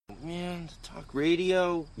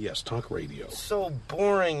radio? Yes, talk radio. So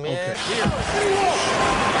boring, man. Okay. Here.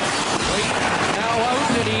 Now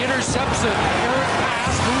out, and he intercepts it. Eric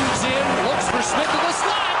pass, moves in, looks for Smith to the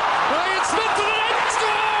slot. Ryan Smith to the net,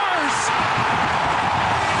 scores!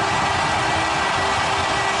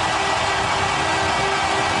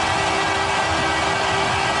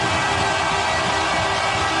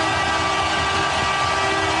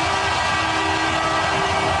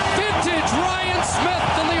 Vintage Ryan Smith,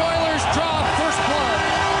 and the Oilers draw first blood.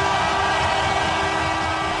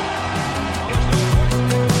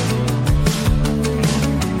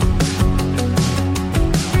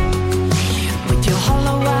 With your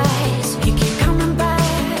hollow eyes, you keep coming back.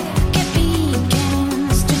 It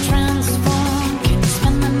begins to transform. Can you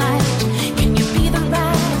spend the night? Can you be the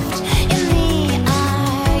light in the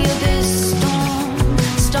eye of this storm?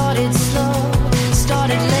 Started slow,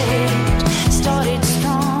 started late, started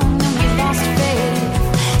strong, then we lost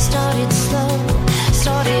faith. Started slow,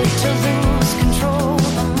 started to lose control.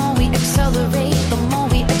 The more we accelerate, the more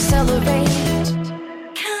we accelerate.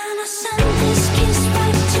 Can I send this kiss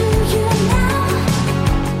right to you now?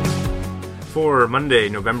 For Monday,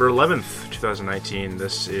 November 11th, 2019,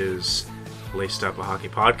 this is Laced Up, a hockey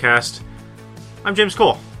podcast. I'm James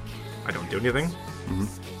Cole. I don't do anything.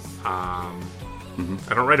 I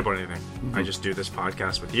don't write about anything. I just do this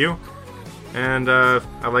podcast with you. And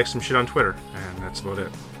I like some shit on Twitter, and that's about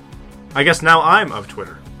it. I guess now I'm of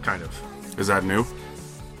Twitter, kind of. Is that new?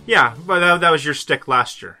 Yeah, but that was your stick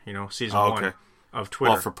last year, season Oh, 1 okay. of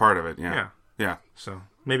Twitter. Well, for part of it, yeah. Yeah. Yeah, So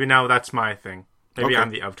maybe now that's my thing. Maybe Okay. I'm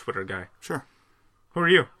the of Twitter guy. sure. Who are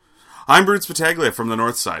you? I'm Bruce Battaglia from the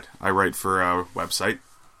North Side. I write for a website.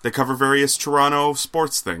 They cover various Toronto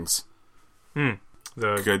sports things.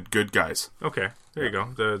 The Good guys. Okay, there you go.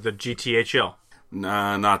 The GTHL.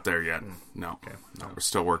 Nah, not there yet. No. No, we're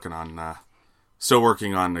still working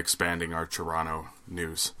on expanding our Toronto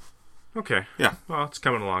news. Okay. Yeah. Well, it's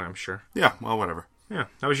coming along, I'm sure. Yeah, well, whatever. Yeah.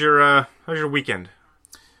 How was your weekend?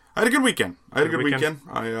 I had a good weekend. Good weekend?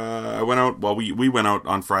 I went out. Well, we went out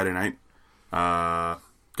on Friday night.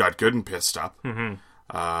 Got good and pissed up.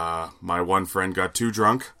 My one friend got too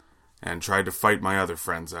drunk and tried to fight my other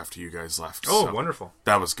friends after you guys left. Oh, So wonderful.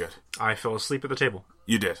 that was good. I fell asleep at the table.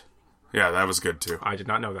 You did. Yeah, that was good too. I did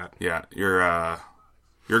not know that. Yeah, your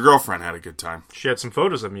girlfriend had a good time. She had some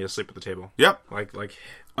photos of me asleep at the table. Yep. Like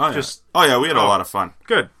Oh yeah. just we had a lot of fun.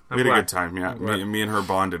 good. We had glad. a good time. Yeah, glad. me and her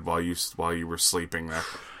bonded while you were sleeping there.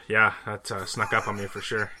 Yeah, that snuck up on me for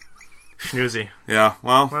sure. Snoozy. Yeah.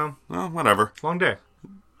 Well, whatever. Long day.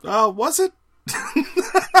 Was it?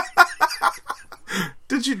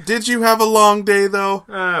 Did you have a long day though?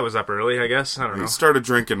 I was up early, I guess. I don't know. You started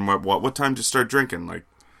drinking. What time did you start drinking? Like,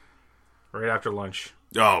 Right after lunch.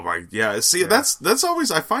 oh my, yeah. See, that's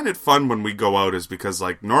always, I find it fun when we go out, is because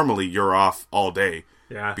like normally you're off all day.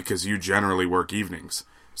 Yeah. Because you generally work evenings.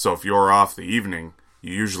 So if you're off the evening,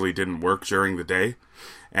 you usually didn't work during the day.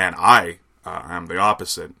 And I am the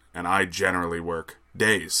opposite, and I generally work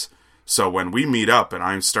days. So when we meet up and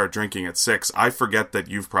I start drinking at 6, I forget that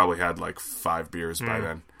you've probably had like 5 beers by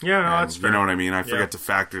then. Yeah, no, And that's fair. you know what I mean? I forget Yeah. to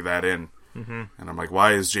factor that in. And I'm like,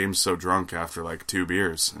 why is James so drunk after like 2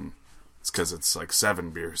 beers? And it's because it's like 7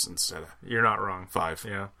 beers instead of You're not wrong. 5.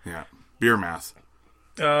 Yeah. Yeah. Beer math.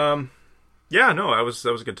 Yeah, no, that was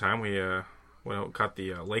a good time. We went out and caught the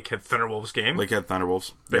Lakehead Thunderwolves game. Lakehead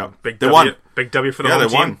Thunderwolves. Big, Yeah. big They W, won. Big W for the Yeah, home they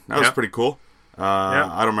team. won. That was Yep. pretty cool. Yeah.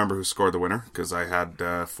 I don't remember who scored the winner because I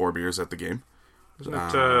had 4 beers at the game. Wasn't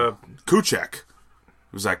it Kuchek.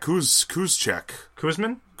 Was that Kuzchek?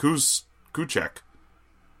 Kuzmin? Kuchek.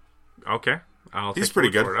 Okay. He's take pretty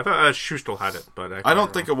your good. word for it. I thought Schustel had it, but I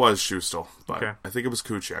don't think it was Schustel, but Okay. I think it was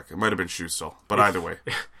Kuchek. It might have been Schustel, but either way.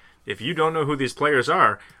 If you don't know who these players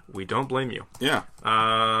are, we don't blame you. Yeah.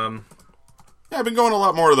 Um, Yeah, I've been going a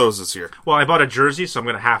lot more of those this year. well, I bought a jersey, so I'm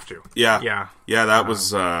going to have to. Yeah. Yeah. Yeah, that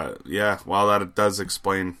was, well, that does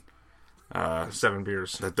explain, 7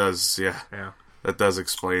 beers. that does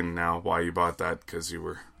explain now why you bought that, because you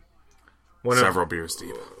were several beers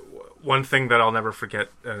deep. One thing that I'll never forget,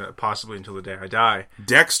 possibly until the day I die,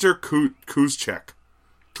 Dexter Kuzchek.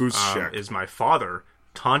 is my father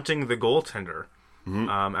taunting the goaltender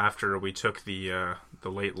after we took the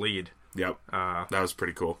late lead. Yep. That was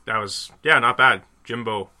pretty cool. That was, not bad.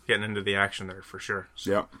 Jimbo getting into the action there for sure.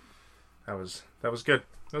 So Yep. that was good.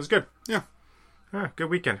 That was good. Yeah. Good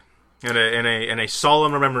weekend. And a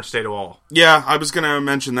solemn remembrance day to all. Yeah, I was going to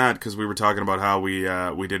mention that because we were talking about how we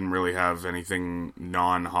didn't really have anything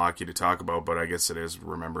non-hockey to talk about, but I guess it is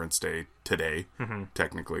Remembrance Day today,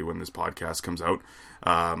 technically, when this podcast comes out.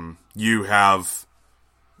 You have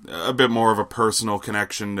a bit more of a personal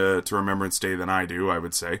connection to Remembrance Day than I do, I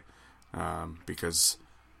would say. because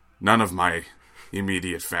none of my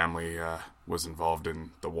immediate family was involved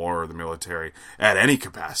in the war or the military at any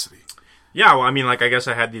capacity. Yeah, well, I mean, like, I guess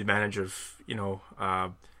I had the advantage of,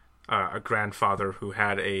 a grandfather who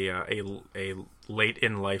had a late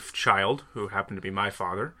in life child who happened to be my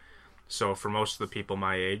father. So for most of the people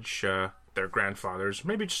my age, their grandfathers,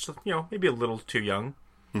 maybe just, maybe a little too young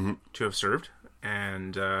to have served.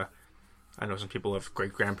 And I know some people have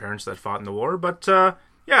great grandparents that fought in the war, but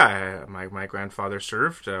my grandfather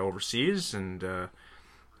served overseas, and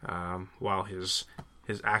while his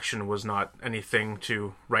action was not anything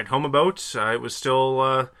to write home about, it was still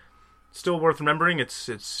worth remembering.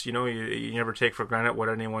 It's you never take for granted what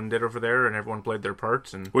anyone did over there, and everyone played their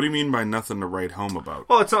part. And What do you mean by nothing to write home about?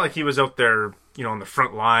 well, it's not like he was out there, on the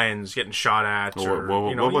front lines getting shot at. Or,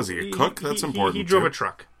 what was he, a cook? That's important, He drove too. a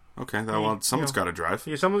truck. Okay, someone's got to drive.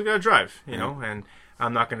 Yeah, someone's got to drive, and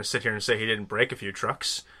I'm not going to sit here and say he didn't break a few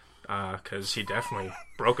trucks, because he definitely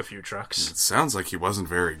broke a few trucks. It sounds like he wasn't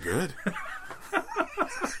very good.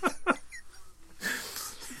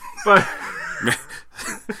 But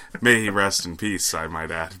May he rest in peace, I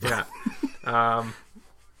might add. But,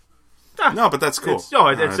 yeah, no, but that's cool. it's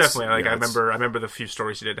definitely like yeah, I remember the few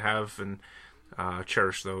stories he did have, and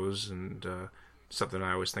cherish those, and something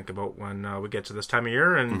I always think about when we get to this time of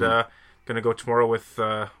year. And going to go tomorrow with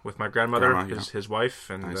my grandmother, Grandma, yeah. his wife,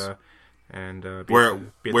 and Nice. Be Where at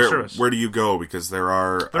the service. where do you go? Because there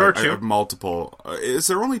are two. I have multiple. Is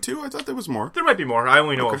there only two? I thought there was more. There might be more. I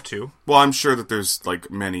only know of two. Well, I'm sure that there's like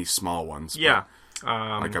many small ones. but, Yeah.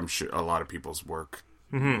 like I'm sure a lot of people's work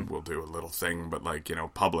will do a little thing, but like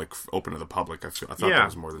public, open to the public. I thought there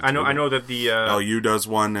was more than two. I know that the LU does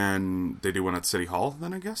one, and they do one at City Hall.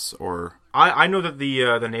 Then I guess, or I know that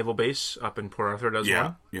the naval base up in Port Arthur does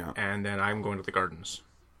one. yeah. And then I'm going to the gardens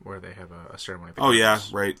where they have a ceremony. At the Oh yeah,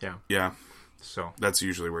 gardens. right. Yeah. Yeah. So That's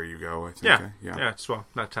usually where you go, I think. yeah, Yeah. it's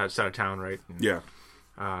not out of town, right? And, Yeah.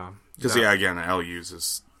 Because that- again,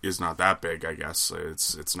 LU's is not that big. I guess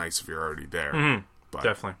it's nice if you're already there. But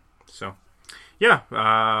definitely. So yeah,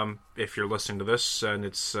 if you're listening to this and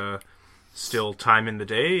it's still time in the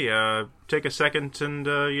day, take a second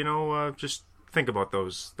and just think about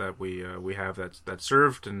those that we have that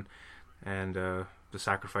served and the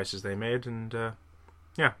sacrifices they made, and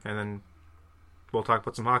and then we'll talk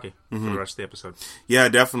about some hockey for the rest of the episode. Yeah,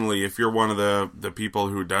 definitely. If you're one of the people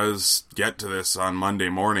who does get to this on Monday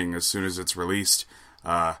morning as soon as it's released,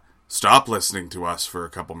 stop listening to us for a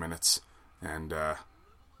couple minutes and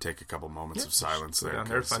take a couple moments of silence Go there. down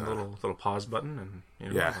there, 'cause, find the little pause button,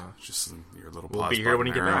 and just your little we'll pause be here when button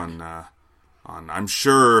you get there back. on I'm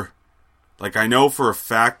sure, like I know for a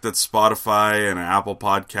fact that Spotify and Apple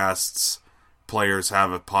Podcasts players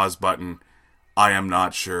have a pause button. I am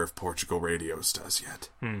not sure if Portugal Radios does yet.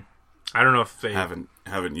 I don't know if they Haven't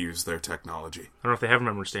used their technology. I don't know if they have a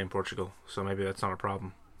member stay in Portugal, so maybe that's not a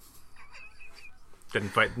problem. Didn't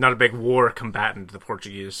fight, not a big war combatant, the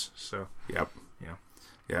Portuguese. So Yep.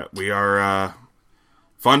 yeah, We are,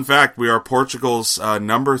 fun fact, we are Portugal's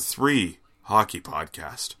number 3 hockey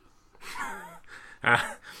podcast.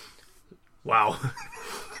 wow,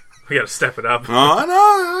 we got to step it up. Oh,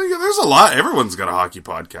 no, there's a lot. Everyone's got a hockey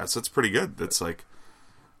podcast. That's pretty good. That's like,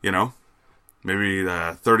 maybe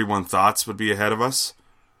 31 Thoughts would be ahead of us.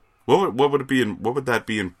 What would it be in? What would that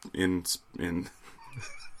be in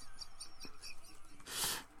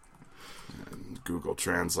Google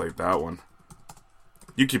Translate that one.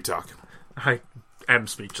 You keep talking. I am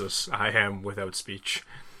speechless. I am without speech.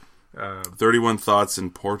 31 Thoughts in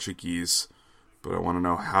Portuguese, but I want to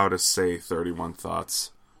know how to say 31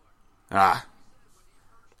 Thoughts.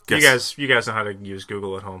 Guess. You guys know how to use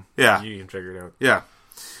Google at home. Yeah. You can figure it out. Yeah.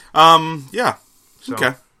 Yeah. So,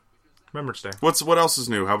 Okay. Remembrance Day. What else is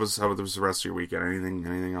new? How was the rest of your weekend?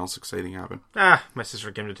 Anything else exciting happen? My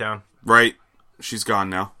sister came to town. Right. She's gone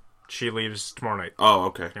now. She leaves tomorrow night. Oh,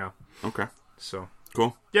 okay. Yeah. Okay. So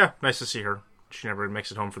Cool. yeah, nice to see her. She never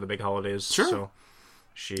makes it home for the big holidays. Sure. So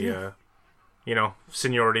she,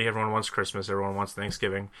 seniority. Everyone wants Christmas. Everyone wants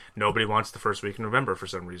Thanksgiving. Nobody wants the first week in November for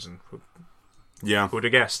some reason. Yeah. Who'd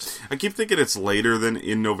have guessed? I keep thinking it's later than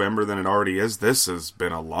in November than it already is. This has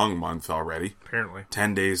been a long month already. Apparently.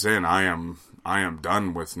 10 days in, I am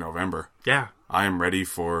done with November. Yeah. I am ready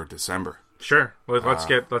for December. Sure. Let's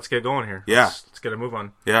get going here. Yeah. Let's get a move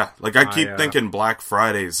on. Yeah, like I keep I, thinking Black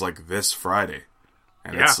Friday's like this Friday.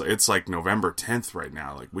 And Yeah. it's like November 10th right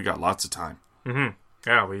now. Like we got lots of time.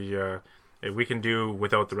 Yeah, we can do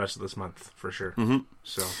without the rest of this month for sure.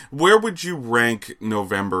 So Where would you rank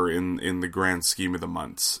November in the grand scheme of the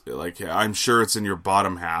months? Like I'm sure it's in your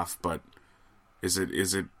bottom half, but is it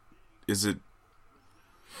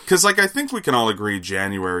Because, like, I think we can all agree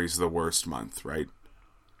January's the worst month, right?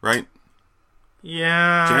 Right?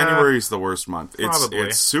 Yeah. January's the worst month. Probably.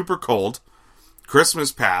 It's super cold.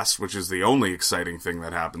 Christmas passed, which is the only exciting thing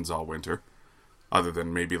that happens all winter. Other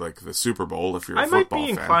than maybe, like, the Super Bowl, if you're a I might football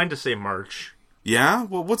be fan. inclined to say March. Yeah?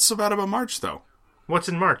 Well, what's so bad about March, though? What's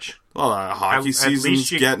in March? Well, hockey season's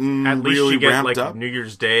getting at least really you get, ramped like, up. New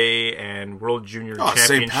Year's Day and World Junior Oh, Championships.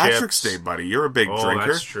 St. Patrick's Day, buddy. You're a big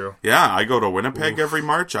drinker. That's true. Yeah, I go to Winnipeg every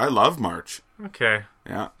March. I love March. Okay.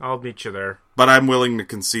 Yeah. I'll meet you there. But I'm willing to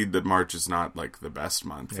concede that March is not, like, the best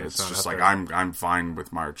month. Yeah, it's it's not just up like, there. I'm fine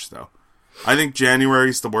with March, though. I think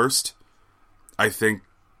January's the worst. I think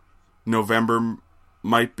November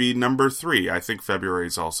might be number 3. I think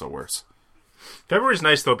February's also worse. February's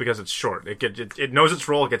nice, though, because it's short. It knows its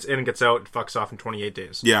role, it gets in and gets out, it fucks off in 28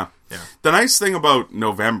 days. Yeah. Yeah. The nice thing about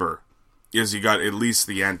November is you got at least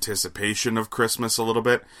the anticipation of Christmas a little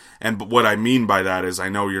bit. And what I mean by that is, I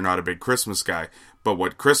know you're not a big Christmas guy, but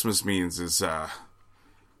what Christmas means is a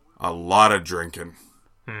lot of drinking.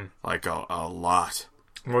 Like a lot.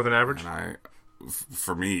 More than average? And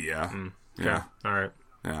for me, yeah. Yeah. All right.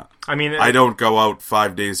 Yeah. I mean... I don't go out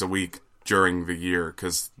 5 days a week during the year,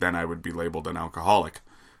 because then I would be labeled an alcoholic.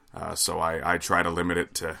 So I try to limit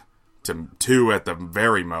it to 2 at the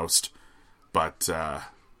very most. But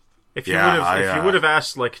If you Yeah, would have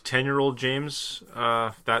asked like 10-year-old James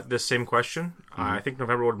this same question, I think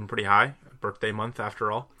November would have been pretty high. Birthday month,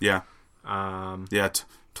 after all. yeah,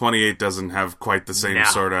 28 doesn't have quite the same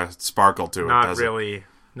sort of sparkle to it. Not does really.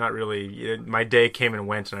 Not really. My day came and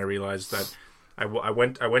went, and I realized that I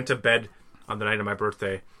went to bed on the night of my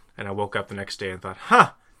birthday, and I woke up the next day and thought,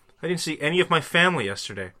 I didn't see any of my family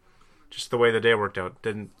yesterday. Just the way the day worked out.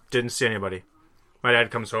 Didn't see anybody. My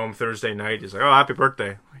dad comes home Thursday night. He's like, "Oh, happy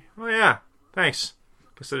birthday." I'm like, "Oh yeah, thanks.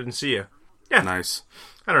 Guess I didn't see you." Yeah. Nice.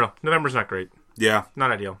 I don't know. November's not great. Yeah,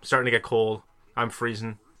 Not ideal. Starting to get cold. I'm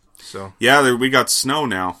freezing. So yeah. We got snow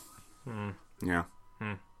now. Yeah,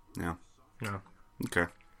 yeah. no. Okay.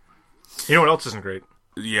 You know what else isn't great?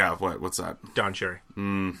 Yeah. What's that? Don Cherry.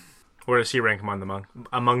 Where does he rank among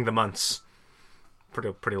the months?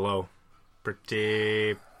 Pretty low.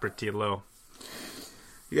 Pretty low.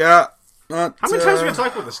 Yeah. How many times are we gonna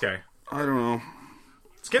talk about this guy? I don't know.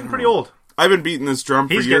 It's getting pretty old. I've been beating this drum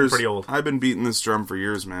for years. He's getting pretty old. I've been beating this drum for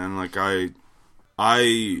years, man. Like I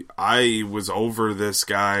was over this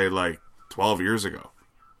guy like 12 years ago.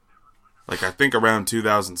 Like I think around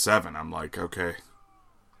 2007, I'm like, okay,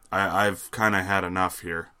 I've kind of had enough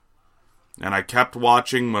here. And I kept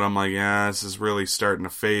watching, but I'm like, yeah, this is really starting to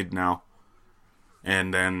fade now.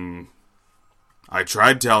 And then I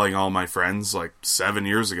tried telling all my friends like 7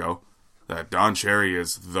 years ago that Don Cherry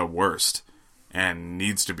is the worst and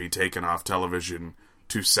needs to be taken off television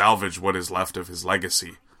to salvage what is left of his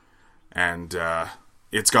legacy. And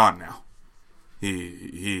it's gone now.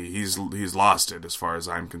 He's lost it as far as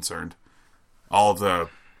I'm concerned. All the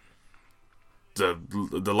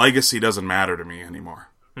legacy doesn't matter to me anymore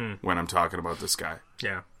when I'm talking about this guy.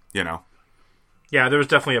 Yeah. You know? Yeah, there was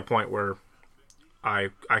definitely a point where I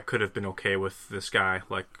could have been okay with this guy,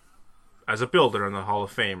 like, as a builder in the Hall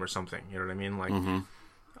of Fame or something. You know what I mean? Like,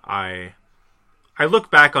 I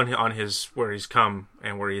look back on his where he's come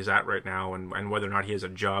and where he's at right now, and whether or not he has a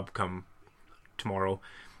job come tomorrow.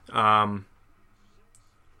 Yeah,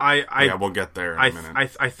 we'll get there in a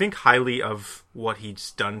minute. I think highly of what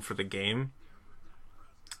he's done for the game,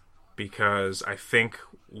 because I think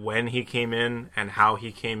when he came in and how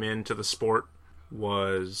he came into the sport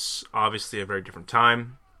was obviously a very different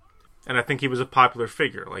time. And I think he was a popular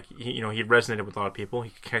figure. Like, he resonated with a lot of people.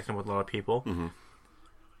 He connected with a lot of people. Mm-hmm.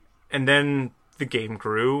 And then the game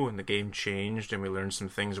grew, and the game changed, and we learned some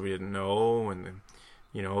things we didn't know, and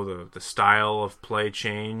the style of play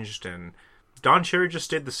changed, and Don Cherry just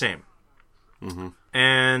stayed the same. Mm-hmm.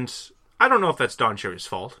 And I don't know if that's Don Cherry's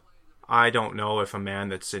fault. I don't know if a man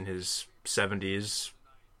that's in his 70s,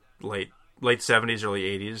 late 70s, early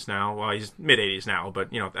 80s now. Well, he's mid 80s now, but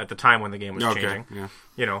at the time when the game was changing. Yeah.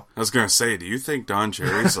 I was gonna say, do you think Don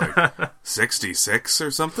Cherry's like 66 or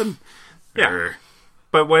something? Yeah. Or...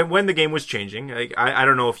 But when the game was changing, I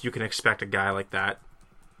don't know if you can expect a guy like that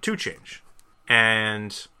to change.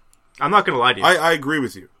 And I'm not gonna lie to you. I agree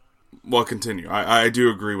with you. Well, continue. I do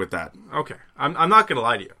agree with that. Okay. I'm not gonna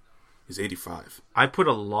lie to you. He's 85. I put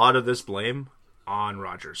a lot of this blame on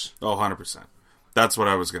Rodgers. Oh, 100%. That's what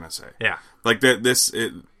I was gonna say. Yeah. Like this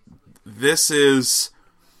is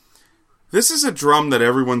a drum that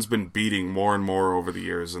everyone's been beating more and more over the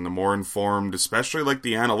years, and the more informed, especially like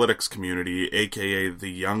the analytics community, aka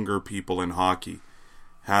the younger people in hockey,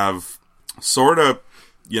 have sort of,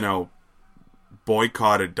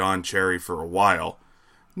 boycotted Don Cherry for a while,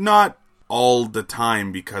 Not all the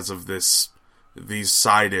time because of these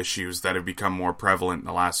side issues that have become more prevalent in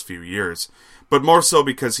the last few years, but more so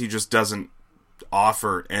because he just doesn't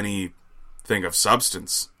offer anything of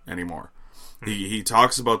substance anymore. He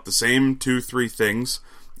talks about the same 2-3 things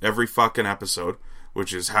every fucking episode,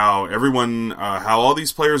 which is how all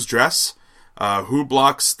these players dress, who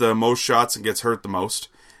blocks the most shots and gets hurt the most,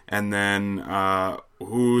 and then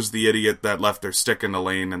who's the idiot that left their stick in the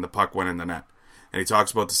lane and the puck went in the net. And he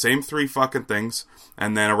talks about the same 3 fucking things,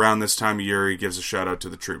 and then around this time of year he gives a shout out to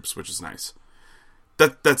the troops, which is nice.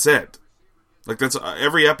 That's it. Like, that's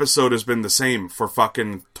every episode has been the same for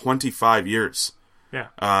fucking 25 years. Yeah.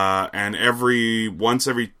 And once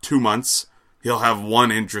every 2 months, he'll have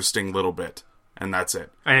one interesting little bit, and that's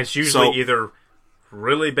it. And it's usually either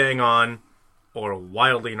really bang on or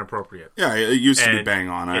wildly inappropriate. Yeah, it used to be bang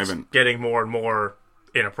on. I haven't getting more and more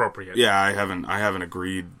inappropriate. Yeah, I haven't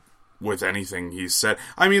agreed with anything he's said.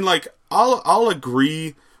 I mean, like, I'll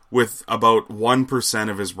agree with about 1%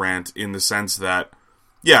 of his rant in the sense that,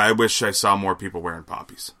 yeah, I wish I saw more people wearing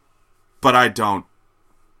poppies. But I don't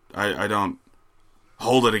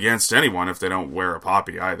hold it against anyone if they don't wear a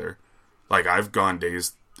poppy either. Like, I've gone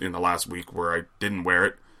days in the last week where I didn't wear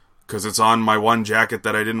it because it's on my one jacket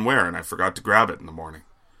that I didn't wear and I forgot to grab it in the morning.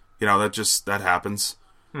 You know, that happens.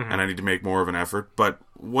 Mm-hmm. And I need to make more of an effort, but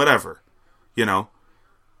whatever. You know?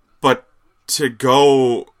 But to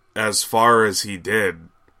go as far as he did,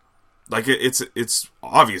 like, it's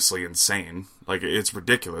obviously insane. Like, it's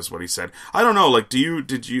ridiculous what he said. I don't know, like,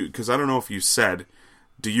 did you, because I don't know if you said,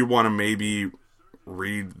 do you want to maybe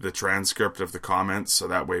read the transcript of the comments so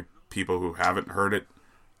that way people who haven't heard it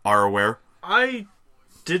are aware? I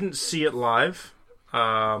didn't see it live.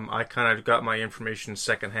 I kind of got my information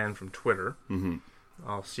secondhand from Twitter. Mm-hmm.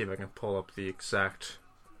 I'll see if I can pull up the exact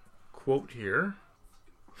quote here.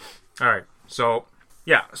 Alright, so,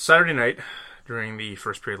 yeah, Saturday night, during the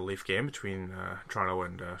first period of the Leaf game between Toronto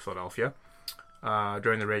and Philadelphia,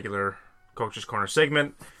 during the regular Coach's Corner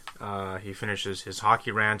segment, he finishes his hockey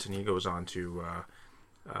rant and he goes on to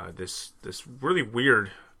this really weird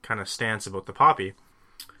kind of stance about the poppy.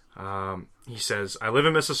 He says, I live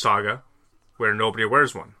in Mississauga, where nobody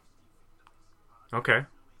wears one. Okay.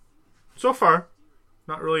 So far,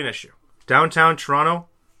 not really an issue. Downtown Toronto,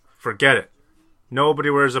 forget it. Nobody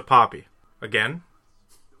wears a poppy. Again,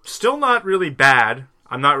 still not really bad.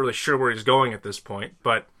 I'm not really sure where he's going at this point,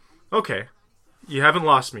 but okay. You haven't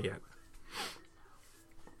lost me yet.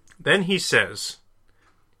 Then he says,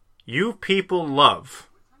 you people love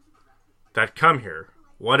that come here,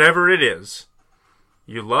 whatever it is.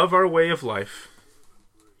 You love our way of life.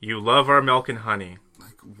 You love our milk and honey.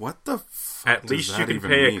 Like, what the fuck? At least you can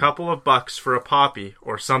pay a couple of bucks for a poppy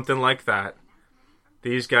or something like that.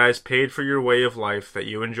 These guys paid for your way of life that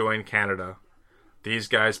you enjoy in Canada. These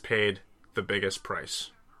guys paid the biggest price.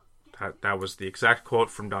 That was the exact quote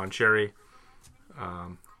from Don Cherry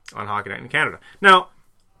on Hockey Night in Canada. Now,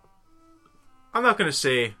 I'm not going to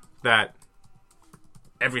say that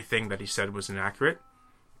everything that he said was inaccurate.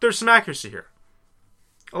 There's some accuracy here.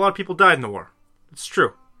 A lot of people died in the war. It's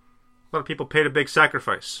true. A lot of people paid a big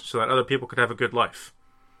sacrifice so that other people could have a good life.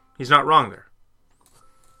 He's not wrong there.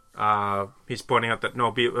 He's pointing out that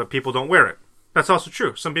no, people don't wear it. That's also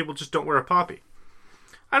true. Some people just don't wear a poppy.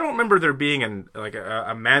 I don't remember there being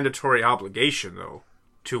a mandatory obligation, though,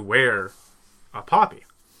 to wear a poppy.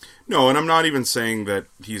 No, and I'm not even saying that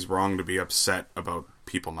he's wrong to be upset about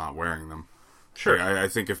people not wearing them. Sure. Like, I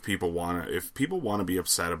think if people want to be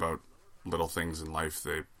upset about little things in life,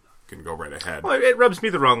 they can go right ahead. Well, it rubs me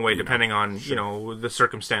the wrong way, depending on the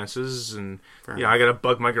circumstances, and I gotta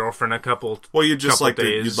bug my girlfriend a couple. Well, you'd like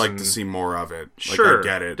days to see more of it. Like, sure, I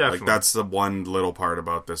get it. Definitely. Like, that's the one little part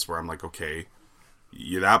about this where I'm like, okay,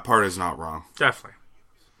 that part is not wrong. Definitely.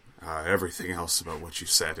 Everything else about what you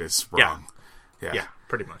said is wrong. Yeah,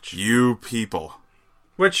 pretty much. You people.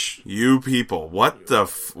 What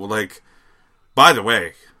the like? By the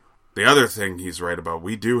way, the other thing he's right about,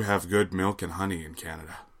 we do have good milk and honey in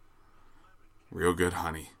Canada. Real good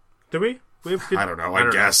honey. Do we? I don't know. I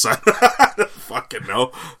guess. I don't fucking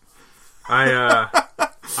know.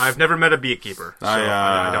 I've never met a beekeeper, so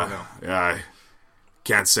I don't know. Yeah, I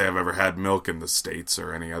can't say I've ever had milk in the States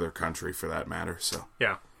or any other country for that matter. So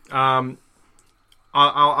yeah.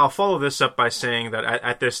 I'll follow this up by saying that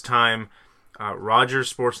at this time,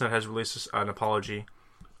 Rogers Sportsnet has released an apology.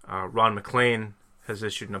 Ron McLean has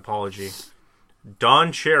issued an apology.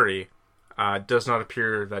 Don Cherry does not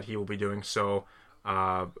appear that he will be doing so.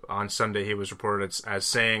 On Sunday, he was reported as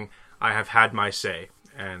saying, "I have had my say,"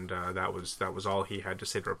 and that was all he had to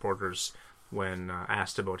say to reporters when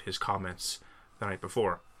asked about his comments the night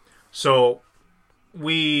before. So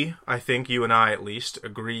I think you and I at least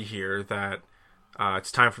agree here that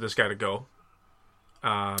it's time for this guy to go.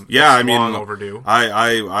 Yeah, I mean, long overdue.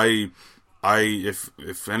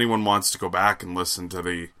 If anyone wants to go back and listen to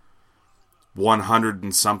the 100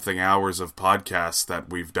 and something hours of podcasts that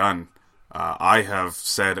we've done, I have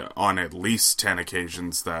said on at least 10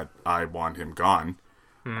 occasions that I want him gone.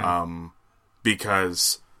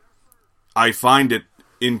 Because I find it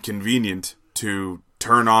inconvenient to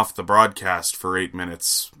turn off the broadcast for 8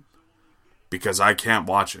 minutes because I can't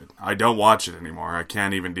watch it. I don't watch it anymore. I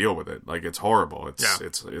can't even deal with it. Like, it's horrible.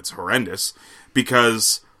 It's horrendous.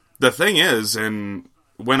 Because the thing is, and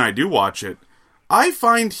when I do watch it, I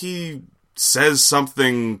find he says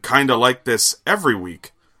something kind of like this every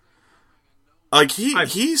week. Like,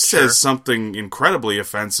 he says something incredibly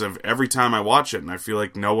offensive every time I watch it, and I feel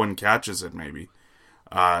like no one catches it, maybe.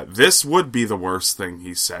 This would be the worst thing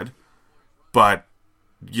he said. But,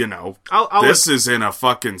 you know, this is in a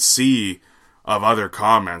fucking sea of other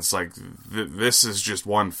comments. Like, this is just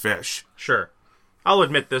one fish. Sure. I'll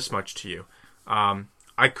admit this much to you.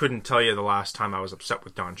 I couldn't tell you the last time I was upset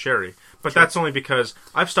with Don Cherry, but that's only because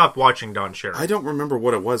I've stopped watching Don Cherry. I don't remember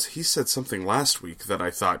what it was. He said something last week that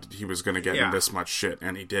I thought he was going to get in this much shit,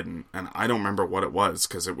 and he didn't. And I don't remember what it was,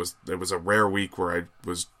 because it was a rare week where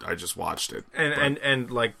I just watched it.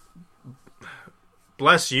 And like,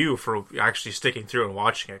 bless you for actually sticking through and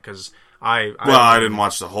watching it, because I didn't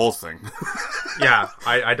watch the whole thing. Yeah,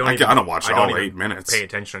 I don't watch all 8 minutes. Pay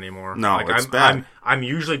attention anymore. No, like, it's bad. I'm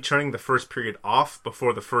usually turning the first period off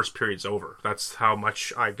before the first period's over. That's how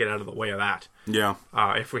much I get out of the way of that. Yeah.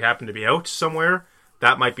 If we happen to be out somewhere,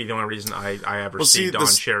 that might be the only reason I ever see Don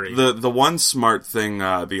Cherry. The one smart thing,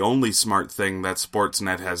 the only smart thing that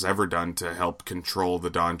Sportsnet has ever done to help control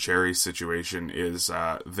the Don Cherry situation is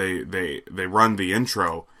they run the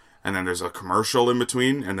intro, and then there's a commercial in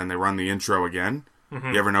between, and then they run the intro again.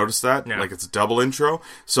 Mm-hmm. You ever notice that? Yeah. Like, it's a double intro,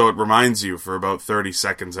 so it reminds you for about 30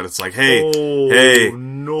 seconds that it's like, hey,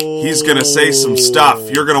 no. He's gonna say some stuff.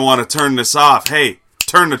 You're gonna want to turn this off. Hey,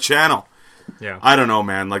 turn the channel. Yeah. I don't know,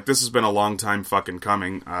 man. Like, this has been a long time fucking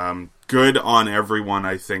coming. Good on everyone,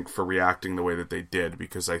 I think, for reacting the way that they did,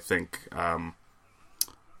 because I think, I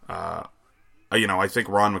think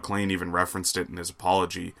Ron MacLean even referenced it in his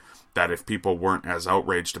apology, that if people weren't as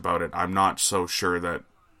outraged about it, I'm not so sure that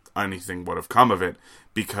anything would have come of it,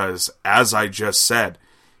 because, as I just said,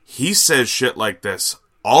 he says shit like this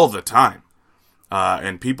all the time,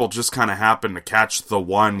 and people just kind of happen to catch the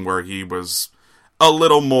one where he was a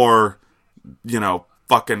little more,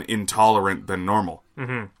 fucking intolerant than normal.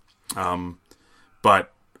 Mm-hmm.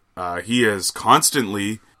 But he is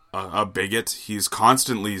constantly a bigot. He's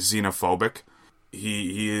constantly xenophobic.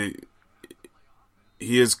 He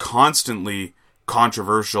is constantly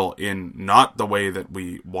controversial in not the way that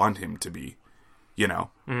we want him to be.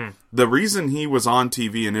 Mm-hmm. The reason he was on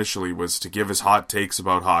TV initially was to give his hot takes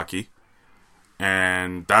about hockey,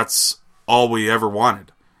 and that's all we ever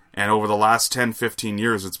wanted. And over the last 10-15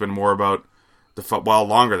 years, it's been more about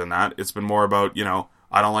longer than that. It's been more about,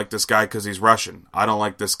 I don't like this guy because he's Russian. I don't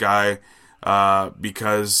like this guy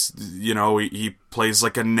because, he plays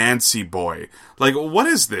like a Nancy boy. Like, what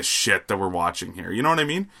is this shit that we're watching here? You know what I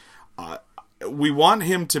mean? We want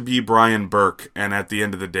him to be Brian Burke, and at the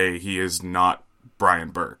end of the day, he is not Brian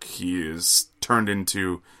Burke. He is turned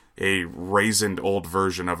into a raisined old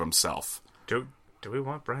version of himself. Do we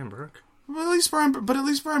want Brian Burke? Well, at least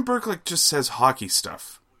Brian Burke just says hockey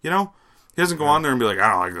stuff. He doesn't go on there and be like,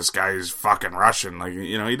 I don't like this guy, he's fucking Russian. Like,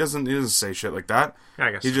 he doesn't say shit like that. Yeah,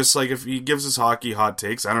 I guess. He just, like, if he gives us hockey hot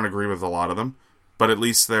takes, I don't agree with a lot of them, but at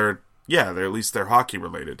least they're hockey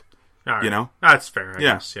related. Right. That's fair, I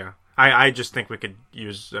guess, yeah. I just think we could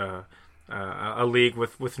use a league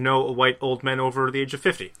with no white old men over the age of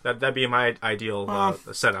 50. That'd be my ideal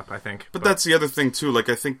setup, I think. But that's the other thing, too. Like,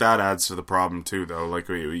 I think that adds to the problem, too, though. Like,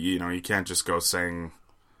 you can't just go saying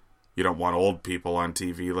you don't want old people on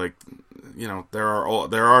TV. Like,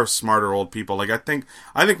 there are smarter old people. Like, I think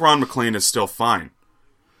Ron MacLean is still fine.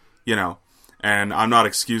 And I'm not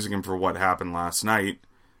excusing him for what happened last night,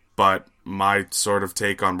 but my sort of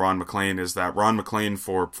take on Ron MacLean is that Ron MacLean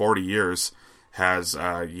for 40 years has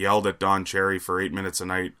yelled at Don Cherry for 8 minutes a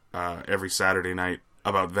night, every Saturday night,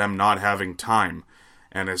 about them not having time.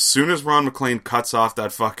 And as soon as Ron MacLean cuts off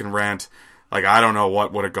that fucking rant, like, I don't know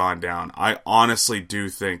what would have gone down. I honestly do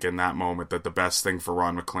think in that moment that the best thing for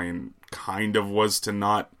Ron MacLean kind of was to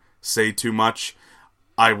not say too much.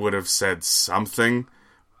 I would have said something,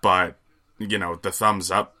 but, the thumbs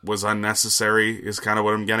up was unnecessary is kind of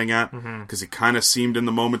what I'm getting at. Because he kind of seemed in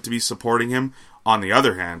the moment to be supporting him. On the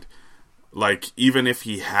other hand, like, even if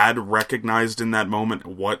he had recognized in that moment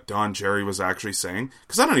what Don Cherry was actually saying,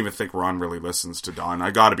 because I don't even think Ron really listens to Don.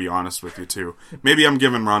 I gotta be honest with you, too. Maybe I'm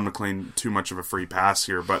giving Ron McLean too much of a free pass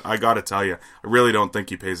here, but I gotta tell you, I really don't think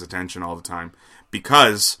he pays attention all the time.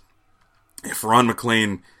 Because if Ron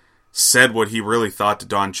McLean said what he really thought to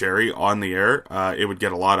Don Cherry on the air, it would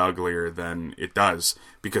get a lot uglier than it does.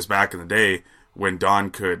 Because back in the day, when Don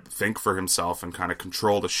could think for himself and kind of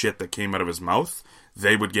control the shit that came out of his mouth,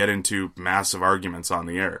 they would get into massive arguments on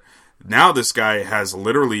the air. Now this guy has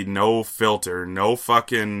literally no filter, no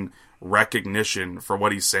fucking recognition for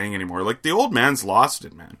what he's saying anymore. Like, the old man's lost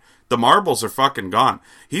it, man. The marbles are fucking gone.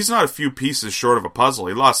 He's not a few pieces short of a puzzle.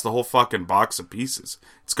 He lost the whole fucking box of pieces.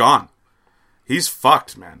 It's gone. He's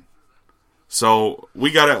fucked, man. So,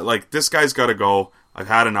 we gotta, like, this guy's gotta go. I've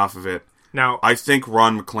had enough of it. Now, I think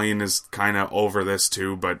Ron McLean is kind of over this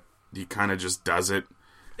too, but he kind of just does it.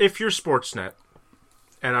 if you're Sportsnet,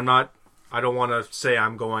 and I don't want to say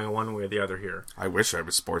I'm going one way or the other here. I wish I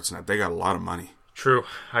was Sportsnet. They got a lot of money. True.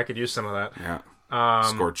 I could use some of that. Yeah.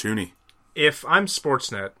 Scorchuni. If I'm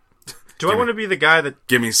Sportsnet, do I want to be the guy that...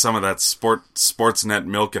 Give me some of that Sportsnet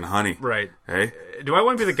milk and honey. Right. Hey? Do I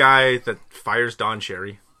want to be the guy that fires Don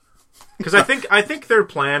Cherry? Because I think their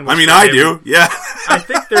plan was... I do. Yeah. I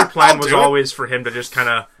think their plan was do it. always for him to just kind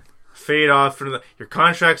of fade off from the... Your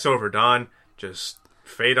contract's over, Don. Just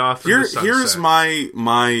fade off from the sunset. Here's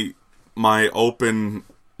my open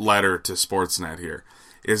letter to Sportsnet here.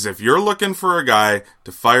 Is if you're looking for a guy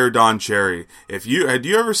to fire Don Cherry, had you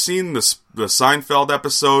ever seen the Seinfeld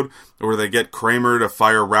episode where they get Kramer to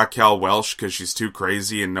fire Raquel Welch because she's too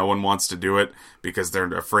crazy and no one wants to do it because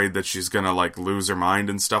they're afraid that she's gonna like lose her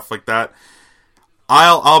mind and stuff like that?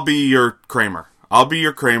 I'll be your Kramer. I'll be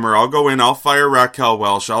your Kramer. I'll go in. I'll fire Raquel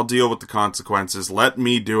Welch. I'll deal with the consequences. Let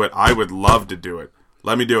me do it. I would love to do it.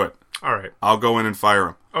 Let me do it. All right. I'll go in and fire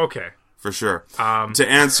him. Okay. For sure. To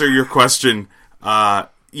answer your question, yeah,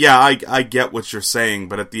 I get what you're saying,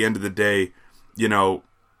 but at the end of the day, you know...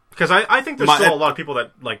 Because I think there's still a lot of people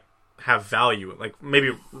that, like, have value, like,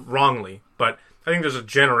 maybe wrongly, but I think there's a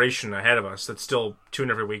generation ahead of us that still tune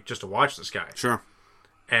every week just to watch this guy. Sure.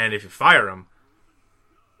 And if you fire him,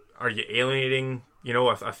 are you alienating,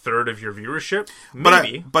 a third of your viewership?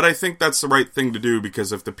 Maybe. But I think that's the right thing to do,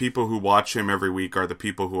 because if the people who watch him every week are the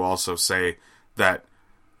people who also say that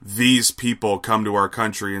these people come to our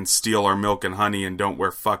country and steal our milk and honey and don't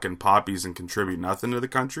wear fucking poppies and contribute nothing to the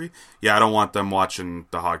country, yeah, I don't want them watching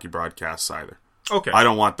the hockey broadcasts either. Okay. I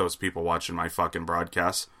don't want those people watching my fucking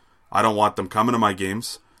broadcasts. I don't want them coming to my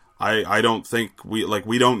games. I don't think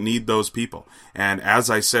we don't need those people. And as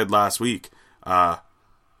I said last week,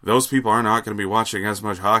 those people are not going to be watching as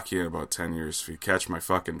much hockey in about 10 years, if you catch my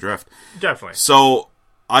fucking drift. Definitely. So,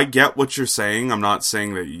 I get what you're saying. I'm not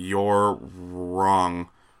saying that you're wrong,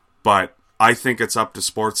 but I think it's up to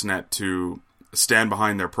Sportsnet to stand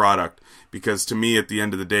behind their product, because to me, at the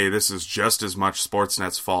end of the day, this is just as much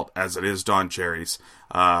Sportsnet's fault as it is Don Cherry's.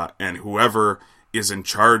 And whoever is in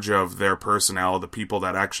charge of their personnel, the people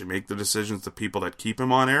that actually make the decisions, the people that keep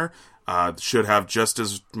him on air, should have just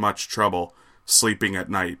as much trouble sleeping at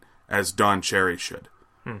night as Don Cherry should.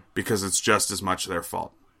 Because it's just as much their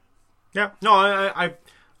fault. Yeah. No, I'm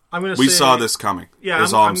going to say... We saw this coming. Yeah,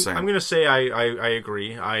 that's all I'm saying. I'm going to say I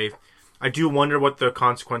agree. I do wonder what the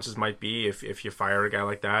consequences might be if you fire a guy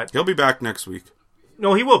like that. He'll be back next week.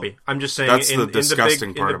 No, he will be. I'm just saying that's in the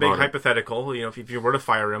disgusting part in the big about it. Hypothetical, if you were to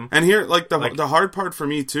fire him. And here, the hard part for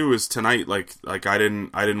me too is tonight. Like I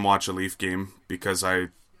didn't watch a Leaf game because I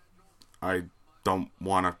don't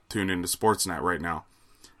want to tune into Sportsnet right now.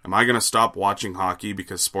 Am I going to stop watching hockey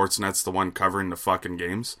because Sportsnet's the one covering the fucking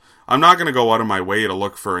games? I'm not going to go out of my way to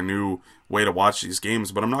look for a new way to watch these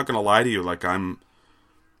games, but I'm not going to lie to you. Like, I'm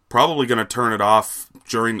probably going to turn it off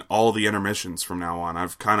during all the intermissions from now on.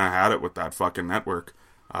 I've kind of had it with that fucking network.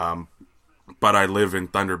 But I live in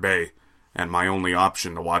Thunder Bay, and my only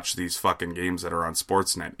option to watch these fucking games that are on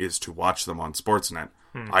Sportsnet is to watch them on Sportsnet.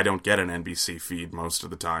 I don't get an NBC feed most of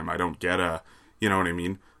the time. I don't get a, you know what I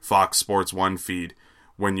mean, Fox Sports 1 feed.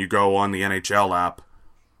 When you go on the NHL app,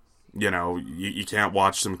 you can't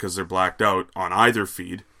watch them because they're blacked out on either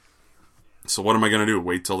feed. So what am I going to do?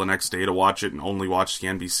 Wait till the next day to watch it and only watch the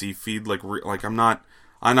NBC feed? I'm not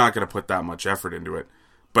going to put that much effort into it.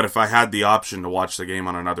 But if I had the option to watch the game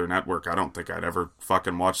on another network, I don't think I'd ever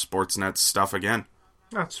fucking watch Sportsnet's stuff again.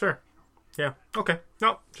 That's fair. Yeah. Okay.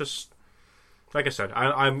 No, just like I said,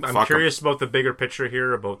 I'm Fuck curious about the bigger picture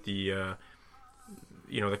here, about the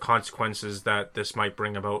the consequences that this might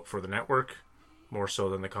bring about for the network, more so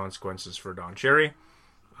than the consequences for Don Cherry.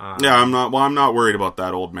 Yeah, I'm not worried about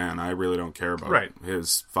that old man. I really don't care about Right.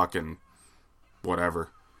 his fucking whatever.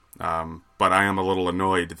 But I am a little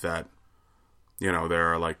annoyed that, you know,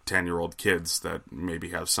 there are like 10-year-old kids that maybe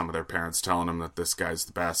have some of their parents telling them that this guy's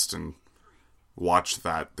the best, and watched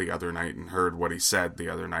that the other night and heard what he said the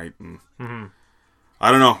other night. And I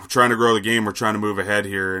don't know. We're trying to grow the game. We're trying to move ahead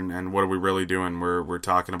here. And what are we really doing? We're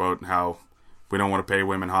talking about how we don't want to pay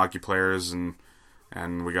women hockey players, and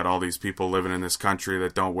we got all these people living in this country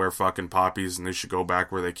that don't wear fucking poppies, and they should go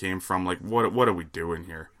back where they came from. Like, what are we doing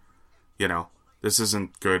here? You know, this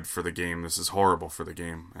isn't good for the game. This is horrible for the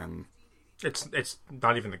game, and It's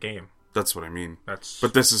not even the game. that's what I mean.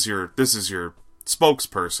 But this is your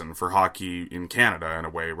spokesperson for hockey in Canada in a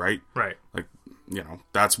way, right? right. Like, you know,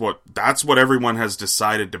 that's what everyone has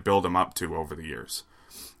decided to build him up to over the years,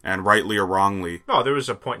 and rightly or wrongly. Oh, there was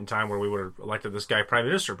a point in time where we would have elected this guy prime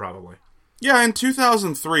minister, probably. Yeah, in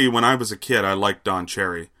 2003, when I was a kid, I liked Don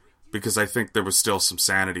Cherry because I think there was still some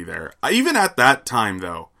sanity there. Even at that time,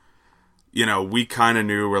 though, you know, we kind of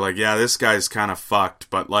knew, we're like, yeah, this guy's kind of fucked,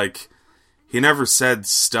 but like, he never said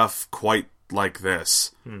stuff quite like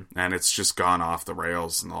this, and it's just gone off the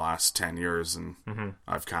rails in the last 10 years, and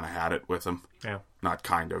I've kind of had it with him. Yeah. Not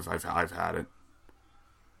kind of, I've had it.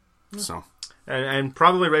 So, And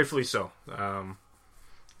probably rightfully so.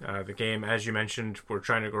 The game, as you mentioned, we're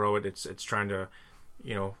trying to grow it. It's trying to,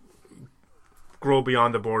 you know, grow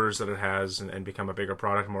beyond the borders that it has and become a bigger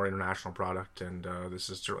product, more international product. And this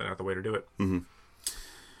is certainly not the way to do it.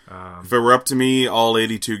 if it were up to me, all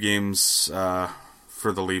 82 games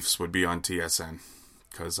for the Leafs would be on TSN,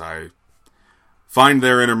 because I find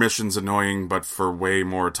their intermissions annoying, but for way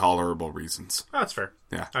more tolerable reasons. Oh, that's fair.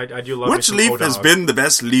 Yeah. I do love Which me some Leaf O-Dog. has been the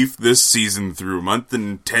best Leaf this season through a month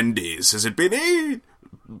and 10 days? Has it been A,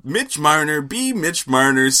 Mitch Marner, B, Mitch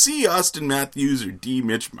Marner, C, Austin Matthews, or D,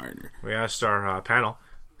 Mitch Marner? We asked our panel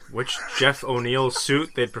which Jeff O'Neill suit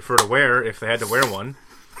they'd prefer to wear if they had to wear one.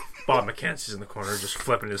 Bob McKenzie's in the corner just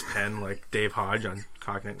flipping his pen like Dave Hodge on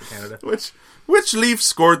Cognate in Canada. Which Leaf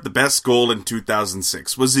scored the best goal in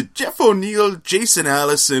 2006? Was it Jeff O'Neill, Jason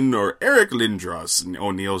Allison, or Eric Lindros? And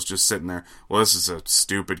O'Neill's just sitting there. Well, this is a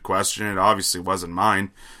stupid question. It obviously wasn't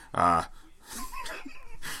mine. Trying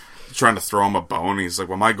to throw him a bone. He's like,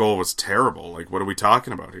 well, my goal was terrible. Like, what are we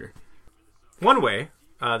talking about here? One way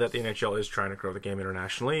that the NHL is trying to grow the game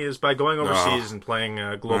internationally is by going overseas and playing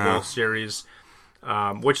a global series,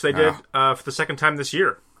 which they did for the second time this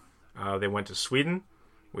year. They went to Sweden.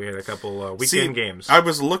 We had a couple weekend games. I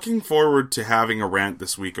was looking forward to having a rant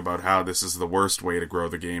this week about how this is the worst way to grow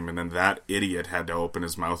the game, and then that idiot had to open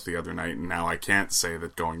his mouth the other night, and now I can't say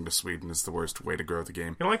that going to Sweden is the worst way to grow the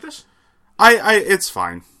game. You don't like this? It's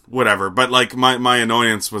fine. Whatever. But, like, my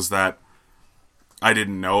annoyance was that I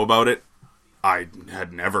didn't know about it. I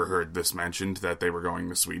had never heard this mentioned, that they were going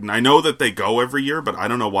to Sweden. I know that they go every year, but I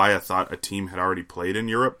don't know why I thought a team had already played in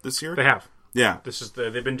Europe this year. They have. Yeah.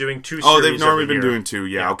 They've been doing 2 series. Oh, they've normally every been year. doing 2.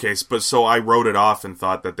 Yeah, okay. But so I wrote it off and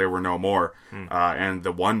thought that there were no more. And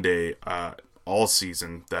the one day all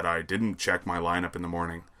season that I didn't check my lineup in the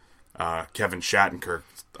morning, Kevin Shattenkirk,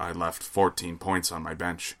 I left 14 points on my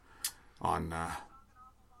bench on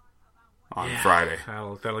Friday.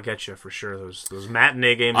 That'll get you for sure. Those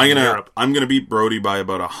matinee games in Europe. I'm gonna beat Brody by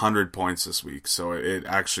about 100 points this week, so it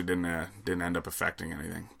actually didn't end up affecting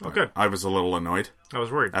anything. But good. I was a little annoyed I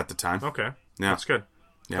was worried. at the time. Okay. Yeah. That's good.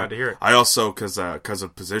 Yeah. Glad to hear it. I also, because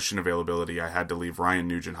of position availability, I had to leave Ryan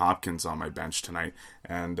Nugent-Hopkins on my bench tonight.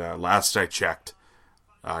 And last I checked,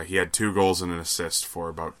 he had 2 goals and an assist for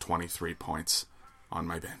about 23 points on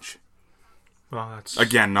my bench. Well, that's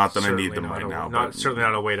Again, not that I certainly need them not right now. Not but certainly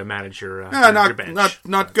not a way to manage your your not bench.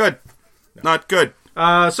 not good. No. Not good.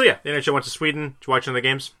 So yeah, the NHL went to Sweden. Did you watch any of the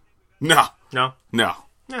games? No. No. No.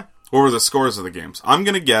 Yeah. What were the scores of the games? I'm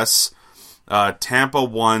going to guess Tampa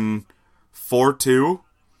won 4-2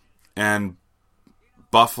 and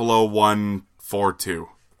Buffalo won 4-2.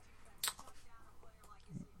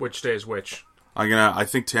 Which day is which? I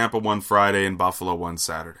think Tampa won Friday and Buffalo won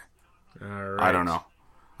Saturday. All right. I don't know.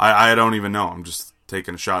 I don't even know. I'm just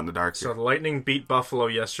taking a shot in the dark So here. the Lightning beat Buffalo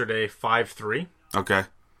yesterday 5-3. Okay.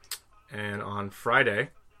 And on Friday,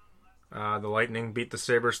 the Lightning beat the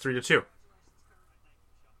Sabres 3-2.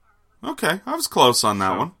 Okay. I was close on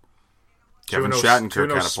that one. Kevin 2-0 Shattenkirk 2-0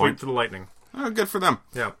 had a sweep point. for the Lightning. Oh, good for them.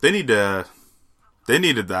 Yeah. They needed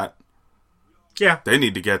that. Yeah. They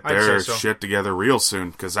need to get I'd their say so. shit together real soon,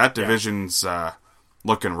 because that division's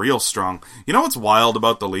looking real strong. You know what's wild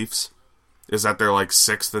about the Leafs? Is that they're like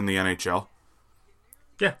 6th in the NHL.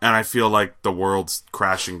 Yeah. And I feel like the world's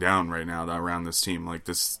crashing down right now around this team. Like,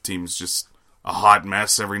 this team's just a hot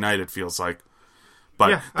mess every night, it feels like. But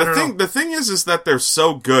Yeah, I don't know. the thing is that they're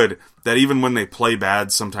so good that even when they play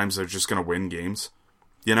bad, sometimes they're just going to win games.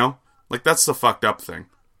 You know? Like, that's the fucked up thing.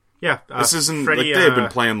 Yeah, This isn't Freddie, like they've been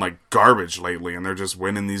playing like garbage lately, and they're just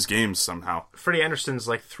winning these games somehow. Freddie Anderson's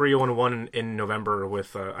like 3-1 in November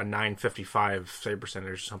with a .955 save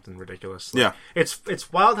percentage or something ridiculous. Like, Yeah.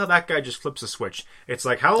 it's wild how that guy just flips a switch. It's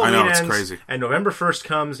like Halloween I know, it's ends, crazy. and November 1st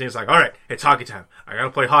comes, and he's like, all right, it's hockey time. I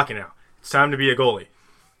gotta play hockey now. It's time to be a goalie.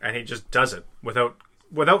 And he just does it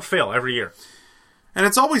without fail every year. And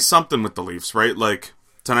it's always something with the Leafs, right? Like,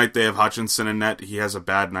 tonight they have Hutchinson in net. He has a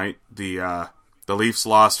bad night. The Leafs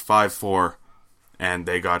lost 5-4, and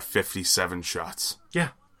they got 57 shots. Yeah.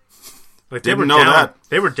 Like Didn't they were know down, that.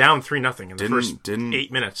 They were down 3-0 in the first Didn't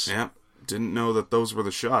 8 minutes. Yeah, didn't know that those were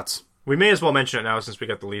the shots. We may as well mention it now since we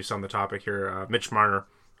got the Leafs on the topic here. Mitch Marner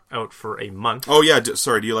out for a month. Oh yeah,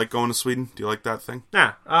 sorry. Do you like going to Sweden? Do you like that thing?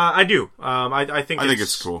 Yeah, I do. I think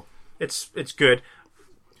it's cool. It's good.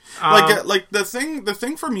 Like the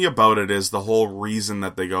thing for me about it is the whole reason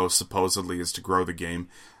that they go supposedly is to grow the game.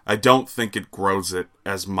 I don't think it grows it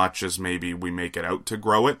as much as maybe we make it out to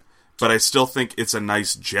grow it, but I still think it's a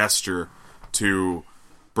nice gesture to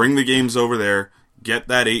bring the games over there, get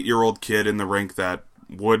that 8-year-old kid in the rink that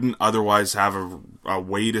wouldn't otherwise have a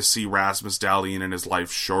way to see Rasmus Dahlin in his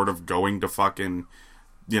life short of going to fucking,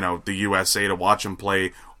 the USA to watch him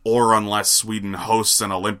play, or unless Sweden hosts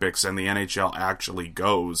an Olympics and the NHL actually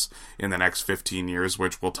goes in the next 15 years,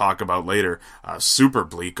 which we'll talk about later. Super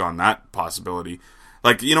bleak on that possibility.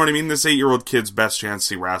 Like, you know what I mean? This 8-year-old kid's best chance to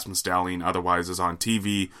see Rasmus Dahlin otherwise is on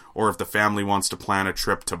TV, or if the family wants to plan a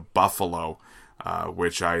trip to Buffalo,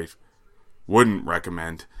 which I wouldn't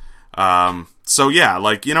recommend. So yeah,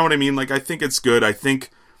 like, you know what I mean? Like, I think it's good. I think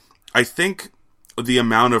the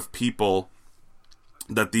amount of people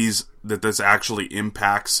that this actually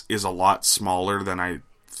impacts is a lot smaller than I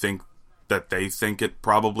think that they think it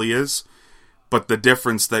probably is. But the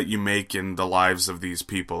difference that you make in the lives of these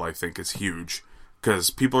people, I think, is huge.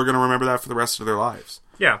 Because people are going to remember that for the rest of their lives.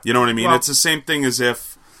 Yeah. You know what I mean? Well, it's the same thing as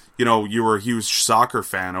if, you were a huge soccer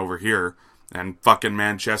fan over here, and fucking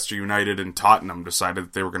Manchester United and Tottenham decided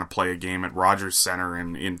that they were going to play a game at Rogers Centre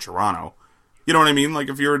in Toronto. You know what I mean? Like,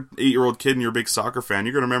 if you're an 8-year-old kid and you're a big soccer fan,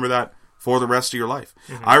 you're going to remember that for the rest of your life.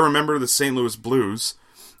 Mm-hmm. I remember the St. Louis Blues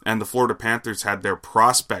and the Florida Panthers had their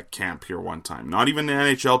prospect camp here one time. Not even the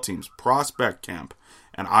NHL teams, prospect camp.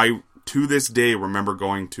 And I, to this day, remember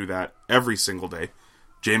going to that every single day.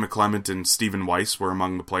 Jay McClement and Stephen Weiss were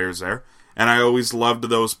among the players there. And I always loved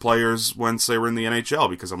those players once they were in the NHL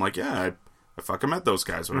because I'm like, yeah, I fucking met those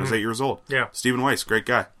guys when I was 8 years old. Yeah. Stephen Weiss, great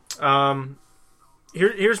guy.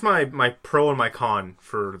 Here's my pro and my con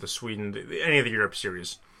for the Sweden, any of the Europe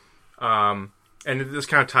series. And this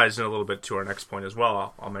kind of ties in a little bit to our next point as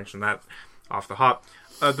well. I'll mention that off the hop.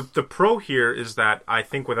 The pro here is that I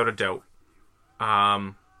think without a doubt,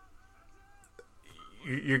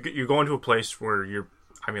 you're going to a place where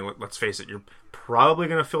let's face it, you're probably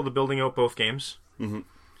going to fill the building out both games,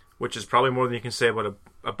 which is probably more than you can say about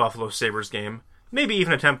a Buffalo Sabres game. Maybe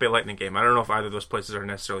even a Tampa Bay Lightning game. I don't know if either of those places are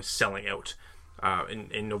necessarily selling out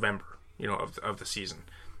in November, of the season.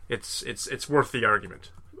 It's worth the argument.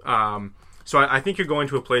 So I think you're going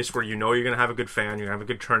to a place where you're going to have a good fan, you're going to have a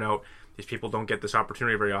good turnout. These people don't get this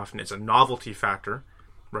opportunity very often. It's a novelty factor,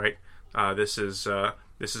 right? This is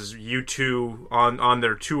U2 on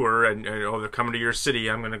their tour, and they're coming to your city.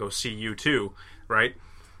 I'm going to go see U2, right?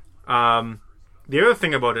 The other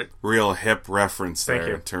thing about it, real hip reference Thank there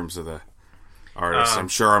you. in terms of the artists. I'm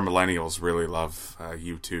sure our millennials really love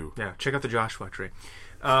U2. Yeah, check out the Joshua Tree.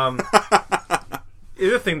 The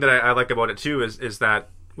other thing that I like about it too is that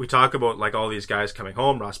we talk about like all these guys coming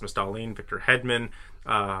home, Rasmus Dahlin, Victor Hedman,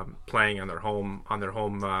 playing on their home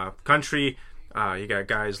country. You got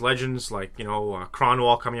guys, legends like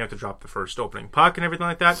Kronwall coming out to drop the first opening puck and everything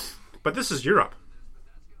like that. But this is Europe,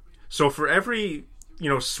 so for every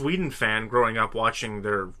Sweden fan growing up watching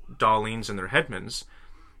their Dahlins and their Hedmans,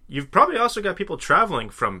 you've probably also got people traveling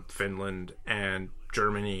from Finland and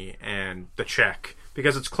Germany and the Czech.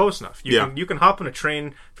 Because it's close enough. You can hop on a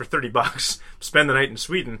train for $30, spend the night in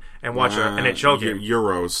Sweden, and watch an NHL game.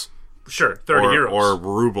 Euros. Sure, 30 euros. Or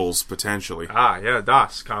rubles, potentially.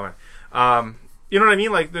 Das comment. You know what I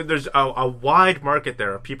mean? Like, there's a wide market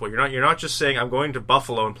there of people. You're not just saying, I'm going to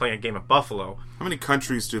Buffalo and playing a game at Buffalo. How many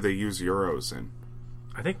countries do they use euros in?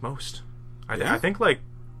 I think most. I think, like,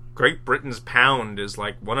 Great Britain's pound is,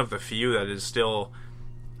 like, one of the few that is still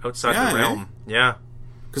outside the realm. Yeah.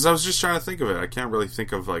 Because I was just trying to think of it. I can't really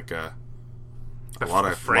think of like a lot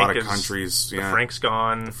of countries. The franc's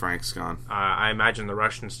gone. The franc's gone. I imagine the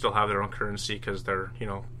Russians still have their own currency because they're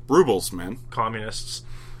rubles, man. Communists.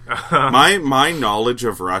 My knowledge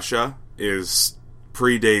of Russia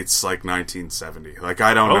predates like 1970. Like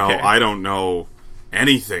I don't know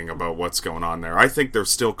anything about what's going on there. I think they're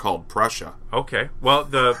still called Prussia. Okay. Well,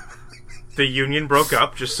 the union broke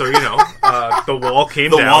up, just so you know. The wall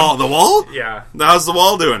came down. The wall? Yeah. How's the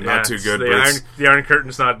wall doing? Yeah, Not too good, the Iron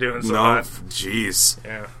Curtain's not doing so no, hot. jeez.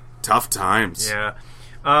 Yeah. Tough times. Yeah.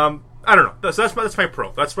 I don't know. That's my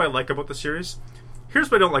pro. That's what I like about the series. Here's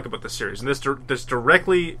what I don't like about the series, and this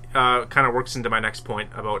directly kind of works into my next point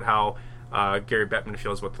about how Gary Bettman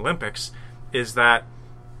feels about the Olympics, is that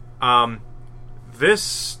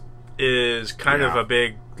this is kind of a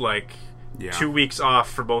big, 2 weeks off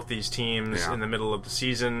for both these teams in the middle of the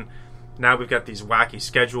season. Now we've got these wacky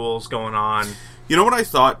schedules going on. You know what I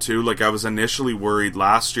thought, too? I was initially worried.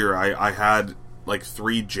 Last year, I had,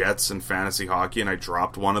 3 Jets in fantasy hockey, and I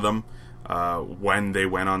dropped one of them when they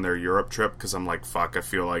went on their Europe trip, because I'm like, fuck, I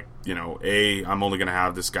feel like, A, I'm only going to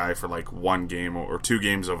have this guy for, 1 game or 2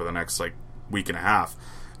 games over the next, week and a half.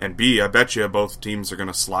 And B, I bet you both teams are going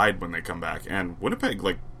to slide when they come back. And Winnipeg,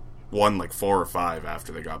 won 4 or 5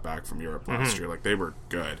 after they got back from Europe last year. They were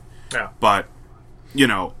good. Yeah. But,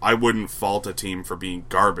 I wouldn't fault a team for being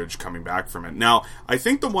garbage coming back from it. Now, I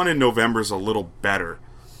think the one in November is a little better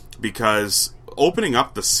because opening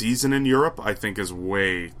up the season in Europe, I think, is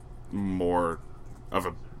way more of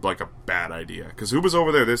a bad idea. Because who was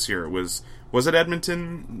over there this year? Was it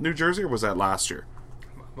Edmonton, New Jersey, or was that last year?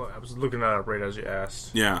 Well, I was looking that up right as you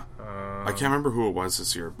asked. Yeah. I can't remember who it was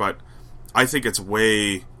this year, but I think it's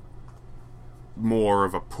way more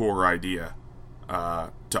of a poor idea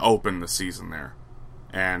to open the season there.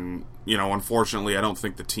 And, unfortunately, I don't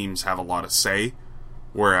think the teams have a lot of say,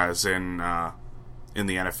 whereas in the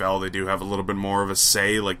NFL, they do have a little bit more of a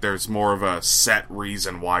say. There's more of a set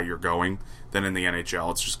reason why you're going than in the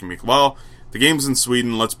NHL. It's just going to be, the game's in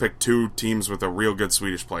Sweden, let's pick 2 teams with a real good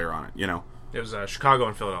Swedish player on it, It was Chicago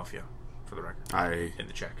and Philadelphia, for the record. In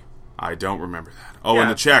the Czech. I don't remember that. Oh, in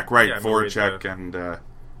the Czech, right. Voracek and,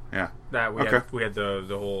 yeah. That we had the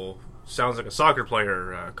whole sounds like a soccer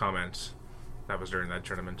player comment. That was during that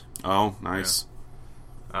tournament. Oh, nice.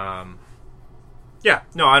 Yeah,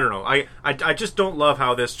 no, I don't know. I just don't love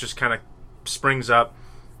how this just kind of springs up,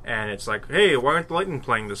 and it's like, hey, why aren't the Lightning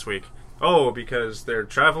playing this week? Oh, because they're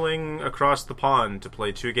traveling across the pond to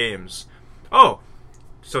play 2 games. Oh,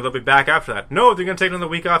 so they'll be back after that. No, they're going to take another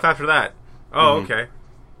week off after that. Oh, okay.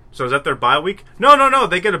 So is that their bye week? No,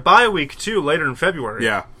 they get a bye week, too, later in February.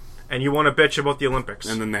 Yeah. And you want to bitch about the Olympics.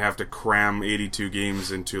 And then they have to cram 82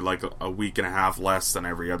 games into a week and a half less than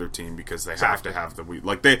every other team because they have to have the week.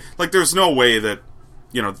 There's no way that,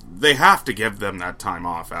 they have to give them that time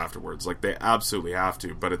off afterwards. They absolutely have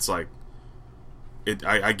to. But it's I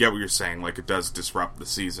get what you're saying. It does disrupt the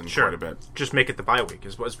season quite a bit. Just make it the bye week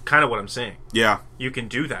is kind of what I'm saying. Yeah. You can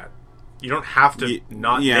do that. You don't have to make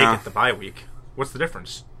it the bye week. What's the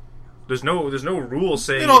difference? There's no rule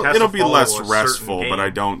saying it'll be less restful, but I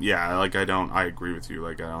don't. Yeah, I agree with you.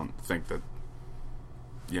 I don't think that.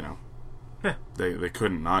 They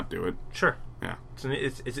couldn't not do it. Sure. Yeah.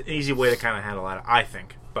 It's an easy way to kind of handle that, I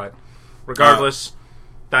think. But regardless,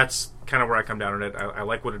 that's kind of where I come down on it. I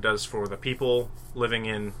like what it does for the people living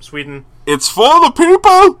in Sweden. It's for the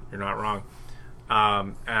people. You're not wrong.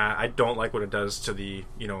 I don't like what it does to the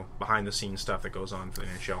behind the scenes stuff that goes on for the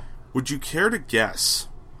NHL. Would you care to guess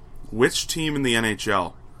which team in the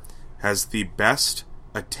NHL has the best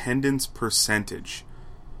attendance percentage?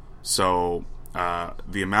 So,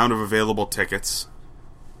 the amount of available tickets,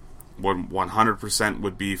 100%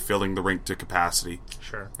 would be filling the rink to capacity.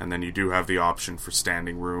 Sure. And then you do have the option for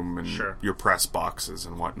standing room and your press boxes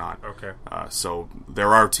and whatnot. Okay. So,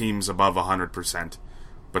 there are teams above 100%,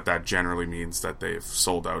 but that generally means that they've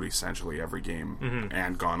sold out essentially every game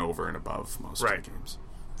and gone over and above most of the games.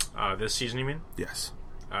 This season, you mean? Yes.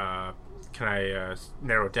 Can I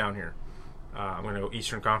narrow it down here? I'm going to go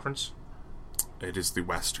Eastern Conference. It is the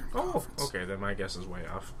Western Conference. Okay, then my guess is way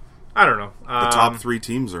off. I don't know. The top 3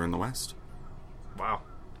 teams are in the West. Wow.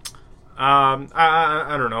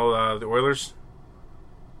 I don't know. The Oilers?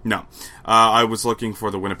 No. I was looking for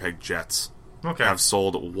the Winnipeg Jets. Okay. Have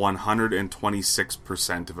sold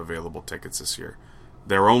 126% of available tickets this year.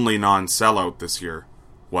 Their only non-sellout this year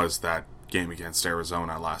was that game against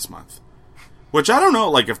Arizona last month. Which I don't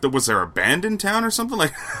know, if was there a band in town or something?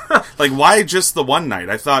 Why just the one night?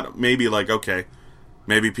 I thought maybe, okay,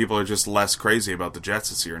 maybe people are just less crazy about the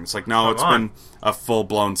Jets this year. And it's no, it's been a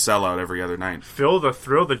full-blown sellout every other night. Phil the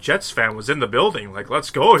Thrill the Jets fan was in the building. Let's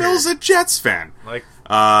go here. Phil's a Jets fan.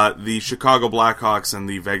 The Chicago Blackhawks and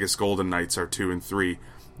the Vegas Golden Knights are 2 and 3.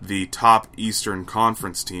 The top Eastern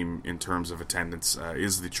Conference team in terms of attendance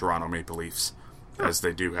is the Toronto Maple Leafs, as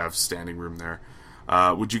they do have standing room there.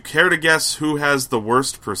 Would you care to guess who has the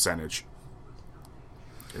worst percentage?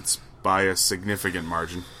 It's by a significant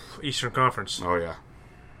margin. Eastern Conference. Oh, yeah.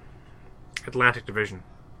 Atlantic Division.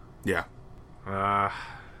 Yeah.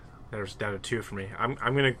 There's down to 2 for me. I'm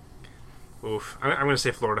gonna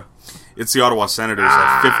say Florida. It's the Ottawa Senators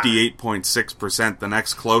at 58.6%. The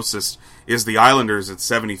next closest is the Islanders at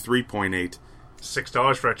 73.8%.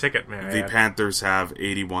 $6 for a ticket, man. The Panthers have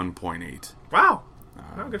 81.8%. Wow.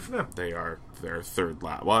 Oh, good for them. They are their third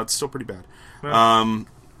last. Well, it's still pretty bad.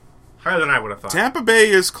 Higher than I would have thought. Tampa Bay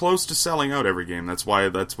is close to selling out every game. That's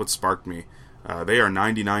what sparked me. They are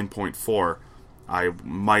 99.4%. I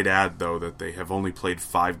might add, though, that they have only played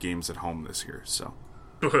 5 games at home this year. So,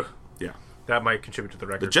 yeah. That might contribute to the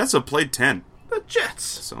record. The Jets have played 10. The Jets.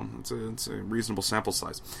 So, it's a reasonable sample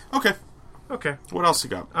size. Okay. What else you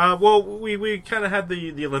got? Well, we kind of had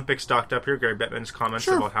the Olympics docked up here. Gary Bettman's comments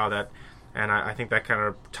about how that... And I think that kind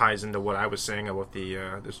of ties into what I was saying about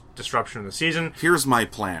the disruption of the season. Here's my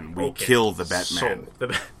plan. We kill the Batman.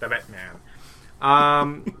 So, the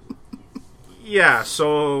Batman. Yeah,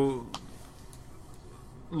 so...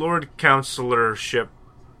 Lord Councillorship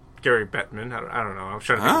Gary Bettman. I don't know. I was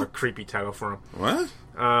trying to think of a creepy title for him. What?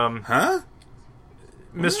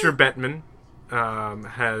 Mr. Bettman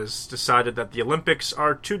has decided that the Olympics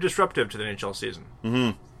are too disruptive to the NHL season.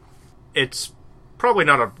 Mm-hmm. It's probably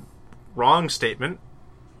not a wrong statement,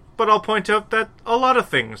 but I'll point out that a lot of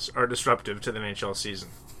things are disruptive to the NHL season.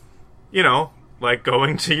 You know, like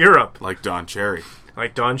going to Europe. Like Don Cherry.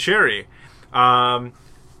 You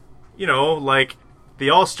know, like the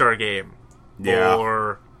All-Star Game. Yeah.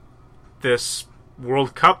 Or this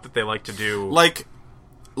World Cup that they like to do. Like,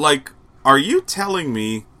 are you telling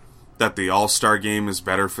me that the All-Star Game is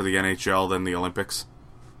better for the NHL than the Olympics?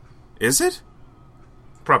 Is it?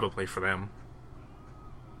 Probably for them.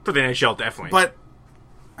 For the NHL, definitely. But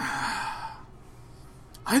I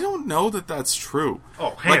don't know that that's true.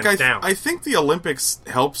 Oh, hands down. I think the Olympics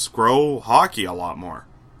helps grow hockey a lot more.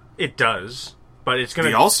 It does, but it's going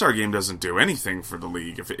to... The All-Star Game doesn't do anything for the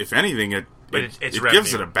league. If anything, it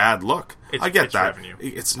gives it a bad look. I get that. Revenue.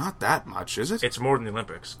 It's not that much, is it? It's more than the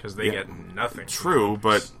Olympics, because they get nothing. True,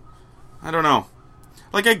 but I don't know.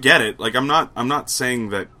 Like, I get it. Like, I'm not saying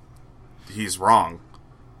that he's wrong.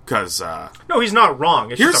 Because no, he's not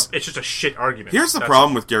wrong. It's just a shit argument. Here's the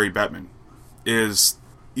problem with Gary Bettman is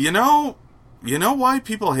you know why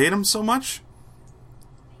people hate him so much?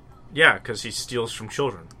 Yeah, because he steals from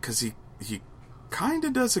children. Because he kind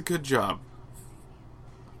of does a good job.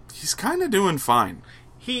 He's kind of doing fine.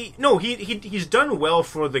 He's done well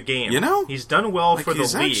for the game. You know, he's done well for the league.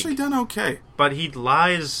 He's actually done okay. But he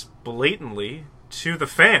lies blatantly to the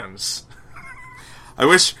fans. I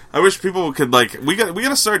wish people could, like, we got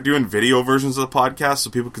to start doing video versions of the podcast so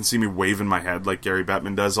people can see me waving my head like Gary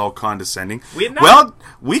Bettman does, all condescending. Well,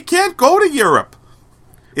 we can't go to Europe.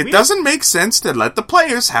 It doesn't make sense to let the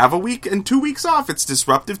players have a week and 2 weeks off. It's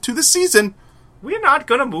disruptive to the season. We're not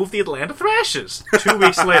going to move the Atlanta Thrashers. 2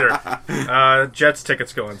 weeks later, Jets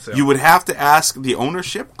tickets go on sale. You would have to ask the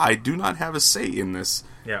ownership. I do not have a say in this.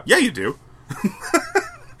 Yeah, you do.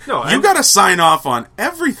 No, you got to sign off on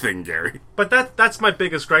everything, Gary. But that's my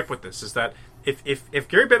biggest gripe with this, is that if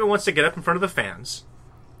Gary Bettman wants to get up in front of the fans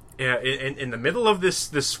in the middle of this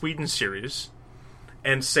Sweden series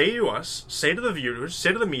and say to us, say to the viewers,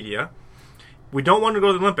 say to the media, we don't want to go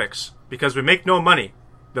to the Olympics because we make no money.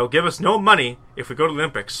 They'll give us no money if we go to the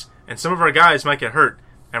Olympics, and some of our guys might get hurt,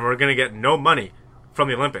 and we're going to get no money from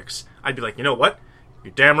the Olympics. I'd be like, you know what?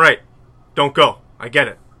 You're damn right. Don't go. I get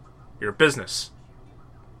it. You're a business.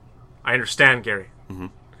 I understand, Gary. Mm-hmm.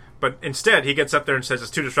 But instead, he gets up there and says it's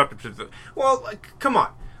too disruptive to the... Well, come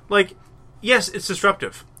on. Like, yes, it's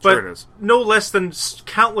disruptive. But sure it is. No less than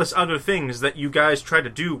countless other things that you guys try to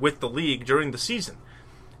do with the league during the season.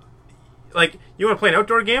 Like, you want to play an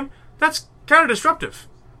outdoor game? That's kind of disruptive.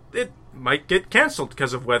 It might get canceled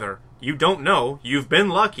because of weather. You don't know. You've been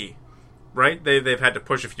lucky. Right? They've had to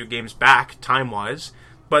push a few games back, time-wise.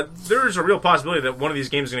 But there's a real possibility that one of these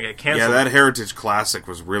games is going to get canceled. Yeah, that Heritage Classic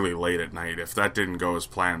was really late at night. If that didn't go as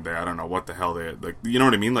planned, I don't know what the hell they... Like, you know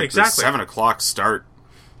what I mean? Like, exactly. The 7 o'clock start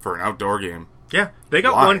for an outdoor game. Yeah, they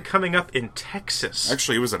got one coming up in Texas.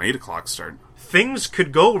 Actually, it was an 8 o'clock start. Things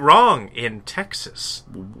could go wrong in Texas.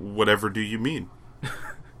 Whatever do you mean?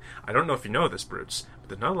 I don't know if you know this, Brutes, but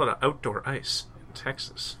there's not a lot of outdoor ice in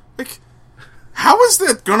Texas. Like, how is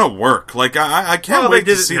that going to work? Like, I can't wait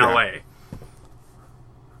to see that. They did it in LA.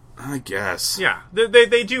 I guess. Yeah,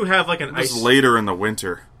 they do have like an ice... It was later in the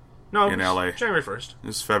winter in LA. January 1st. It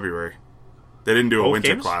was February. They didn't do a Winter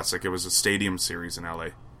games? Classic. It was a stadium series in LA.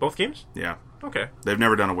 Both games? Yeah. Okay. They've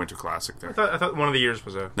never done a Winter Classic there. I thought one of the years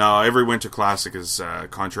was a... No, every Winter Classic is,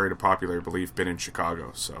 contrary to popular belief, been in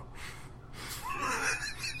Chicago, so...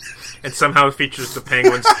 and somehow features the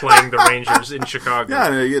Penguins playing the Rangers in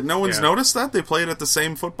Chicago. Yeah, no one's Yeah. noticed that? They play it at the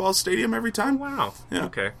same football stadium every time? Wow. Yeah.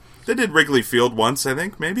 Okay. They did Wrigley Field once, I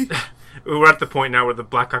think, maybe? We're at the point now where the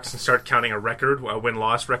Blackhawks can start counting a record, a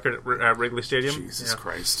win-loss record at Wrigley Stadium. Jesus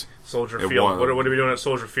Christ. Soldier It Field. was- What are we doing at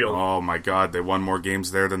Soldier Field? Oh my God, they won more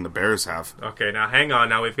games there than the Bears have. Okay, now hang on.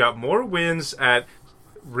 Now we've got more wins at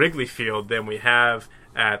Wrigley Field than we have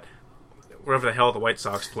at wherever the hell the White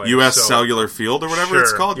Sox play. U.S. So- Cellular Field or whatever it's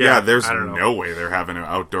Sure, called? yeah, Yeah, there's I don't know. no way they're having an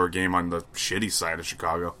outdoor game on the shitty side of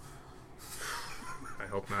Chicago. I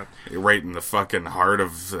hope not. Right in the fucking heart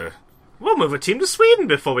of the... We'll move a team to Sweden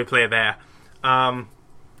before we play there. I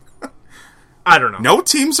don't know. No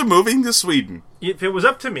teams are moving to Sweden. If it was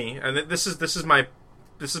up to me, and this is my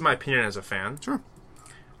opinion as a fan. Sure.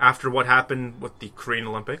 After what happened with the Korean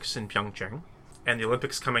Olympics in Pyeongchang and the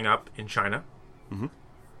Olympics coming up in China,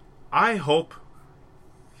 I hope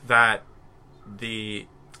that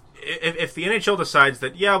if the NHL decides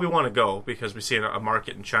that we want to go because we see a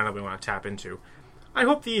market in China we want to tap into, I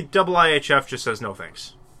hope the IIHF just says no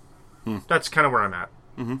thanks. That's kind of where I'm at.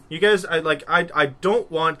 You guys, I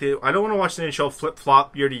don't want to watch the NHL flip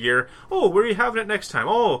flop year to year. Oh, where are you having it next time?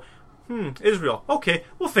 Oh, Israel. Okay,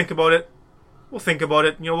 we'll think about it.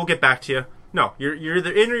 We'll get back to you. No, you're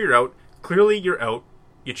either in or you're out. Clearly, you're out.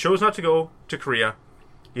 You chose not to go to Korea.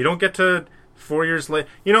 You don't get to 4 years later.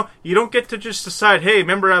 You don't get to just decide, hey,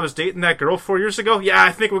 remember I was dating that girl 4 years ago? Yeah,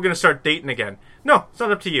 I think we're going to start dating again. No, it's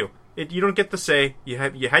not up to you. You don't get to say. You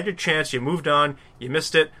had your chance. You moved on. You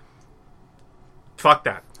missed it. Fuck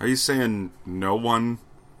that. Are you saying no one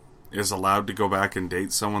is allowed to go back and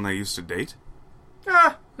date someone they used to date?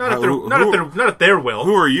 Not at their will.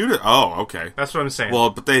 Who are you to... Oh, okay. That's what I'm saying.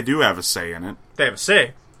 Well, but they do have a say in it. They have a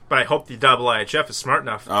say, but I hope the IIHF is smart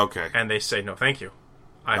enough. Okay. And they say, no, thank you.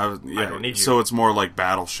 I don't need you. So it's more like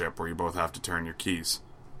Battleship, where you both have to turn your keys.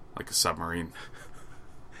 Like a submarine.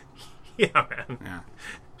 Yeah, man. Yeah.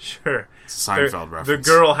 Sure. It's a Seinfeld The reference.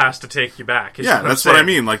 girl has to take you back. is Yeah, I'm that's what I saying.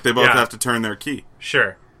 mean. Like, they both Yeah. have to turn their key.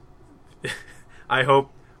 Sure. I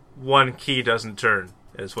hope one key doesn't turn,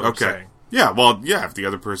 is what I'm Okay. saying. Yeah, well, yeah, if the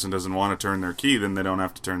other person doesn't want to turn their key, then they don't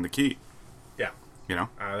have to turn the key. Yeah. You know?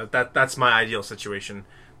 That's my ideal situation.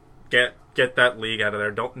 Get that league out of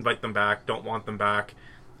there. Don't invite them back. Don't want them back.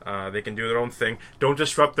 They can do their own thing. Don't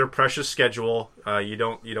disrupt their precious schedule. You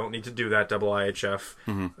don't need to do that, IIHF.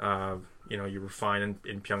 You were fine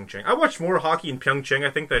in Pyeongchang. I watched more hockey in Pyeongchang,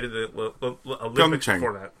 I think, than I did the Olympics Pyeongchang.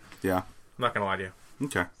 before that. Yeah. I'm not going to lie to you.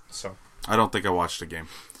 Okay. So, I don't think I watched a game.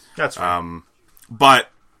 that's fine. But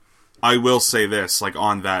I will say this, like,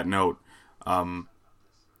 on that note,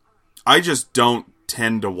 I just don't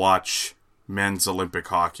tend to watch men's Olympic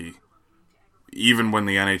hockey, even when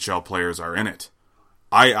the NHL players are in it.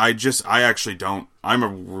 I actually don't. I'm a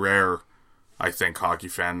rare, I think, hockey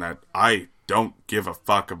fan that I don't give a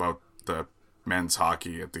fuck about the men's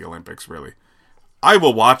hockey at the Olympics, really. I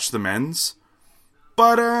will watch the men's,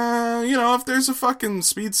 but, if there's a fucking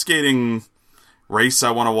speed skating race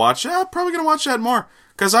I want to watch, I'm probably going to watch that more,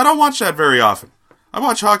 because I don't watch that very often. I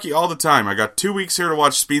watch hockey all the time. I got 2 weeks here to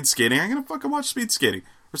watch speed skating. I'm going to fucking watch speed skating,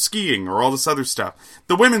 or skiing, or all this other stuff.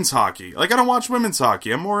 The women's hockey. Like, I don't watch women's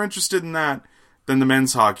hockey. I'm more interested in that than the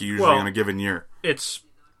men's hockey usually in a given year. Is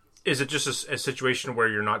it just a situation where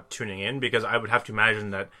you're not tuning in? Because I would have to imagine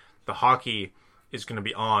that the hockey is going to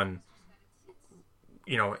be on.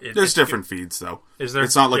 There's different feeds, though. Is there?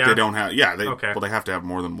 It's not like Yeah. they don't have... Yeah, Okay. Well, they have to have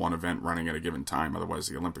more than one event running at a given time. Otherwise,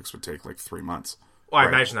 the Olympics would take, 3 months. Well, I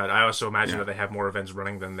Right. imagine that. I also imagine Yeah. that they have more events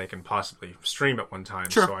running than they can possibly stream at one time.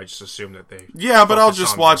 Sure. So I just assume that they. Yeah, but I'll focus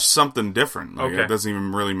just on watch something different. Like, Okay. It doesn't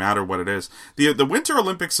even really matter what it is. The Winter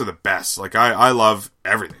Olympics are the best. Like, I love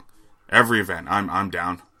everything. Every event. I'm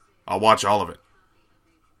down. I'll watch all of it.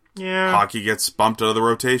 Yeah. Hockey gets bumped out of the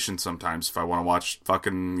rotation sometimes if I want to watch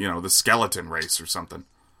fucking, the skeleton race or something.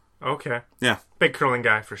 Okay. Yeah. Big curling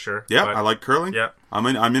guy for sure. Yeah, but- I like curling. Yeah. I'm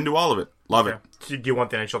into all of it. Love Yeah. it. Do you want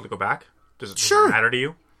the NHL to go back? Does it Sure. matter to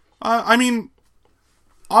you? I mean,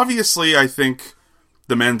 obviously, I think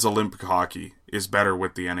the men's Olympic hockey is better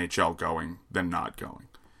with the NHL going than not going.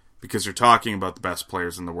 Because you're talking about the best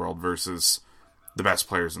players in the world versus the best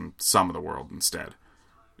players in some of the world instead,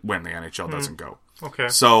 when the NHL doesn't go. Okay.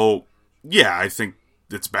 So, yeah, I think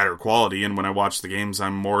it's better quality, and when I watch the games,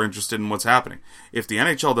 I'm more interested in what's happening. If the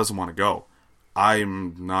NHL doesn't want to go,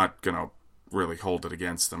 I'm not going to really hold it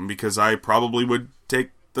against them, because I probably would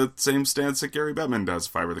take the same stance that Gary Bettman does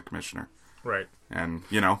if I were the commissioner. Right. And,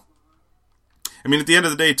 I mean, at the end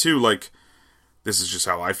of the day, too, this is just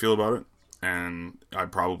how I feel about it. And I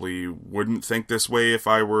probably wouldn't think this way if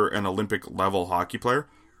I were an Olympic-level hockey player.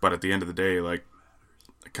 But at the end of the day, I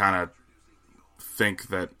kind of think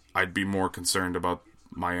that I'd be more concerned about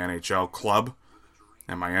my NHL club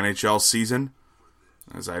and my NHL season,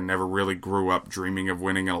 as I never really grew up dreaming of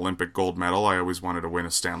winning an Olympic gold medal. I always wanted to win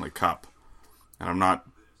a Stanley Cup. And I'm not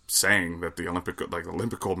saying that the Olympic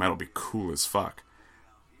gold medal would be cool as fuck.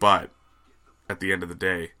 But at the end of the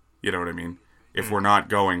day, you know what I mean? If we're not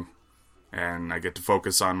going and I get to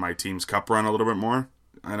focus on my team's cup run a little bit more,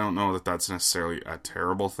 I don't know that that's necessarily a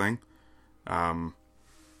terrible thing.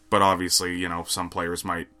 But obviously, you know, some players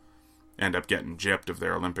might end up getting gypped of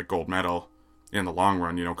their Olympic gold medal in the long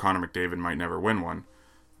run. You know, Connor McDavid might never win one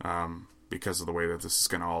because of the way that this is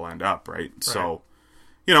going to all end up, right? So,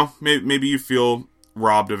 you know, maybe you feel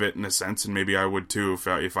robbed of it in a sense, and maybe I would too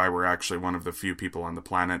if I were actually one of the few people on the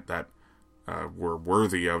planet that were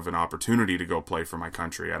worthy of an opportunity to go play for my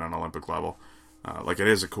country at an Olympic level. Like, it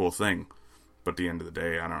is a cool thing, but at the end of the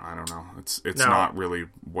day, I don't know. It's not really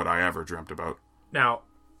what I ever dreamt about. Now,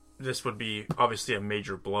 this would be obviously a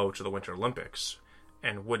major blow to the Winter Olympics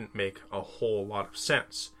and wouldn't make a whole lot of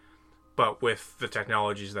sense. But with the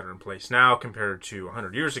technologies that are in place now compared to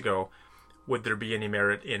 100 years ago, would there be any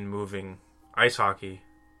merit in moving ice hockey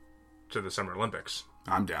to the Summer Olympics?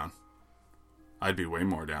 I'm down. I'd be way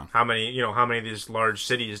more down. How many of these large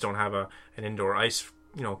cities don't have an indoor ice,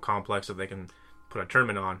 complex that they can put a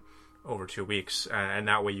tournament on over 2 weeks, and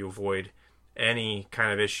that way you avoid any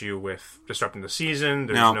kind of issue with disrupting the season.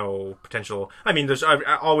 There's no potential. I mean, there's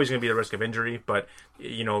always going to be a risk of injury, but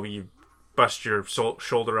you bust your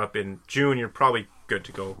shoulder up in June, you're probably good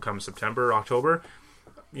to go come September, October.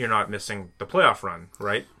 You're not missing the playoff run,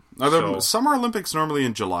 right? Are the Summer Olympics normally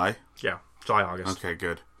in July? Yeah, July, August. Okay,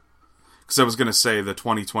 good. Because I was going to say the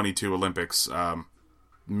 2022 Olympics,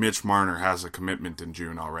 Mitch Marner has a commitment in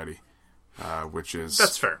June already, which is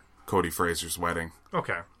that's fair. Cody Fraser's wedding.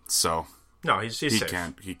 Okay. So no, he's safe. He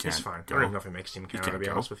can't. He's fine. Go. I don't even know if he makes Team Canada, to be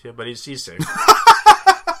honest with you, but he's safe.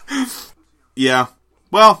 Yeah.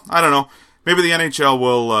 Well, I don't know. Maybe the NHL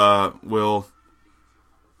will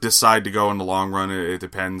decide to go in the long run. It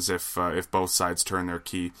depends if both sides turn their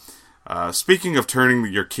key. Speaking of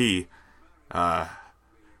turning your key to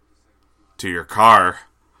your car,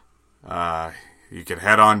 you can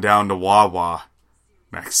head on down to Wawa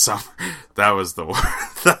next summer. That was the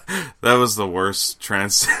worst. That was the worst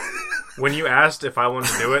trans. When you asked if I wanted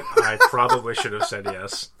to do it, I probably should have said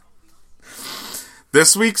yes.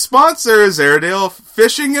 This week's sponsor is Airedale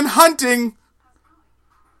Fishing and Hunting.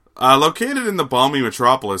 Located in the balmy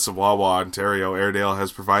metropolis of Wawa, Ontario, Airedale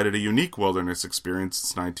has provided a unique wilderness experience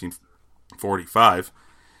since 1945.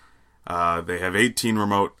 They have 18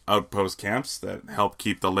 remote outpost camps that help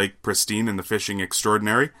keep the lake pristine and the fishing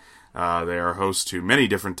extraordinary. They are host to many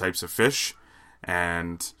different types of fish.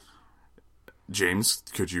 And, James,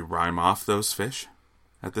 could you rhyme off those fish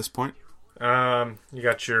at this point? You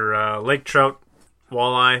got your lake trout,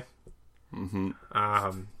 walleye,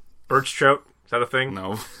 birch trout. Is that a thing?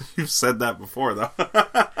 No, you've said that before, though.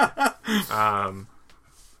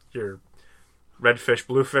 Your redfish,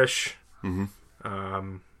 bluefish,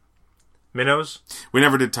 minnows. We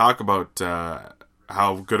never did talk about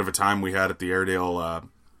how good of a time we had at the Airedale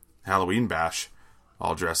Halloween bash,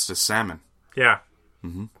 all dressed as salmon. Yeah.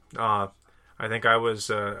 I think I was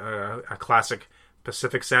a classic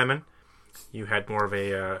Pacific salmon. You had more of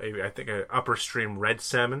I think an upper stream red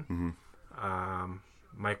salmon.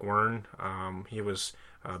 Mike Wern, he was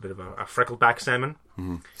a bit of a freckleback salmon.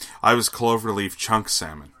 I was cloverleaf chunk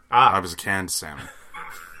salmon. I was a canned salmon.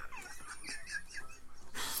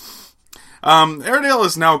 Airedale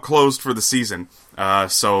is now closed for the season,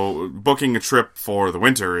 so booking a trip for the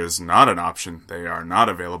winter is not an option. They are not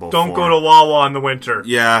available. Don't go to Wawa in the winter.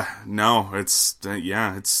 Yeah, no,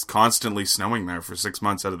 it's constantly snowing there for 6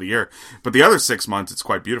 months out of the year. But the other 6 months, it's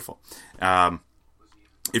quite beautiful.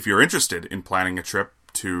 If you're interested in planning a trip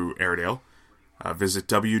to Airedale, visit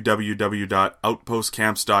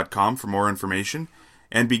www.outpostcamps.com for more information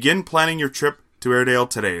and begin planning your trip to Airedale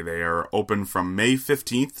today. They are open from May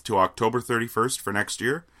 15th to October 31st for next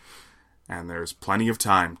year, and there's plenty of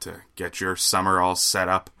time to get your summer all set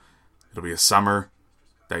up. It'll be a summer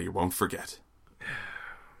that you won't forget.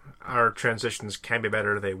 Our transitions can be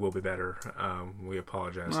better. They will be better. We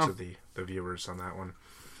apologize to the viewers on that one.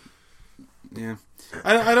 Yeah.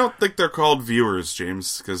 I don't think they're called viewers,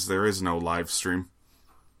 James, because there is no live stream.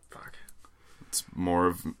 Fuck. It's more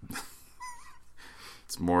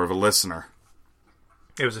of a listener.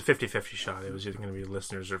 It was a 50-50 shot. It was either going to be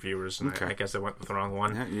listeners or viewers, and okay. I guess I went with the wrong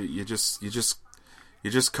one. Yeah, you just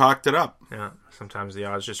cocked it up. Yeah, sometimes the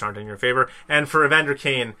odds just aren't in your favor. And for Evander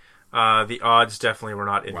Kane, the odds definitely were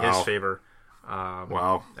not in his favor.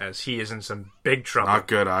 Wow. As he is in some big trouble. Not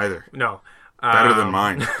good either. No. Better than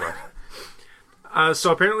mine. But.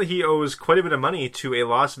 So apparently he owes quite a bit of money to a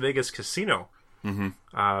Las Vegas casino,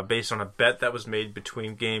 based on a bet that was made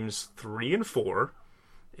between games 3 and 4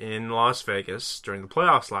 in Las Vegas during the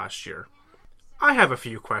playoffs last year. I have a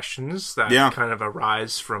few questions that kind of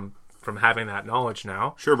arise from having that knowledge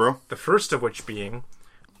now. Sure, bro. The first of which being,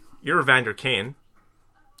 you're Evander Kane.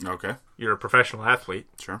 Okay. You're a professional athlete.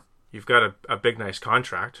 Sure. You've got a big, nice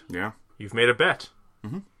contract. Yeah. You've made a bet.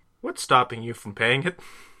 Mm-hmm. What's stopping you from paying it?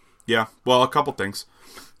 Yeah, well, a couple things.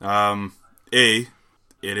 It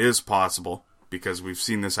is possible, because we've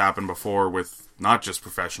seen this happen before with not just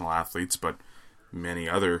professional athletes, but many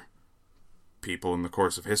other people in the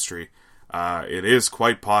course of history. It is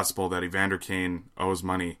quite possible that Evander Kane owes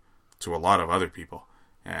money to a lot of other people,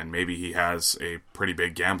 and maybe he has a pretty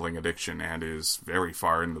big gambling addiction and is very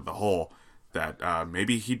far into the hole, that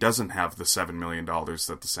maybe he doesn't have the $7 million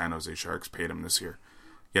that the San Jose Sharks paid him this year.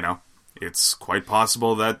 You know, it's quite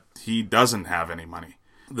possible that he doesn't have any money.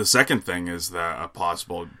 The second thing is that a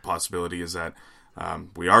possibility is that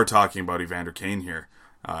we are talking about Evander Kane here,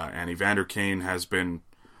 and Evander Kane has been,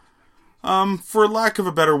 for lack of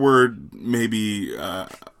a better word, maybe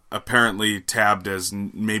apparently tabbed as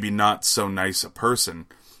maybe not so nice a person,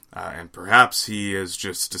 and perhaps he has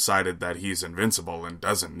just decided that he's invincible and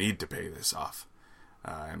doesn't need to pay this off,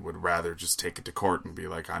 and would rather just take it to court and be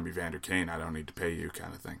like, I'm Evander Kane, I don't need to pay you,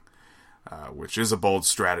 kind of thing, which is a bold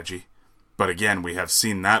strategy. But again, we have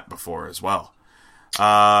seen that before as well.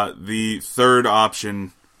 The third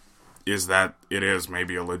option is that it is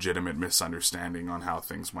maybe a legitimate misunderstanding on how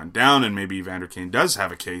things went down, and maybe Evander Kane does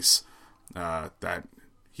have a case that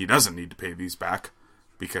he doesn't need to pay these back,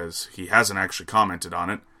 because he hasn't actually commented on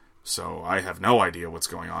it, so I have no idea what's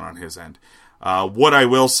going on his end. What I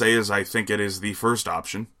will say is I think it is the first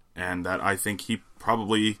option, and that I think he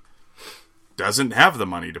probably doesn't have the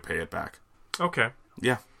money to pay it back. Okay.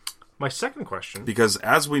 Yeah. My second question... Because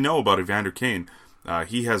as we know about Evander Kane,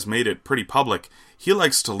 he has made it pretty public. He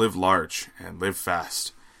likes to live large and live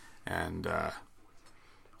fast and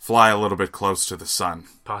fly a little bit close to the sun.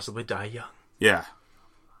 Possibly die young. Yeah.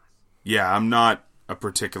 Yeah, I'm not a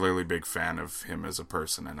particularly big fan of him as a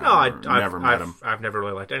person, and I've never met him. I've never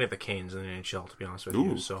really liked any of the Canes in the NHL, to be honest with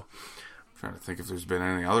you. So, I'm trying to think if there's been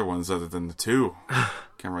any other ones other than the two.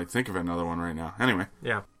 Can't really think of another one right now. Anyway.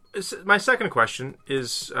 Yeah. My second question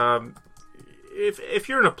is, if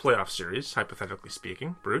you're in a playoff series, hypothetically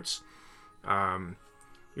speaking, Brutes,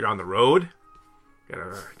 you're on the road,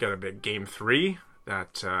 got a big Game 3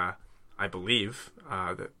 that I believe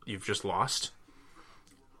that you've just lost.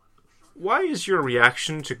 Why is your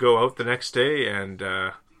reaction to go out the next day and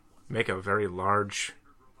make a very large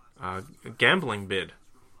gambling bid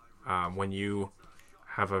when you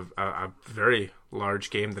have a very large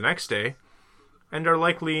game the next day and are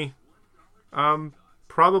likely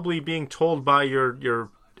probably being told by your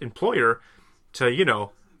employer to,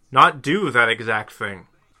 not do that exact thing?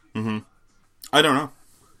 Mm-hmm. I don't know.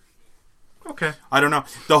 Okay. I don't know.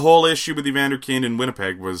 The whole issue with Evander Kane in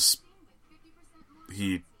Winnipeg was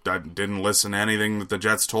he didn't listen to anything that the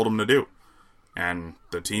Jets told him to do. And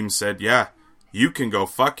the team said, yeah, you can go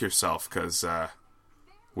fuck yourself, because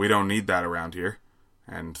we don't need that around here.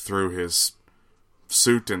 And threw his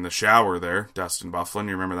suit in the shower there, Dustin Byfuglien,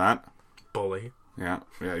 you remember that? Bully. Yeah,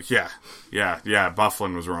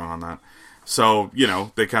 Byfuglien was wrong on that. So,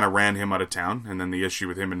 they kind of ran him out of town, and then the issue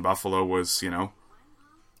with him in Buffalo was,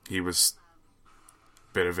 he was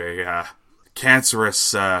a bit of a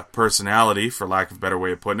cancerous personality, for lack of a better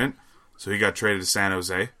way of putting it. So he got traded to San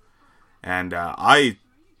Jose. And I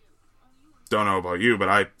don't know about you, but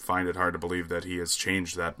I find it hard to believe that he has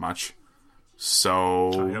changed that much.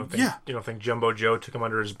 So, You don't think Jumbo Joe took him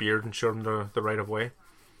under his beard and showed him the right of way?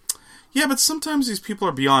 Yeah, but sometimes these people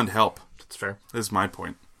are beyond help. That's fair. Is my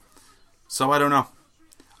point. So I don't know.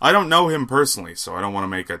 I don't know him personally, so I don't want to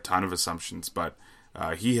make a ton of assumptions, but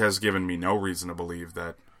he has given me no reason to believe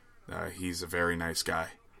that he's a very nice guy.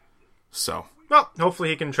 So. Well, hopefully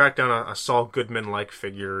he can track down a Saul Goodman-like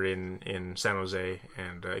figure in San Jose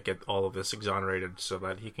and get all of this exonerated so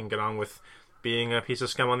that he can get on with being a piece of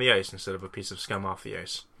scum on the ice instead of a piece of scum off the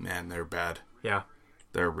ice. Man, they're bad. Yeah.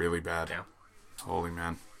 They're really bad. Yeah. Holy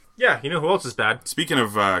man. Yeah, you know who else is bad? Speaking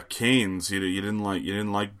of Canes, you didn't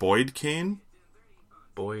like Boyd Kane?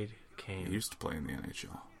 Boyd Kane. He used to play in the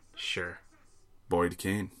NHL. Sure. Boyd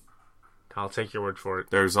Kane. I'll take your word for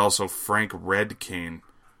it. There's also Frank Red Kane.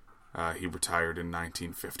 He retired in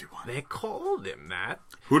 1951. They called him that.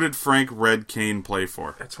 Who did Frank Red Kane play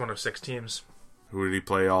for? That's one of 6 teams. Who did he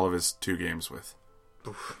play all of his 2 games with?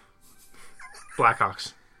 Oof.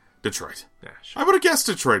 Blackhawks. Detroit. Yeah, sure. I would have guessed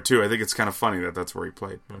Detroit, too. I think it's kind of funny that that's where he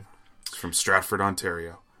played. It's from Stratford,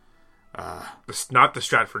 Ontario. Not the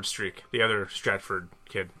Stratford streak. The other Stratford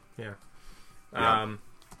kid. Yeah. Yeah.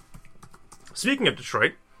 Speaking of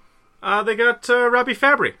Detroit, they got Robbie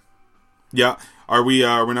Fabry. Yeah. Are we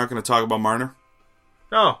not going to talk about Marner?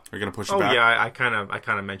 Oh. Are we going to push it back? Yeah, I kind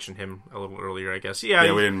of mentioned him a little earlier, I guess. Yeah,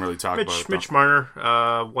 we didn't really talk about it, though. Mitch Marner,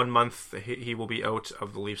 1 month, he will be out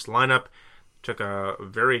of the Leafs lineup. Took a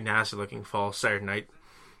very nasty-looking fall Saturday night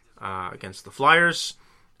against the Flyers.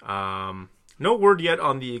 No word yet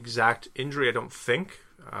on the exact injury, I don't think.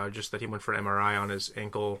 Just that he went for an MRI on his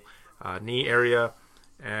ankle, knee area.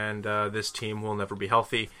 And this team will never be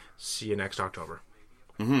healthy. See you next October.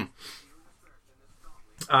 Mm-hmm.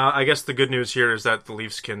 I guess the good news here is that the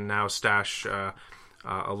Leafs can now stash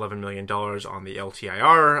 $11 million on the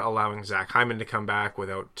LTIR, allowing Zach Hyman to come back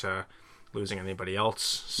without losing anybody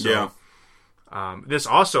else. So, this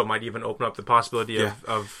also might even open up the possibility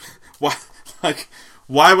of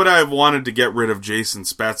Why would I have wanted to get rid of Jason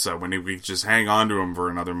Spezza when we could just hang on to him for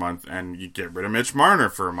another month and you get rid of Mitch Marner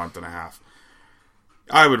for a month and a half?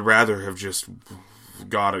 I would rather have just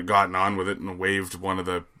gotten on with it and waived one of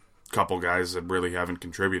the couple guys that really haven't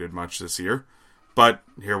contributed much this year. But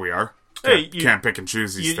here we are. Can't pick and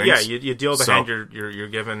choose these things. Yeah, you deal the hand you're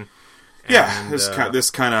given. Yeah, this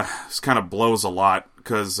kind of blows a lot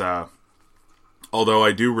because although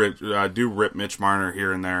I do rip Mitch Marner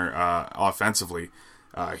here and there offensively,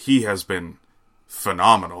 he has been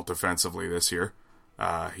phenomenal defensively this year.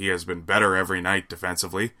 He has been better every night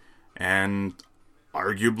defensively, and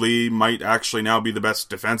arguably might actually now be the best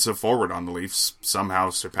defensive forward on the Leafs, somehow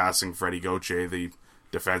surpassing Freddie Gauthier, the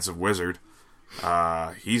defensive wizard.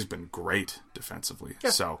 He's been great defensively.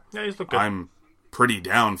 Yeah. So he's looked good. I'm pretty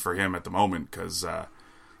down for him at the moment because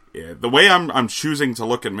the way I'm choosing to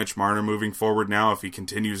look at Mitch Marner moving forward now, if he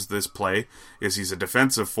continues this play, is he's a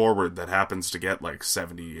defensive forward that happens to get like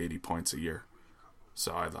 70, 80 points a year.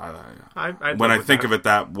 So when I think of it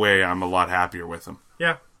that way, I'm a lot happier with him.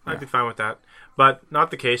 Yeah, I'd be fine with that. But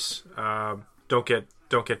not the case. Don't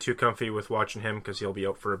get too comfy with watching him because he'll be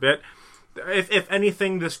out for a bit. If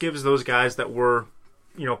anything, this gives those guys that were,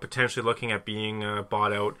 potentially looking at being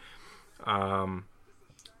bought out,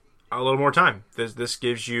 a little more time. This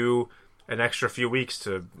gives you an extra few weeks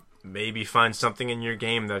to maybe find something in your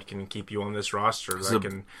game that can keep you on this roster.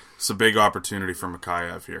 It's a big opportunity for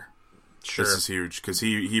Mikheyev here. Sure. This is huge because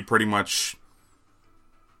he pretty much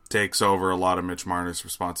takes over a lot of Mitch Marner's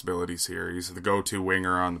responsibilities here. He's the go-to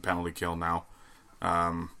winger on the penalty kill now.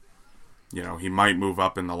 He might move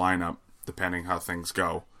up in the lineup depending how things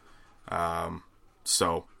go.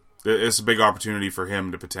 So it's a big opportunity for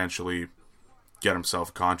him to potentially get himself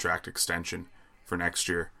a contract extension for next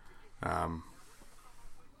year,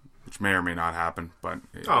 which may or may not happen, but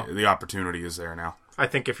the opportunity is there now. I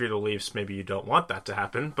think if you're the Leafs, maybe you don't want that to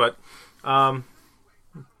happen, but, Yeah.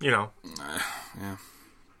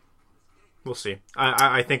 We'll see.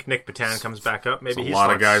 I think Nick Petan comes back up. Maybe a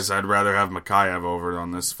lot of guys I'd rather have Mikheyev over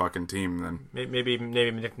on this fucking team than maybe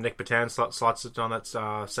Nick Petan slots it on that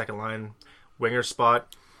second line winger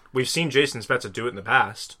spot. We've seen Jason Spezza do it in the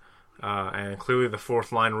past, and clearly the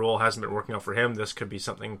fourth line role hasn't been working out for him. This could be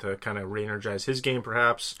something to kind of re-energize his game,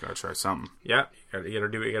 perhaps. Gotta try something. Yeah, you gotta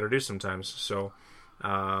do what you gotta do sometimes. So,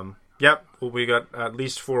 we got at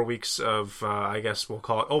least 4 weeks of I guess we'll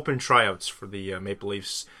call it open tryouts for the Maple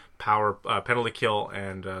Leafs power penalty kill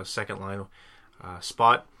and second line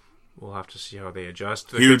spot. We'll have to see how they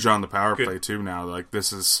adjust. Huge on the power play too now. Like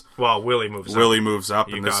this is Willie moves up,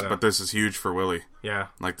 but this is huge for Willie. Yeah,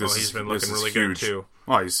 like this. He's been looking really huge. good too.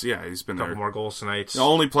 Well, he's been a couple there. more goals tonight. The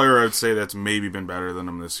only player I would say that's maybe been better than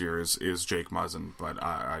him this year is Jake Muzzin, but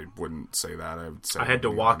I wouldn't say that. I would say I had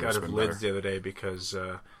to walk out of Lids the other day because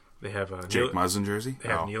they have a Jake Muzzin jersey. They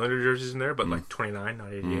have Nylander jerseys in there, but like 29,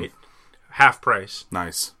 not 88, half price.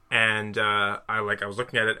 Nice. And I was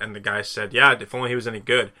looking at it, and the guy said, "Yeah, if only he was any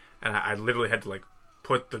good." And I literally had to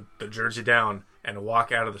put the jersey down and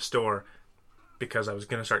walk out of the store because I was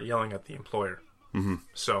going to start yelling at the employer. Mm-hmm.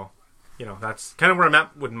 So, that's kind of where I'm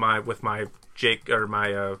at with my Jake or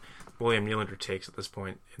my William Nylander takes at this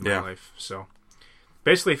point in my life. So,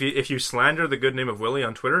 basically, if you slander the good name of Willie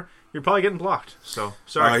on Twitter, you're probably getting blocked. So,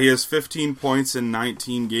 sorry. He has 15 points in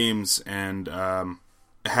 19 games and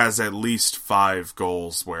has at least 5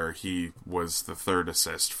 goals where he was the third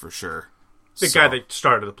assist for sure. The guy that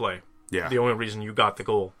started the play. Yeah. The only reason you got the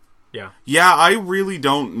goal. Yeah. Yeah, I really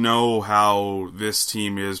don't know how this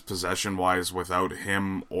team is possession-wise without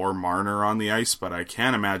him or Marner on the ice, but I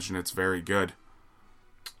can't imagine it's very good.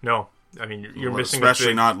 No. I mean, you're missing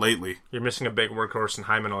especially not lately. You're missing a big workhorse in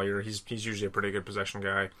Hyman all year. He's usually a pretty good possession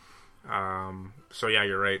guy. So yeah,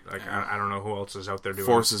 you're right. Like I don't know who else is out there doing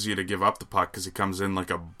Forces you to give up the puck because he comes in like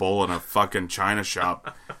a bull in a fucking china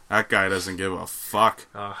shop. That guy doesn't give a fuck.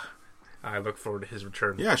 I look forward to his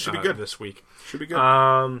return. Yeah, should be good this week. Should be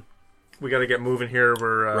good. We got to get moving here.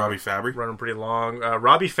 We're Robbie Fabry running pretty long.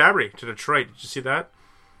 Robbie Fabry to Detroit. Did you see that?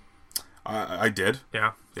 I did.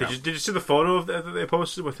 Yeah. Yeah. Did you see the photo that they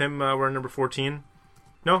posted with him wearing number 14?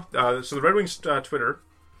 No. So the Red Wings Twitter,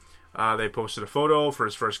 they posted a photo for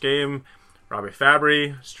his first game. Robbie Fabry,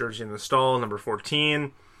 his jersey in the stall, number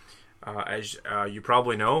 14. As you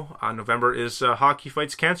probably know, November is Hockey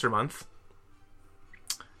Fights Cancer Month.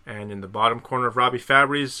 And in the bottom corner of Robbie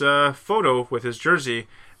Fabry's photo with his jersey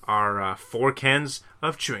are 4 cans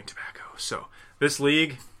of chewing tobacco. So this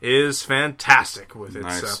league is fantastic with its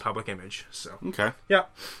Nice. public image. So Okay. yeah,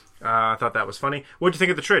 I thought that was funny. What did you think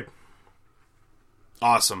of the trade?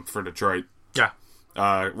 Awesome for Detroit. Yeah,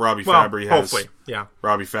 Robbie well, Fabry has hopefully, yeah.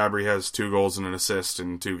 Robbie Fabry has 2 goals and an assist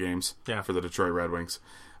in 2 games Yeah. for the Detroit Red Wings.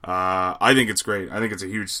 I think it's great. I think it's a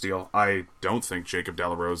huge steal. I don't think Jacob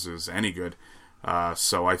Delarose is any good.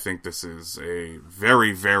 So I think this is a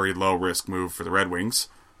very, very low risk move for the Red Wings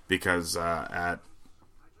because at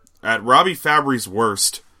Robbie Fabry's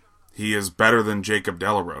worst, he is better than Jacob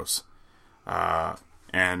Delarose.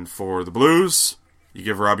 And for the Blues, you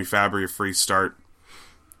give Robbie Fabry a free start.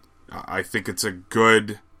 I think it's a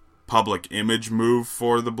good public image move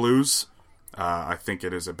for the Blues. I think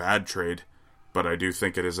it is a bad trade, but I do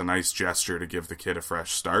think it is a nice gesture to give the kid a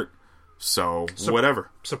fresh start. So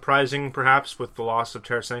whatever. Surprising, perhaps, with the loss of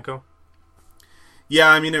Tarasenko. Yeah,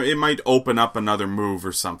 I mean, it might open up another move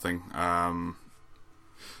or something. I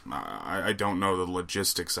don't know the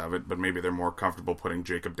logistics of it, but maybe they're more comfortable putting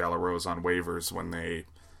Jacob Delarose on waivers when they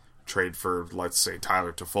trade for, let's say,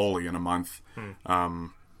 Tyler Toffoli in a month,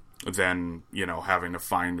 than, having to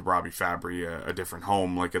find Robbie Fabry a different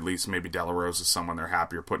home. Like, at least maybe Delarose is someone they're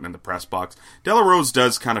happier putting in the press box. Delarose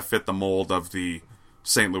does kind of fit the mold of the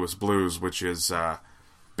St. Louis Blues, which is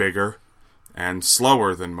bigger and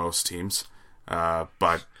slower than most teams,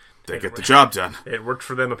 but they get the job done. It worked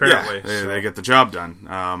for them, apparently. Yeah, they get the job done.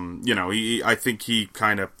 I think he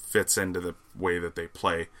kind of fits into the way that they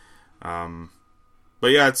play. But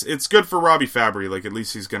yeah, it's good for Robbie Fabry. Like, at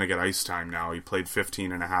least he's going to get ice time now. He played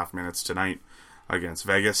 15 and a half minutes tonight against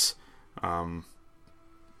Vegas. And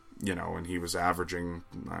he was averaging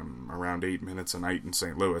around 8 minutes a night in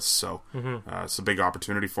St. Louis. So it's a big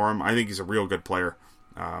opportunity for him. I think he's a real good player.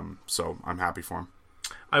 So I'm happy for him.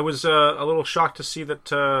 I was a little shocked to see that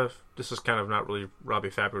this is kind of not really Robbie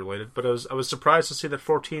Fabry related, but I was surprised to see that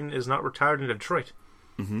 14 is not retired in Detroit.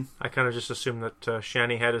 Mm-hmm. I kind of just assumed that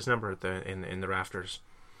Shanny had his number in the rafters.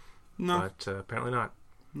 No, but apparently not.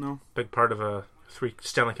 No, big part of 3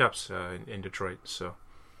 Stanley Cups in Detroit. So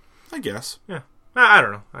I guess. Yeah, I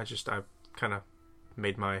don't know. I kind of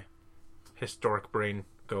made my historic brain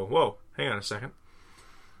go, whoa, hang on a second.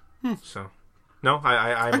 So no,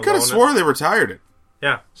 I could have swore they retired it.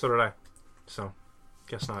 Yeah, so did I. So,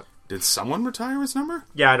 guess not. Did someone retire his number?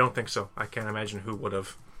 Yeah, I don't think so. I can't imagine who would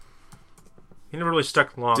have. He never really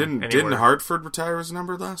stuck long. Didn't Hartford retire his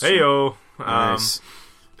number last year? Heyo.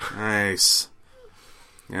 Nice.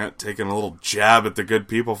 Yeah, taking a little jab at the good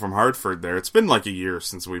people from Hartford there. It's been like a year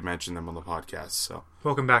since we mentioned them on the podcast. So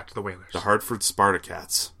welcome back to the Whalers. The Hartford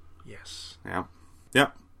Spartacats. Yes. Yeah.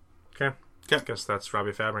 Yep. Okay. Guess that's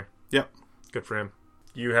Robbie Fabry. Yep. Good for him.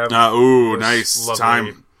 You have nice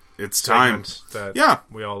time. It's time. That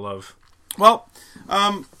we all love. Well,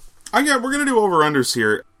 we're gonna do over-unders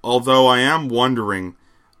here. Although I am wondering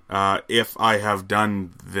if I have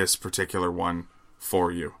done this particular one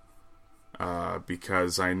for you,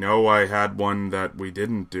 because I know I had one that we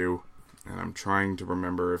didn't do, and I'm trying to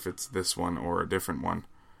remember if it's this one or a different one.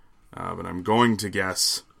 But I'm going to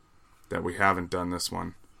guess that we haven't done this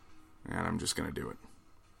one, and I'm just gonna do it.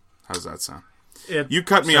 How does that sound? You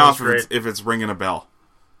cut me off if it's ringing a bell.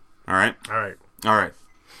 All right? All right.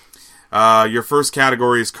 Your first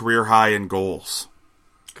category is career high in goals.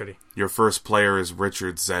 Goody. Your first player is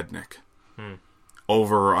Richard Zednik.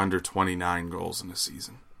 Over or under 29 goals in a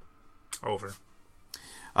season? Over.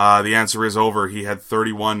 The answer is over. He had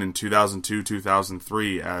 31 in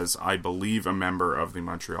 2002-2003 as, I believe, a member of the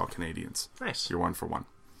Montreal Canadiens. Nice. You're 1 for 1.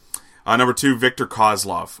 Number 2, Victor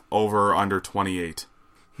Kozlov. Over or under 28?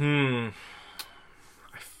 I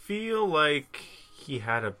feel like he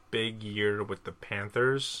had a big year with the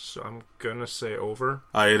Panthers, so I'm gonna say over.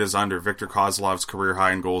 It is under. Victor Kozlov's career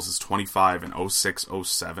high in goals is 25 in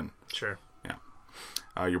 06-07. Sure. Yeah.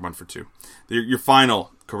 You're 1 for 2. Your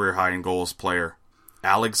final career high in goals player,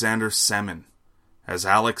 Alexander Semin. Has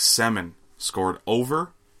Alex Semin scored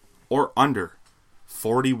over or under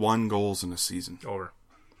 41 goals in a season. Over.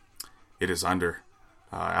 It is under.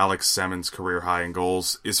 Alex Semen's career high in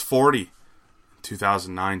goals is 40.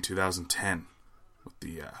 2009-2010 with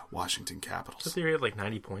the Washington Capitals. I think he had like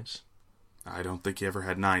 90 points. I don't think he ever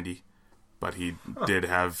had 90, but he did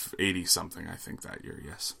have 80-something, I think, that year,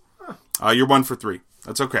 yes. You're 1 for 3.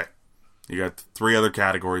 That's okay. You got 3 other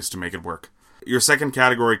categories to make it work. Your second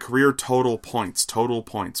category, career total points. Total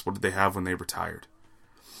points. What did they have when they retired?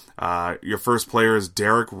 Your first player is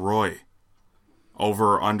Derek Roy.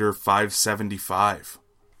 Over or under 575.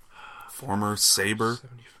 Former Sabre.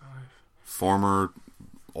 75. Former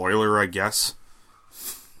Oiler, I guess.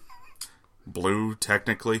 Blue,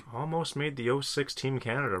 technically. Almost made the 06 Team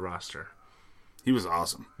Canada roster. He was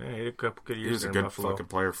awesome. Yeah, he had a couple good years. He was a in good Buffalo. fucking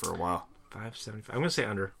player for a while. 575. I'm going to say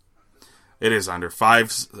under. It is under.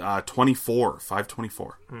 524.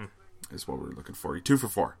 524 is what we're looking for. You're 2 for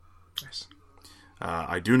 4. Nice.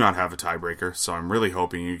 I do not have a tiebreaker, so I'm really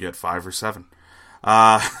hoping you get 5 or 7.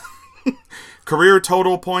 Career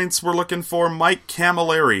total points, we're looking for Mike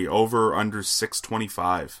Camilleri, over under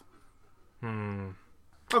 625. I'll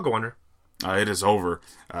go under. It is over.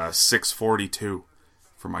 642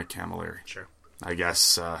 for Mike Camilleri. Sure. I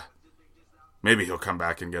guess maybe he'll come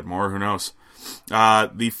back and get more. Who knows?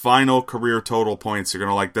 The final career total points, you're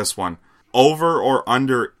going to like this one. Over or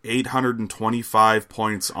under 825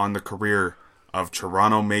 points on the career of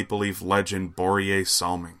Toronto Maple Leaf legend Borje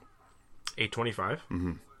Salming. 825?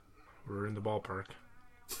 Mm-hmm. We're in the ballpark.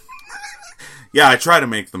 Yeah, I try to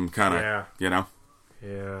make them kind of, Yeah. you know.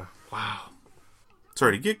 Yeah. Wow.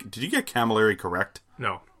 Sorry, did you get Camilleri correct?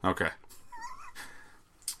 No. Okay.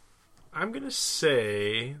 I'm going to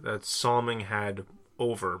say that Salming had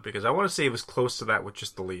over, because I want to say it was close to that with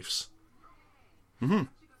just the Leafs.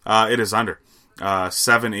 It is under.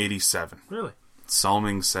 787. Really?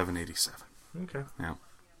 Salming 787. Okay. Yeah.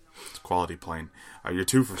 It's a quality plane. You're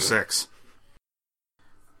 2 for 6.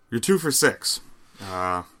 You're 2 for 6.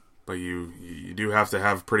 But you do have to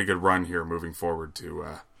have a pretty good run here moving forward to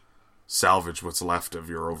salvage what's left of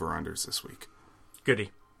your over-unders this week.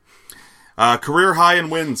 Goody. Career high in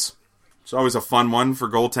wins. It's always a fun one for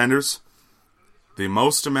goaltenders. The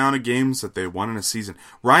most amount of games that they won in a season.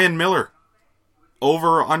 Ryan Miller,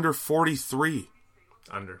 over or under 43.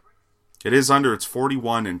 Under. It is under. It's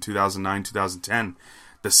 41 in 2009-2010.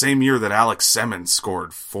 The same year that Alex Semen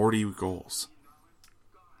scored 40 goals.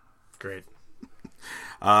 Great.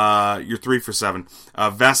 You're 3 for 7.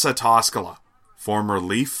 Vesa Toskala, former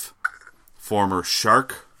Leaf, former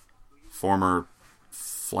Shark, former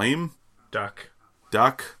Flame, Duck.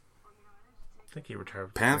 Duck, I think he retired.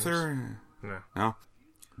 with the Panther. Flames. No. No.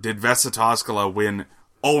 Did Vesa Toskala win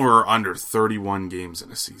over or under 31 games in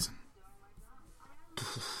a season?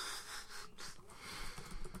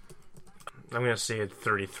 I'm going to say it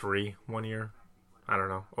 33 one year. I don't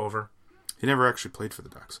know. Over. He never actually played for the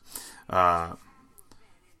Ducks.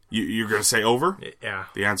 You're going to say over? Yeah.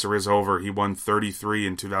 The answer is over. He won 33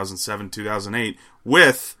 in 2007-2008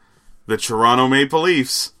 with the Toronto Maple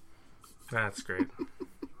Leafs. That's great.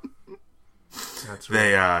 That's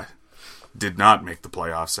They right. did not make the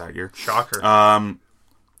playoffs that year. Shocker.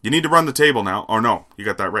 You need to run the table now. Oh, no. You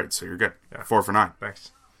got that right, so you're good. Yeah. 4 for 9.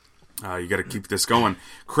 Thanks. You got to keep this going.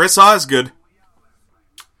 Chris Osgood.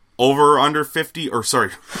 Over under 50, or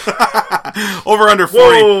sorry, over under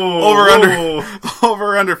 40,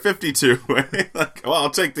 over under 52. Like, well,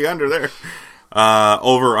 I'll take the under there.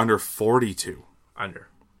 Over under 42. Under.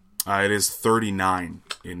 It is 39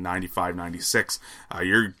 in 95-96.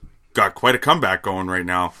 You're got quite a comeback going right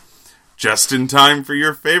now. Just in time for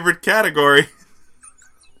your favorite category.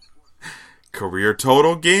 Career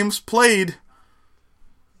total games played.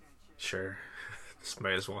 Sure. This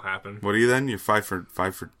might as well happen. What are you then? You're 5 for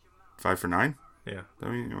 9? Yeah. I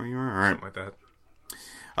mean, you are? All right. Something like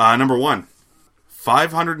that. Number 1,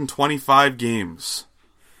 525 games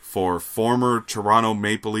for former Toronto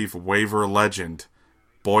Maple Leaf waiver legend,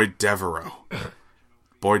 Boyd Devereaux.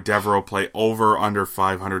 Boyd Devereaux play over under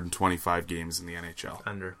 525 games in the NHL.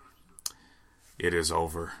 Under. It is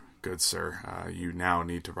over. Good sir. You now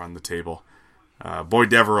need to run the table. Boyd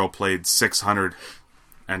Devereaux played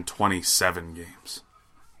 627 games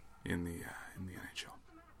in the NHL.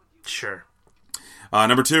 Sure.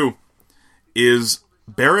 Number 2 is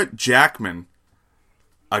Barrett Jackman,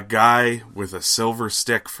 a guy with a silver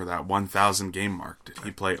stick for that 1,000 game mark. Did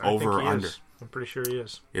he play I over think or he under? is. I'm pretty sure he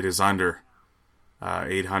is. It is under.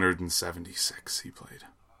 876 he played.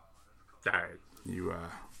 All right. You,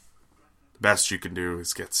 the best you can do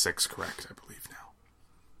is get 6 correct, I believe now.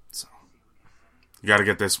 So, you got to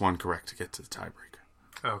get this one correct to get to the tiebreaker.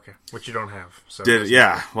 Okay. Which you don't have. So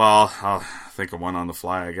Yeah, well, I'll think of one on the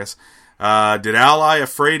fly, I guess. Did Ally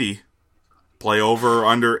Afraidy play over or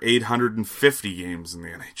under 850 games in the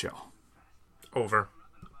NHL? Over.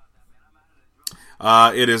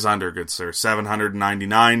 It is under, good sir.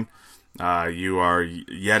 799. You are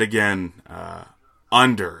yet again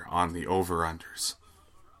under on the over-unders.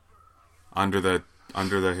 Under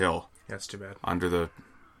the hill. That's too bad. Under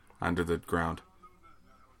the ground.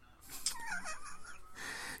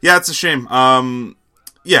 Yeah, it's a shame.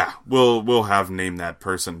 Yeah, we'll have Name That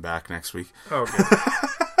Person back next week. Okay.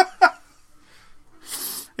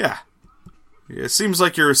 Yeah. It seems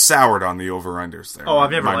like you're soured on the over-unders there. Oh,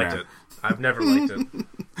 I've never my liked man. it. I've never liked it.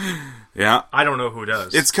 Yeah. I don't know who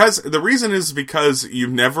does. It's the reason is because you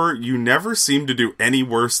never seem to do any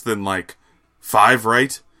worse than like 5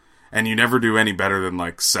 right, and you never do any better than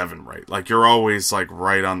like 7 right. Like you're always like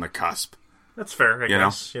right on the cusp. That's fair, I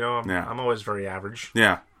guess. know? I'm always very average.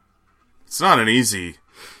 Yeah. It's not an easy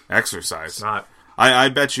exercise. It's not. I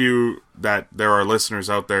bet you that there are listeners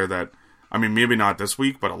out there that, I mean, maybe not this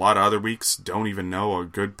week, but a lot of other weeks don't even know a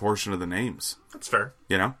good portion of the names. That's fair.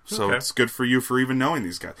 You know? So Okay. it's good for you for even knowing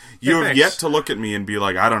these guys. You Yeah, have thanks. yet to look at me and be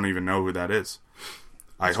like, I don't even know who that is.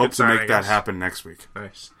 I That's a hope good to sign, make I that guess. happen next week.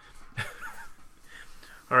 Nice.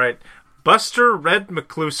 All right. Buster Red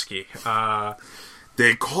McCluskey.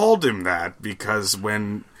 They called him that because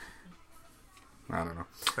when... I don't know.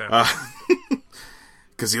 Yeah.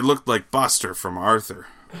 Because he looked like Buster from Arthur.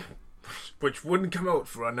 Which wouldn't come out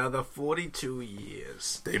for another 42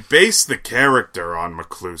 years. They based the character on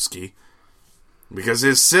McCluskey because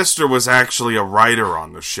his sister was actually a writer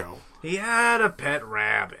on the show. He had a pet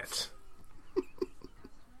rabbit.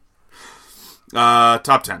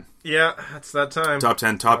 Top 10. Yeah, that's that time. Top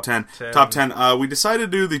 10, top 10. 10. Top 10. We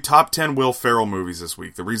decided to do the top 10 Will Ferrell movies this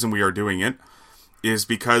week. The reason we are doing it is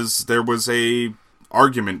because there was a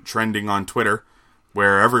argument trending on Twitter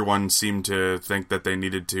where everyone seemed to think that they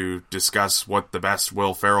needed to discuss what the best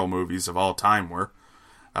Will Ferrell movies of all time were,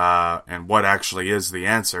 and what actually is the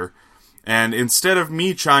answer. And instead of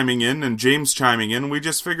me chiming in and James chiming in, we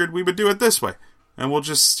just figured we would do it this way. And we'll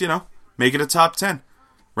just, make it a top 10.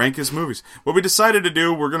 Rank his movies. What we decided to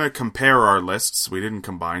do, we're going to compare our lists. We didn't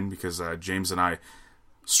combine because James and I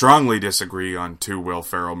strongly disagree on 2 Will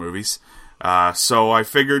Ferrell movies. So I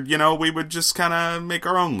figured, we would just kind of make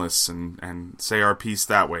our own lists and say our piece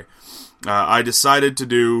that way. I decided to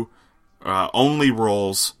do only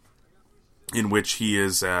roles in which he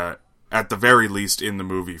is, at the very least, in the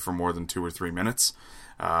movie for more than 2 or 3 minutes.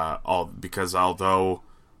 Because although,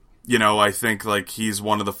 I think like he's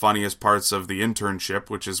one of the funniest parts of The Internship,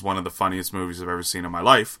 which is one of the funniest movies I've ever seen in my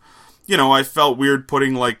life, I felt weird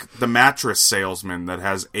putting like The Mattress Salesman that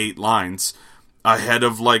has 8 lines ahead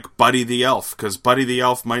of like Buddy the Elf, because Buddy the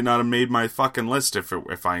Elf might not have made my fucking list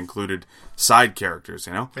if I included side characters,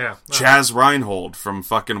 Yeah. Chaz Reinhold from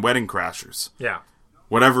fucking Wedding Crashers. Yeah.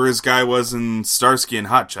 Whatever his guy was in Starsky and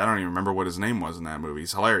Hutch, I don't even remember what his name was in that movie.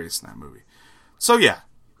 He's hilarious in that movie. So yeah,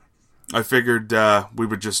 I figured we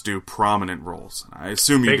would just do prominent roles. I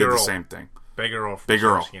assume you Big did Earl. the same thing. Big Earl. Big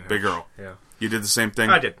Earl. Yeah. You did the same thing?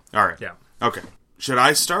 I did. All right. Yeah. Okay. Should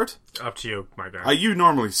I start? Up to you, my guy. You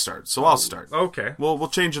normally start, so I'll start. Okay. We'll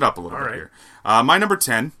change it up a little All bit right. here. My number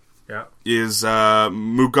 10 Yeah. is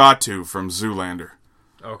Mugatu from Zoolander,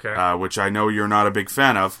 Okay. which I know you're not a big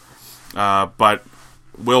fan of, but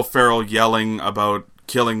Will Ferrell yelling about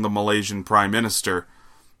killing the Malaysian Prime Minister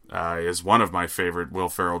is one of my favorite Will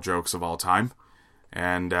Ferrell jokes of all time,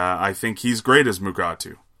 and I think he's great as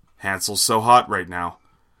Mugatu. Hansel's so hot right now.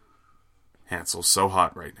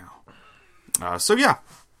 So yeah,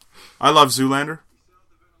 I love Zoolander,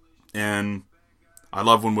 and I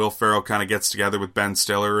love when Will Ferrell kind of gets together with Ben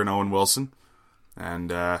Stiller and Owen Wilson, and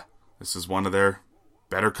this is one of their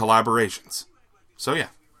better collaborations. So yeah.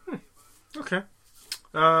 Okay.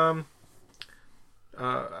 No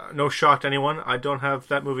shock to anyone. I don't have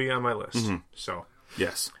that movie on my list. So,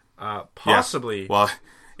 Yes. possibly. Yeah. Well,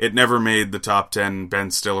 it never made the top 10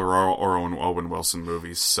 Ben Stiller or Owen Wilson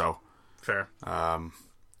movies, so... Fair.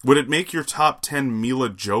 Would it make your top 10 Mila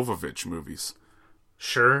Jovovich movies?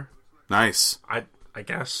 Sure. Nice. I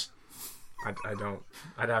guess. I don't.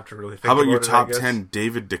 I'd have to really think How about your it, I top guess. 10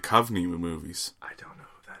 David Duchovny movies? I don't know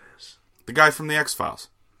who that is. The guy from The X-Files.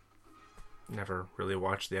 Never really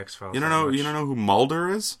watched The X-Files. You don't that know? much. You don't know who Mulder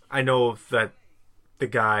is? I know that the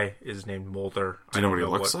guy is named Mulder. Do you know what he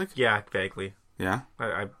looks like? Yeah, vaguely. Yeah.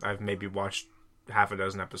 I've maybe watched half a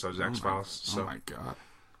dozen episodes of X-Files. So Oh my god,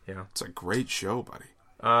 yeah. it's a great show, buddy.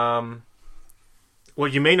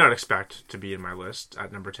 What you may not expect to be in my list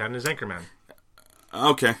at number 10 is Anchorman.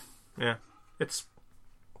 Okay. Yeah, it's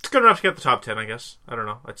good enough to get the top 10, I guess. I don't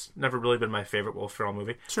know. It's never really been my favorite Will Ferrell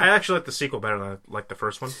movie. Sure. I actually like the sequel better than I like the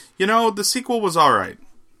first one. You know, the sequel was all right.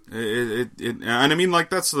 And I mean, like,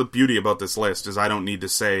 that's the beauty about this list, is I don't need to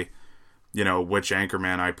say, you know, which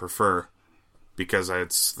Anchorman I prefer, because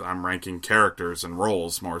I'm ranking characters and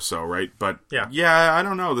roles more so, right? But yeah, I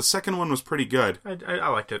don't know. The second one was pretty good. I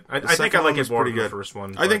liked it. I think I like it more than the first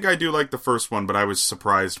one. I think I do like the first one, but I was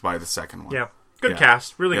surprised by the second one. Yeah. Good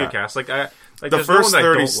cast, really good cast. Like the there's first no one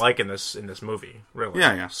 30 I don't like in this movie, really.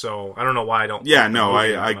 Yeah. So I don't know why I don't. Yeah, like the no,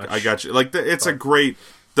 movie that much. I got you. Like it's a great.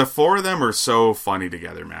 The four of them are so funny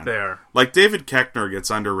together, man. They are. Like David Koechner gets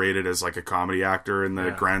underrated as like a comedy actor in the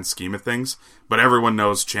grand scheme of things, but everyone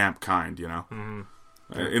knows Champ Kind, you know.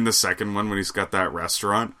 Mm-hmm. In the second one, when he's got that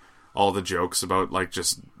restaurant, all the jokes about like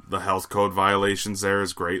just the health code violations there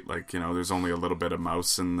is great. Like, you know, there's only a little bit of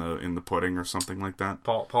mouse in the pudding or something like that.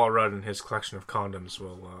 Paul Rudd and his collection of condoms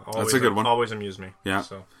will always, that's a good one. Always amuse me. Yeah.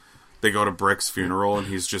 So. They go to Brick's funeral and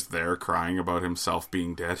he's just there crying about himself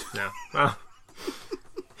being dead. Yeah. Well,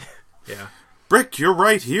 yeah. Brick, you're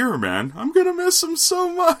right here, man. I'm gonna miss him so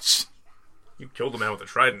much. You killed a man with a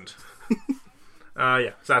trident.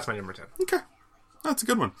 Yeah. So that's my number 10. Okay. That's a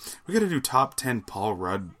good one. We gotta do top 10 Paul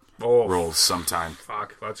Rudd Oh, roles sometime.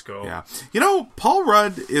 Fuck, let's go. Yeah. You know, Paul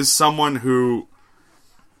Rudd is someone who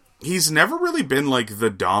he's never really been like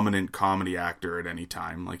the dominant comedy actor at any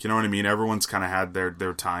time. Like, you know what I mean? Everyone's kind of had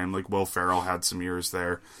their time. Like Will Ferrell had some years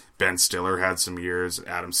there. Ben Stiller had some years.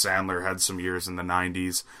 Adam Sandler had some years in the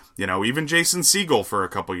 90s. You know, even Jason Segel for a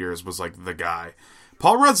couple years was like the guy.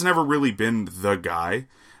 Paul Rudd's never really been the guy,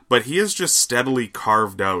 but he has just steadily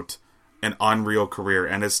carved out an unreal career,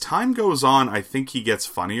 and as time goes on, I think he gets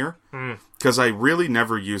funnier, because I really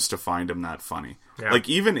never used to find him that funny. Yeah. Like,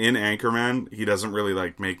 even in Anchorman, he doesn't really,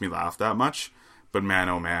 like, make me laugh that much, but man,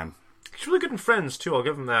 oh man. He's really good in Friends, too, I'll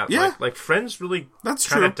give him that. Yeah. Like Friends really That's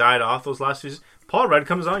kind of true. died off those last few seasons. Paul Rudd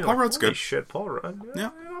comes on, you're Paul like, Rudd's holy good. shit, Paul Rudd.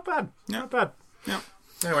 Yeah. Not bad. Yeah. Not bad. Yeah.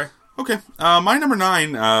 Anyway. Okay, my number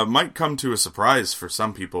 9 might come to a surprise for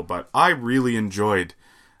some people, but I really enjoyed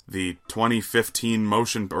the 2015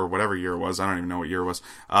 motion, or whatever year it was, I don't even know what year it was,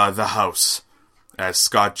 The House, as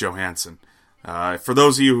Scott Johansson. For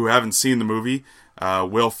those of you who haven't seen the movie,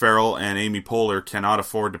 Will Ferrell and Amy Poehler cannot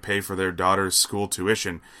afford to pay for their daughter's school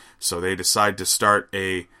tuition, so they decide to start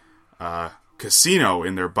a casino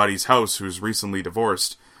in their buddy's house who's recently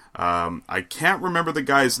divorced. I can't remember the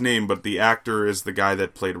guy's name, but the actor is the guy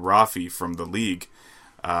that played Rafi from The League.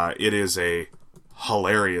 It is a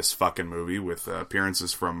hilarious fucking movie with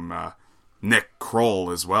appearances from Nick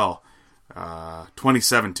Kroll as well.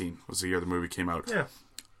 2017 was the year the movie came out. Yeah.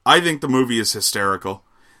 I think the movie is hysterical.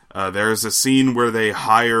 There's a scene where they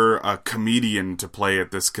hire a comedian to play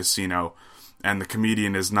at this casino, and the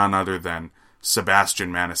comedian is none other than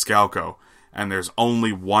Sebastian Maniscalco. And there's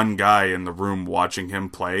only one guy in the room watching him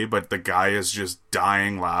play, but the guy is just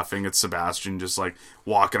dying laughing at Sebastian, just like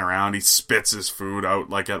walking around. He spits his food out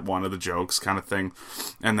like at one of the jokes kind of thing.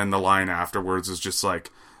 And then the line afterwards is just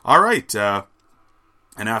like, all right. And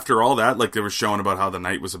after all that, like they were showing about how the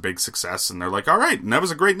night was a big success. And they're like, all right, and that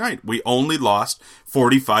was a great night. We only lost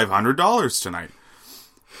 $4,500 tonight.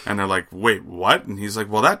 And they're like, wait, what? And he's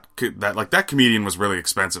like, well, that comedian was really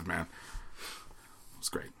expensive, man. It was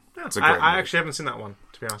great. It's a great movie. I actually haven't seen that one,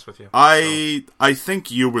 to be honest with you. I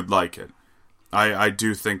think you would like it. I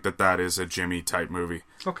do think that is a Jimmy type movie.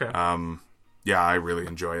 Okay. Yeah, I really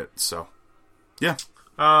enjoy it. So, yeah.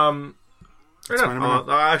 Right That's my number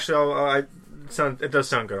nine. Actually, it does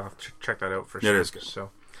sound good. I'll have to check that out for sure. It is good.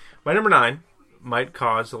 So, my number 9 might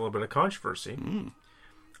cause a little bit of controversy. And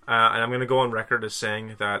I'm going to go on record as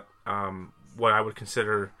saying that what I would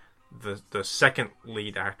consider the second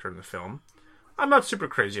lead actor in the film, I'm not super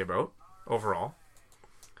crazy about overall,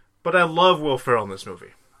 but I love Will Ferrell in this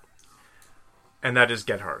movie, and that is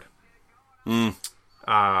Get Hard.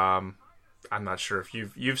 I'm not sure if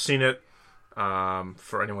you've seen it.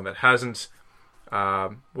 For anyone that hasn't,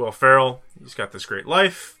 Will Ferrell, he's got this great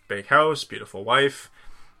life, big house, beautiful wife.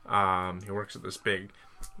 He works at this big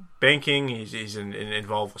banking. He's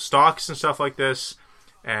involved with stocks and stuff like this,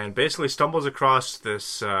 and basically stumbles across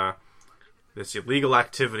this illegal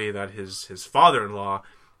activity that his father-in-law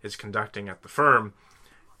is conducting at the firm,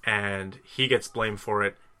 and he gets blamed for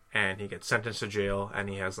it, and he gets sentenced to jail, and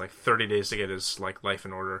he has like 30 days to get his like life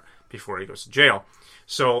in order before he goes to jail.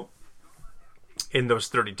 So in those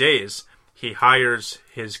 30 days, he hires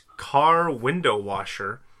his car window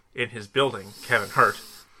washer in his building, Kevin Hart,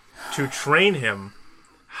 to train him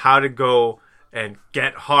how to go and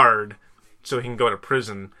get hard so he can go to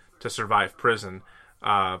prison to survive prison,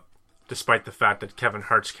 despite the fact that Kevin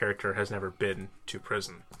Hart's character has never been to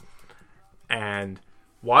prison. And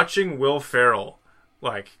watching Will Ferrell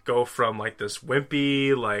like go from like this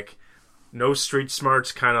wimpy, like no street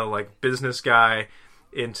smarts kind of like business guy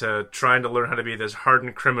into trying to learn how to be this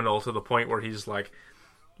hardened criminal to the point where he's like,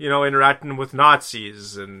 you know, interacting with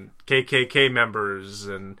Nazis and KKK members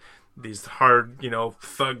and these hard, you know,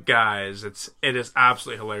 thug guys. It is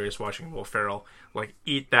absolutely hilarious watching Will Ferrell like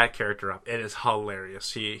eat that character up. It is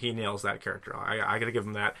hilarious. He nails that character. I gotta give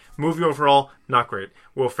him that. Movie overall, not great.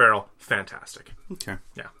 Will Ferrell, fantastic. Okay.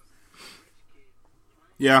 Yeah.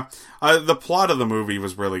 Yeah. The plot of the movie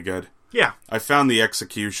was really good. Yeah. I found the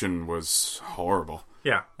execution was horrible.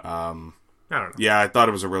 Yeah. I don't know. Yeah, I thought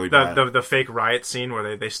it was a really bad... The fake riot scene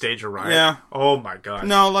where they stage a riot. Yeah. Oh my god.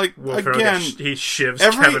 No, like, Will Ferrell again... he shivs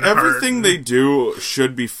Kevin Hart. Everything they do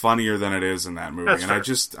should be funnier than it is in that movie. That's and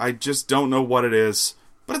fair. I just don't know what it is.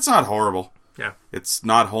 But it's not horrible. Yeah. It's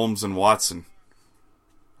not Holmes and Watson.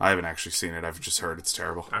 I haven't actually seen it. I've just heard it's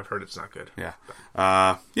terrible. I've heard it's not good. Yeah.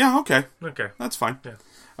 Yeah, okay. Okay. That's fine.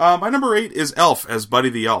 Yeah. My number 8 is Elf as Buddy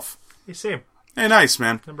the Elf. You see him. Hey, nice,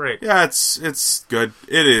 man. Number 8. Yeah, it's good.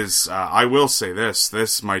 It is. I will say this.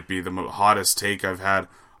 This might be the hottest take I've had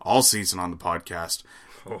all season on the podcast.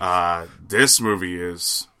 This movie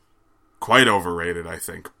is quite overrated, I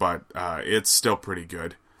think, but it's still pretty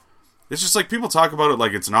good. It's just like people talk about it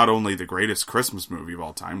like it's not only the greatest Christmas movie of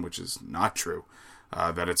all time, which is not true,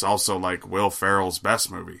 that it's also like Will Ferrell's best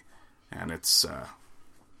movie. And it's 8.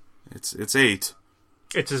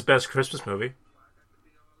 It's his best Christmas movie.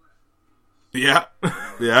 Yeah,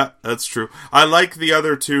 yeah, that's true. I like the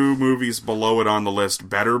other 2 movies below it on the list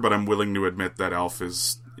better, but I'm willing to admit that Elf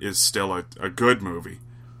is still a good movie.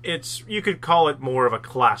 You could call it more of a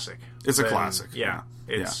classic. It's a classic. Yeah,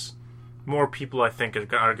 it's more people I think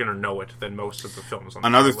are going to know it than most of the films on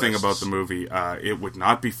Another the thing lists. about the movie, it would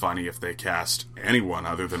not be funny if they cast anyone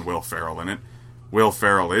other than Will Ferrell in it. Will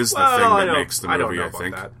Ferrell is the thing that makes the movie, I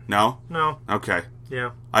think. That. No? No. Okay.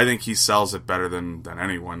 Yeah. I think he sells it better than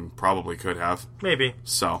anyone probably could have. Maybe.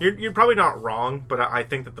 So. You're probably not wrong, but I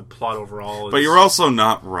think that the plot overall is... But you're also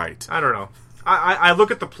not right. I don't know. I look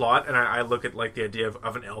at the plot, and I look at like the idea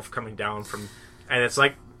of an elf coming down from... And it's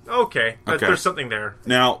like, okay. There's something there.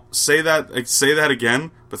 Now, say that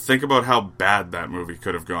again, but think about how bad that movie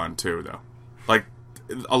could have gone, too, though. Like,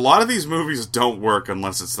 a lot of these movies don't work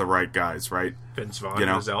unless it's the right guys, right? Vince Vaughn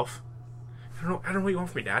and his elf. I don't know what you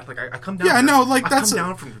want from me, Dad. Like, I come down. Yeah, I know. Like, that's. Come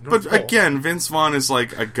down from but North Pole. again, Vince Vaughn is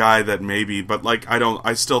like a guy that maybe. But like,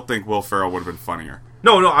 I still think Will Ferrell would have been funnier.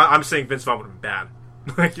 No. I'm saying Vince Vaughn would have been bad.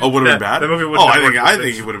 Like, would have been bad. The movie would. I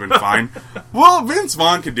think he would have been fine. Well, Vince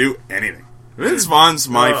Vaughn could do anything. Vince Vaughn's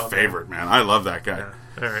my favorite, man. I love that guy. Yeah.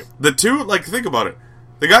 All right. The 2, like, think about it.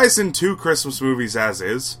 The guy's in 2 Christmas movies as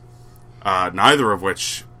is. Neither of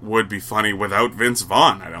which would be funny without Vince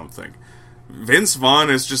Vaughn. I don't think. Vince Vaughn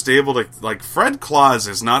is just able to... Like, Fred Claus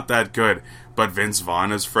is not that good, but Vince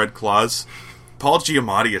Vaughn is Fred Claus. Paul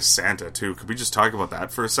Giamatti is Santa, too. Could we just talk about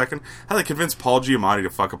that for a second? How they convinced Paul Giamatti to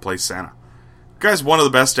fucking play Santa? The guy's one of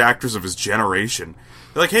the best actors of his generation.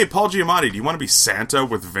 They're like, hey, Paul Giamatti, do you want to be Santa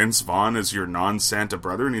with Vince Vaughn as your non-Santa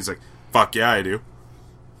brother? And he's like, fuck yeah, I do.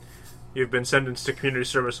 You've been sentenced to community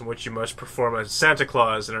service in which you must perform as Santa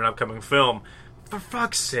Claus in an upcoming film. For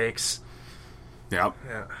fuck's sakes. Yep.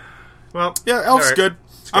 Yeah. Well, yeah, Elf's right. good.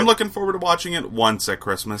 It's I'm looking forward to watching it once at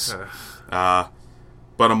Christmas. But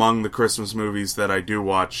among the Christmas movies that I do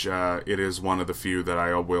watch, it is one of the few that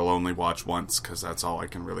I will only watch once, because that's all I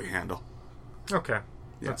can really handle. Okay.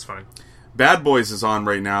 That's fine. Bad Boys is on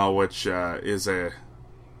right now, which is a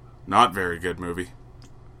not very good movie.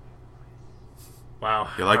 Wow.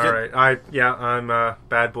 You like it? All right. I'm a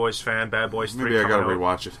Bad Boys fan. Bad Boys 3 Maybe I gotta coming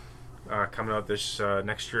out. rewatch it. Coming out this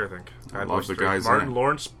next year, I think. I love the guys in Martin it.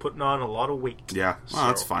 Lawrence putting on a lot of weight. Yeah, well,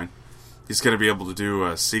 that's fine. He's going to be able to do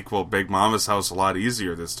a sequel, Big Mama's House, a lot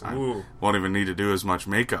easier this time. Ooh. Won't even need to do as much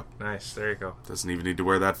makeup. Nice, there you go. Doesn't even need to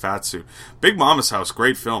wear that fat suit. Big Mama's House,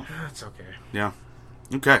 great film. That's okay. Yeah.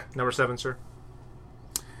 Okay. Number 7, sir.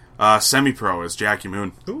 Semi-Pro as Jackie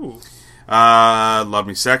Moon. Ooh. Love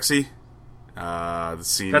Me Sexy. The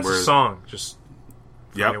scene That's where... a song, just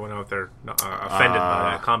for Yep. anyone out there offended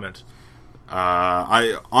by that comment.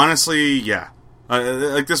 I honestly, yeah.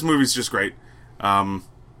 Like, this movie's just great.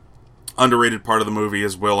 Underrated part of the movie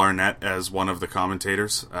is Will Arnett as one of the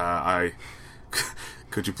commentators.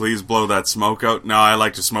 Could you please blow that smoke out? No, I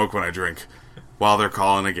like to smoke when I drink while they're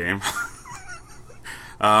calling a game.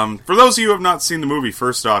 For those of you who have not seen the movie,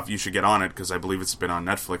 first off, you should get on it, because I believe it's been on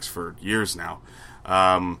Netflix for years now.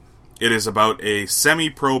 It is about a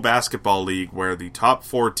semi-pro basketball league where the top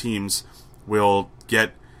 4 teams will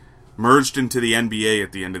get merged into the NBA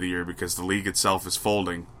at the end of the year, because the league itself is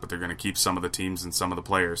folding, but they're going to keep some of the teams and some of the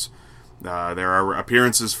players. There are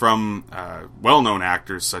appearances from well-known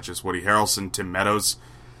actors such as Woody Harrelson, Tim Meadows,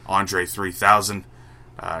 Andre 3000.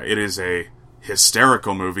 It is a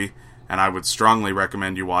hysterical movie, and I would strongly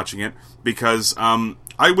recommend you watching it, because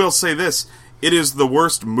I will say this, it is the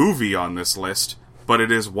worst movie on this list, but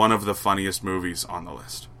it is one of the funniest movies on the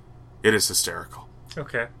list. It is hysterical.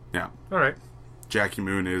 Okay. Yeah. All right. Jackie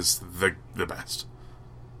Moon is the best.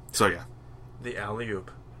 So yeah. The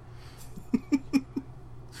alley-oop.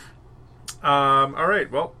 All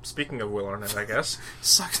right. Well, speaking of Will Arnett, I guess.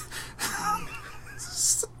 Sucks.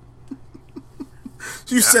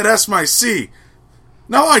 You said S my C.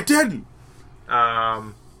 No, I didn't.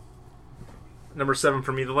 Number 7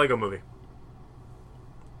 for me, the Lego Movie.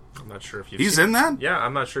 I'm not sure if you've He's seen in that? Yeah,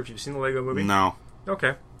 I'm not sure if you've seen the Lego Movie. No.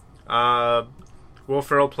 Okay. Will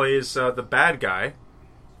Ferrell plays the bad guy,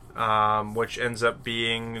 which ends up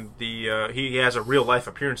being he has a real life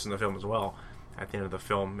appearance in the film as well. At the end of the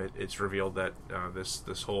film, it's revealed that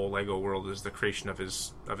this whole Lego world is the creation of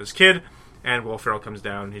his kid, and Will Ferrell comes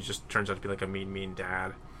down. He just turns out to be like a mean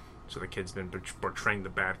dad. So the kid's been portraying the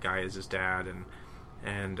bad guy as his dad,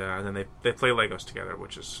 and then they play Legos together,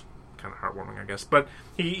 which is kind of heartwarming, I guess. But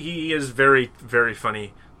he is very, very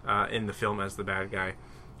funny in the film as the bad guy.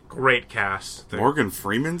 Great cast. Morgan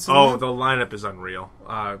Freeman's in Oh, that? the lineup is unreal.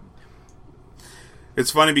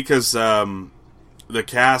 It's funny because the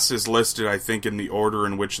cast is listed, I think, in the order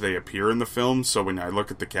in which they appear in the film. So when I look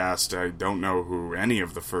at the cast, I don't know who any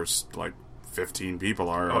of the first 15 people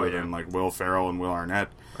are, other than Will Ferrell and Will Arnett.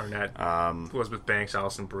 Elizabeth Banks,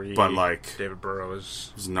 Alison Brie, But David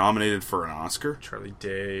Burrows, was nominated for an Oscar. Charlie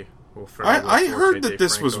Day, Will Ferrell. I Will heard Forte, that Dave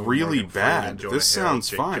this Franco, was really Morgan bad. Freeman, Jonah This Hill, sounds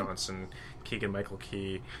Jake fine. Johnson, Keegan Michael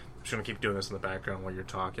Key. I'm just gonna keep doing this in the background while you're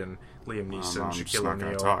talking. Liam Neeson, I'm just Shaquille not gonna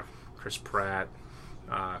O'Neal, talk. Chris Pratt,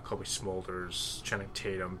 Kobe Smulders, Channing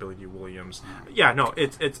Tatum, Billy D. Williams. Yeah, no,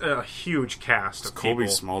 it's a huge cast of Kobe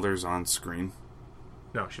people. Smulders on screen.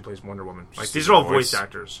 No, she plays Wonder Woman. Just These the are all voice? voice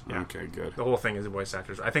actors. Yeah. Okay, good. The whole thing is voice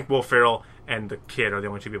actors. I think Will Ferrell and the kid are the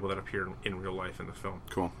only two people that appear in real life in the film.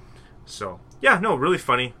 Cool. So, yeah, no, really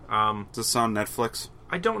funny. Is this on Netflix?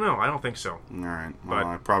 I don't know. I don't think so. All right. Well, But-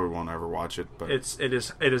 I probably won't ever watch it, but It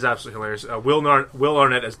is absolutely hilarious. Will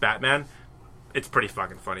Arnett as Batman. It's pretty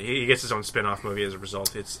fucking funny. He gets his own spin-off movie as a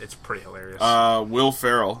result. It's pretty hilarious. Will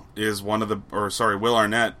Ferrell is Will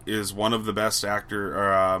Arnett is one of the best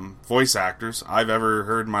voice actors I've ever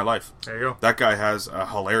heard in my life. There you go. That guy has a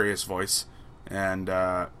hilarious voice, and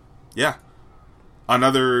yeah,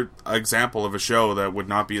 another example of a show that would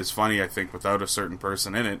not be as funny, I think, without a certain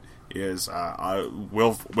person in it is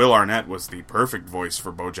Will Arnett was the perfect voice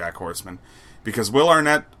for BoJack Horseman, because Will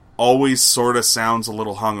Arnett always sort of sounds a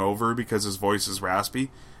little hungover because his voice is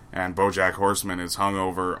raspy, and BoJack Horseman is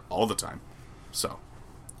hungover all the time, so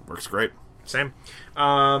works great. Same.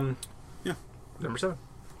 Yeah. Number 7.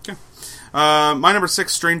 Okay. My number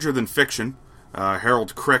 6, Stranger Than Fiction.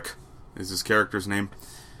 Harold Crick is his character's name.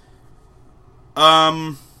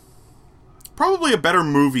 Probably a better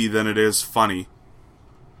movie than it is funny,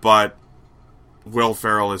 but Will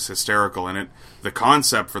Ferrell is hysterical in it. The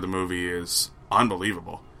concept for the movie is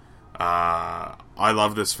unbelievable. I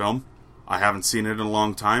love this film. I haven't seen it in a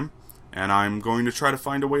long time, and I'm going to try to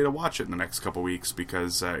find a way to watch it in the next couple weeks,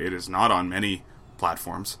 because it is not on many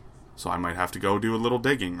platforms. So I might have to go do a little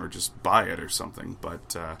digging or just buy it or something.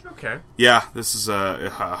 But Okay. yeah, this is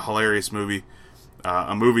a hilarious movie.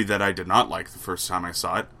 A movie that I did not like the first time I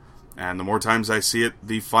saw it. And the more times I see it,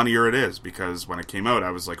 the funnier it is. Because when it came out, I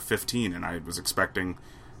was 15, and I was expecting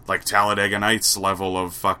Talladega Nights level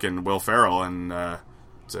of fucking Will Ferrell. And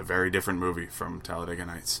it's a very different movie from Talladega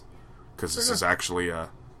Nights. Because this is actually a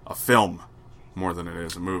film more than it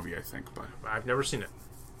is a movie, I think. But I've never seen it.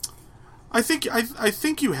 I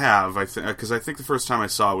think you have. Because I think the first time I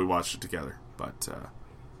saw it, we watched it together. But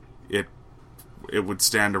it would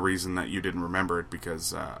stand to reason that you didn't remember it,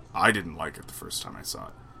 because I didn't like it the first time I saw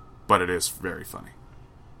it. But it is very funny.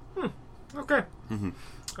 Okay.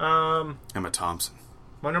 Emma Thompson.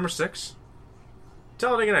 My number 6.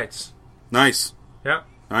 Talladega Nights. Nice. Yeah.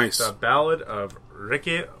 Nice. The Ballad of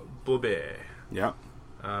Ricky Bobby. Yeah.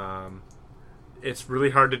 It's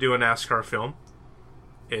really hard to do a NASCAR film.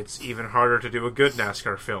 It's even harder to do a good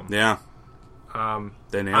NASCAR film. Yeah.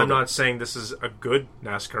 They nailed I'm it. not saying this is a good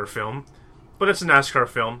NASCAR film, but it's a NASCAR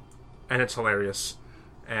film, and it's hilarious.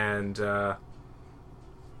 And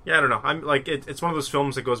yeah, I don't know. I'm it's one of those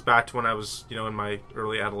films that goes back to when I was, in my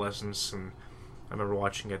early adolescence, and I remember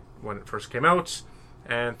watching it when it first came out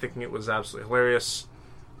and thinking it was absolutely hilarious.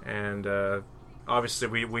 And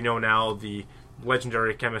obviously, we know now the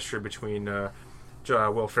legendary chemistry between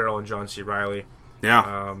Will Ferrell and John C. Reilly.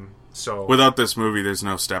 Yeah. So Without this movie, there's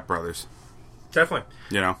no Step Brothers. definitely,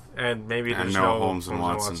 You know? and maybe And there's no no Holmes and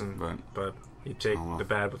Watson, but you take well. the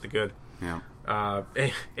bad with the good. Yeah.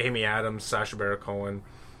 Amy Adams, Sacha Baron Cohen,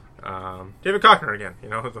 David Cockner again. You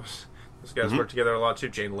know, those guys work together a lot too.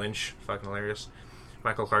 Jane Lynch, fucking hilarious.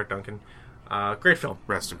 Michael Clark Duncan, great film.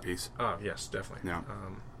 Rest in peace. Oh yes, definitely. Yeah.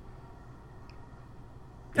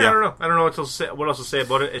 I don't know. I don't know what else to say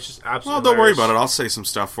about it. It's just absolutely. Well, don't worry hilarious. about it. I'll say some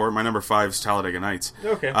stuff for it. My number 5 is Talladega Nights.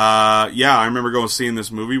 Okay. Yeah, I remember seeing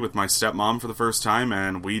this movie with my stepmom for the first time,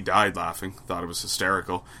 and we died laughing. Thought it was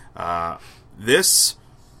hysterical. I've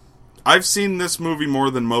seen this movie more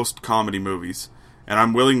than most comedy movies, and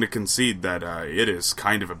I'm willing to concede that it is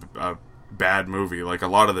kind of a bad movie. Like, a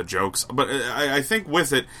lot of the jokes. But I think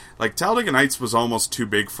with it, like, Talladega Nights was almost too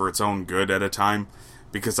big for its own good at a time,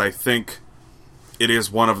 because I think it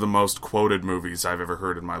is one of the most quoted movies I've ever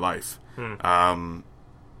heard in my life.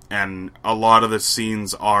 And a lot of the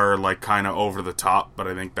scenes are, like, kind of over the top, but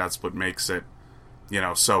I think that's what makes it,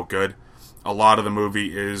 so good. A lot of the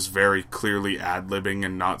movie is very clearly ad-libbing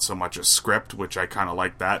and not so much a script, which I kind of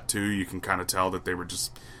like that, too. You can kind of tell that they were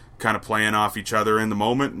just kind of playing off each other in the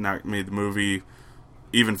moment, and that made the movie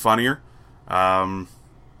even funnier. Yeah,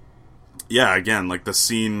 again, like, the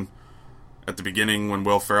scene at the beginning when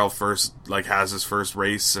Will Ferrell first has his first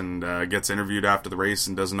race and gets interviewed after the race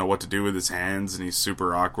and doesn't know what to do with his hands, and he's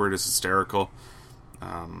super awkward. It's hysterical.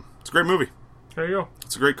 It's a great movie. There you go.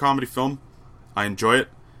 It's a great comedy film. I enjoy it.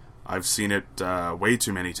 I've seen it way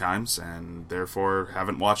too many times, and therefore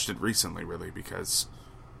haven't watched it recently, really, because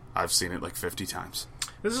I've seen it like 50 times.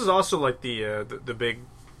 This is also like the big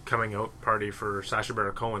coming out party for Sacha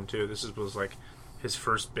Baron Cohen too. This was like his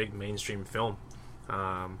first big mainstream film.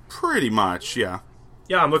 Pretty much, yeah.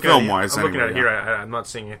 Yeah, I'm looking Film-wise, at it anyway, here. I'm not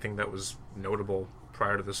seeing anything that was notable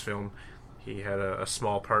prior to this film. He had a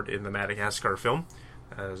small part in the Madagascar film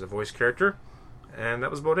as a voice character, and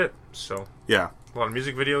that was about it. So, Yeah. a lot of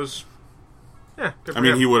music videos. Yeah, good for I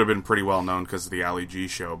mean, him. he would have been pretty well known because of the Ali G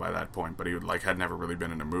show by that point, but he had never really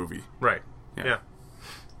been in a movie. Right. Yeah. Yeah.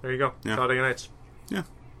 There you go. Yeah. Talladega Nights. Yeah.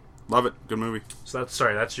 Love it. Good movie. So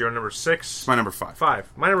that's your number 6. It's my number 5.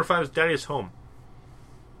 5. My number 5 is Daddy is Home.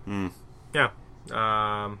 Yeah.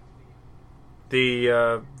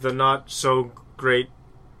 The not so great,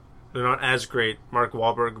 they're not as great Mark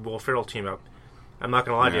Wahlberg, Will Ferrell team up. I'm not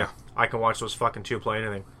gonna lie to you. Yeah. I can watch those fucking two play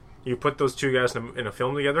anything. You put those two guys in a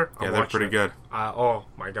film together, I'll Yeah, they're watch pretty it. good. Oh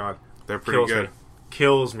my god, They're pretty good.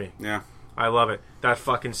 Kills me. Yeah. I love it. That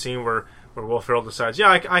fucking scene where Will Ferrell decides, yeah,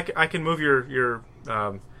 I can move your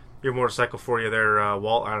motorcycle for you there,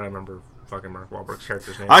 Walt. I don't remember fucking Mark Wahlberg's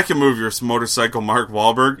character's name. I can move your motorcycle, Mark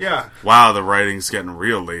Wahlberg. Yeah. Wow, the writing's getting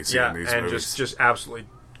real lazy Yeah, in these and movies. just absolutely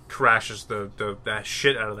crashes that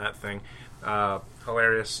shit out of that thing.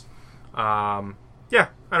 Hilarious. Yeah,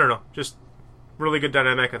 I don't know. Just really good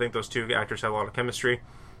dynamic. I think those two actors have a lot of chemistry.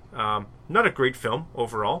 Not a great film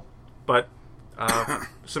overall, but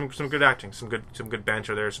some good acting, some good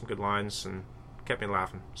banter there, some good lines, and kept me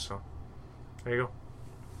laughing. So there you go.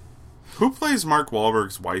 Who plays Mark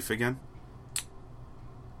Wahlberg's wife again?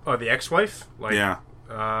 Oh, the ex-wife? Yeah.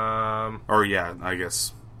 Or yeah, I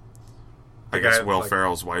guess Will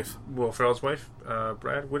Ferrell's wife. Will Ferrell's wife,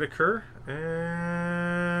 Brad Whitaker,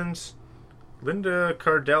 and Linda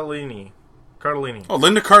Cardellini. Oh,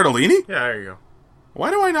 Linda Cardellini? Yeah, there you go. Why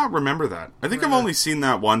do I not remember that? I think I've only seen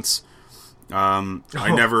that once.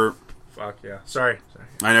 I never Fuck yeah. Sorry.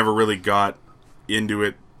 I never really got into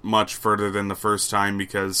it much further than the first time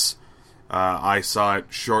because I saw it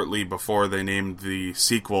shortly before they named the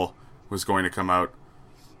sequel was going to come out.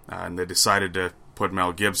 And they decided to put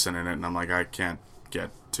Mel Gibson in it, and I'm like, I can't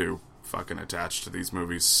get too fucking attached to these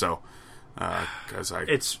movies, so because I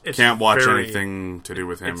can't watch anything to do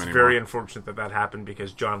with him it's anymore. It's very unfortunate that happened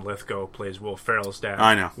because John Lithgow plays Will Ferrell's dad.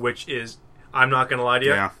 I know. Which is, I'm not going to lie to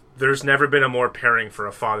you, Yeah. there's never been a more pairing for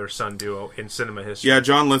a father-son duo in cinema history. Yeah,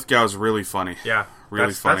 John Lithgow's really funny. Yeah.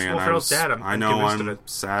 Really funny. That's Will Ferrell's dad. I'm convinced of it.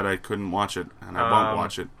 sad I couldn't watch it, and I won't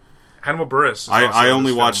watch it. Hannibal Buress. I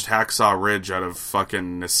only watched Hacksaw Ridge out of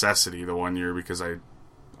fucking necessity the one year because I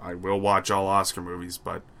will watch all Oscar movies,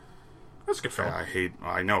 but That's a good film.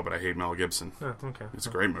 I know, but I hate Mel Gibson. Oh, okay. It's a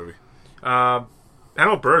great movie.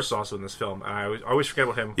 Hannibal Buress is also in this film. I always forget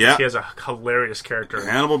about him. Yeah. He has a hilarious character.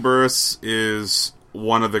 Hannibal Buress is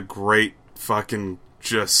one of the great fucking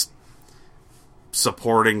just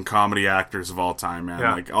supporting comedy actors of all time, man.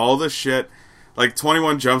 Yeah. Like all the shit, like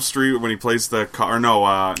 21 Jump Street when he plays the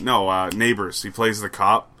Neighbors. He plays the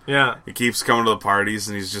cop. Yeah. He keeps coming to the parties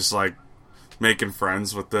and he's just like making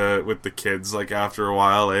friends with the kids. Like after a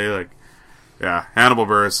while, like Yeah, Hannibal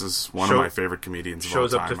Buress is one Show- of my favorite comedians of all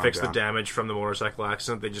Shows time. up to I'm fix the down. damage from the motorcycle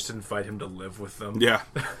accident. They just invite him to live with them. Yeah.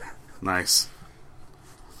 Nice.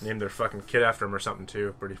 Named their fucking kid after him or something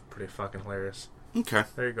too. Pretty fucking hilarious. Okay.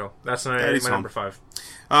 There you go. That's Eddie's my home. number 5.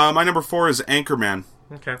 My number 4 is Anchorman,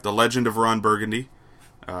 Okay. The Legend of Ron Burgundy.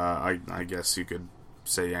 I guess you could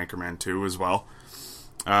say Anchorman 2 as well.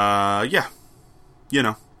 Yeah. You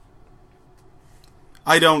know.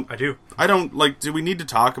 I do. Do we need to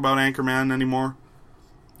talk about Anchorman anymore?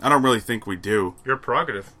 I don't really think we do. Your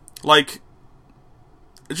prerogative. Like,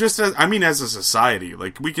 just as a society,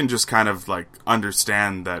 like, we can just kind of, like,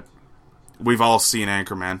 understand that we've all seen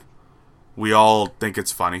Anchorman. We all think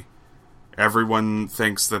it's funny. Everyone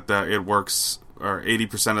thinks that it works, or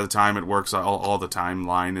 80% of the time it works all the time.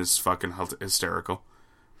 Line is fucking hysterical.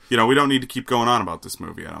 You know, we don't need to keep going on about this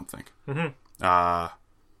movie, I don't think. Mm-hmm.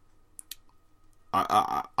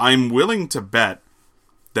 I'm willing to bet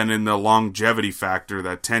that in the longevity factor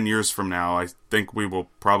that 10 years from now, I think we will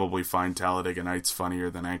probably find Talladega Nights funnier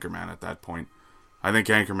than Anchorman at that point. I think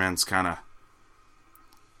Anchorman's kind of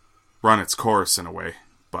run its course in a way,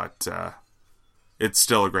 but it's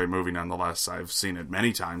still a great movie nonetheless. I've seen it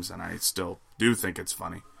many times, and I still do think it's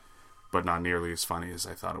funny, but not nearly as funny as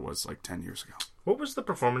I thought it was like 10 years ago. What was the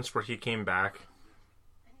performance where he came back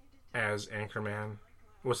as Anchorman?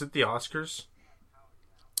 Was it the Oscars?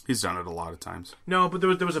 He's done it a lot of times. No, but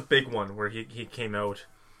there was a big one where he came out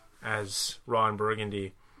as Ron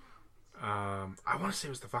Burgundy. I want to say it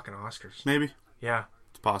was the fucking Oscars. Maybe. Yeah.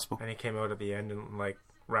 It's possible. And he came out at the end and, like,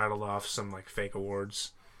 rattled off some, like, fake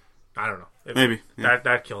awards. I don't know. Maybe. Yeah.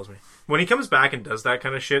 That kills me. When he comes back and does that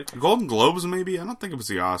kind of shit... Golden Globes, maybe? I don't think it was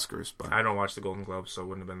the Oscars, but... I don't watch the Golden Globes, so it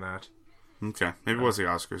wouldn't have been that. Okay. Maybe it was the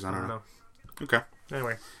Oscars. I don't know. Okay.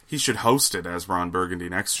 Anyway. He should host it as Ron Burgundy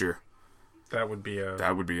next year. That would be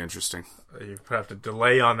That would be interesting. You have to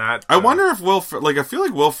delay on that. I wonder if I feel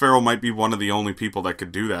like Will Ferrell might be one of the only people that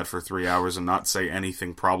could do that for 3 hours and not say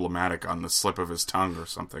anything problematic on the slip of his tongue or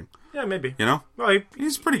something. Yeah, maybe. You know? Well,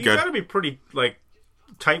 he's pretty you good. You gotta be pretty, like,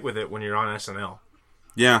 tight with it when you're on SNL.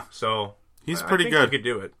 Yeah. So... He's I pretty think good. you could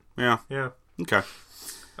do it. Yeah. Yeah. Okay.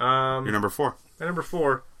 Your number 4. At number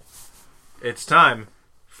 4, it's time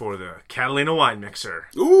for the Catalina Wine Mixer.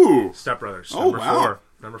 Ooh! Step Brothers. Oh, Number wow. 4.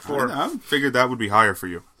 Number 4. I figured that would be higher for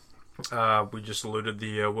you. We just alluded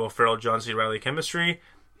the Will Ferrell, John C. Reilly chemistry.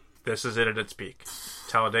 This is it at its peak.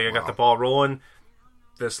 Talladega got the ball rolling.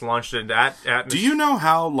 This launched it at Do you know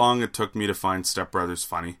how long it took me to find Step Brothers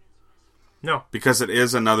funny? No. Because it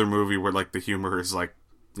is another movie where, like, the humor is, like,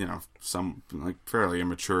 you know, fairly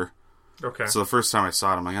immature. Okay. So the first time I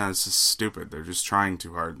saw it, I'm like, this is stupid. They're just trying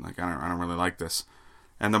too hard. Like, I don't really like this.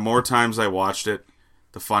 And the more times I watched it,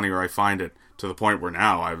 the funnier I find it. To the point where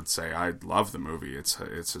now I would say I love the movie. It's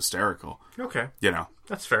hysterical. Okay. You know.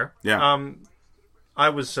 That's fair. Yeah. I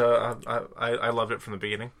was I loved it from the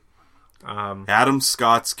beginning. Adam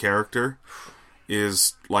Scott's character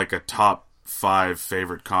is like a top 5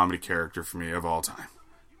 favorite comedy character for me of all time.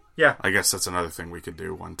 Yeah. I guess that's another thing we could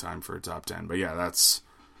do one time for a top 10. But yeah, that's...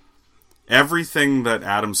 Everything that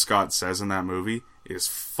Adam Scott says in that movie is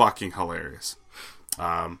fucking hilarious.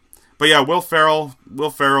 But yeah, Will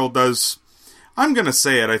Ferrell does... I'm going to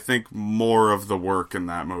say it, I think more of the work in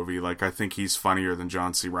that movie. Like, I think he's funnier than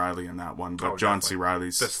John C. Reilly in that one. But John C.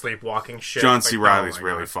 Reilly's... The sleepwalking shit. John C. Reilly's my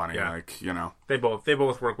really God. funny. Yeah. Like, you know. They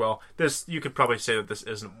both work well. This, you could probably say that this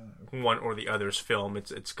isn't one or the other's film.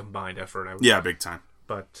 It's a combined effort. Yeah, big time.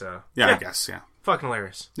 But, I guess, yeah. Fucking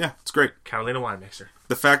hilarious. Yeah, it's great. Catalina Wine Mixer.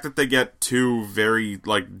 The fact that they get 2 very,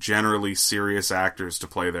 like, generally serious actors to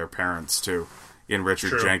play their parents, too. In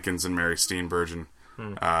Richard Jenkins and Mary Steenburgen.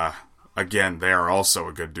 Again, they are also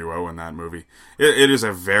a good duo in that movie. It is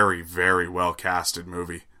a very, very well-casted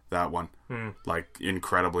movie, that one. Like,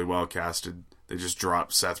 incredibly well-casted. They just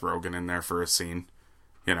dropped Seth Rogen in there for a scene.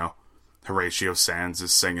 You know, Horatio Sands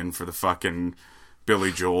is singing for the fucking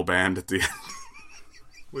Billy Joel band at the end.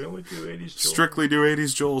 We only do 80s Joel. Strictly do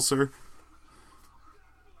 80s Joel, sir.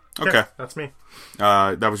 Okay. Yeah, that's me.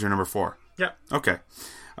 That was your number 4. Yeah. Okay.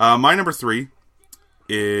 My number 3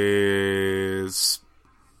 is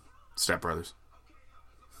Step Brothers.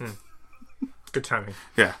 Good timing.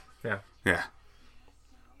 Yeah. Yeah. Yeah.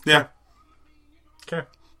 Yeah. Okay.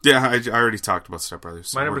 Yeah, I already talked about Step Brothers.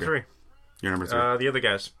 So My number we're 3. good. Your number 3. The other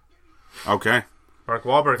guys. Okay. Mark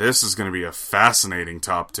Wahlberg. This is going to be a fascinating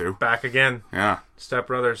top 2. Back again. Yeah. Step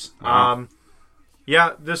Brothers. Wow.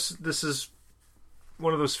 Yeah, this is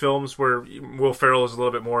one of those films where Will Ferrell is a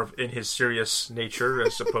little bit more in his serious nature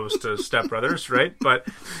as opposed to Step Brothers, right? But,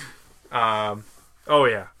 oh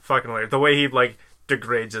yeah, fucking hilarious. The way he, like,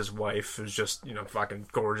 degrades his wife is just, you know, fucking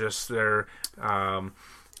gorgeous. They're,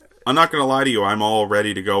 I'm not going to lie to you. I'm all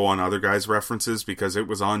ready to go on other guys' references because it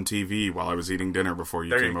was on TV while I was eating dinner before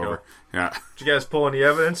you came over. Yeah. Did you guys pull any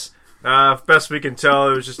evidence? Best we can tell,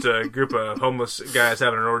 it was just a group of homeless guys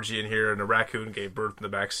having an orgy in here, and a raccoon gave birth in the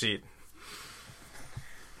back seat.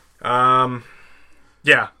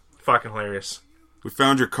 Yeah, fucking hilarious. We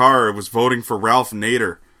found your car. It was voting for Ralph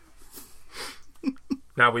Nader.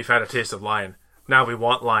 Now we've had a taste of lion. Now we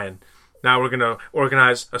want lion. Now we're going to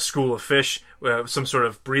organize a school of fish, some sort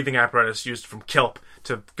of breathing apparatus used from kelp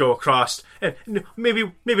to go across, and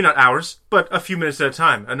maybe not hours, but a few minutes at a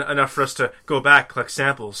time, enough for us to go back, collect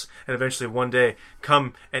samples, and eventually one day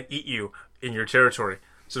come and eat you in your territory.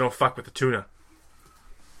 So don't fuck with the tuna.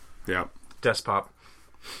 Yeah. Desk Pop.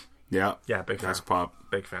 Yeah. Yeah, big fan. Desk Pop.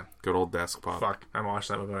 Big fan. Good old Desk Pop. Fuck, I'm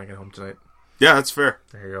watching that movie when I get home tonight. Yeah, that's fair.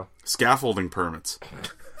 There you go. Scaffolding permits.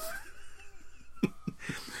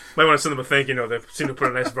 Might want to send them a thank you note. They seem to put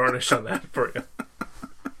a nice varnish on that for you.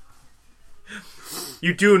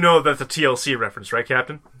 You do know that's a TLC reference, right,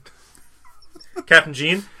 Captain? Captain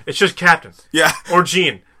Gene? It's just Captain. Yeah. Or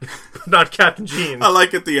Gene. Not Captain Gene. I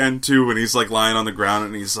like at the end, too, when he's, like, lying on the ground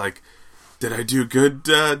and he's like, Did I do good,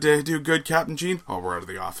 Captain Gene? Oh, we're out of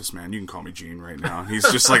the office, man. You can call me Gene right now. And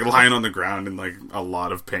he's just, like, lying on the ground in, like, a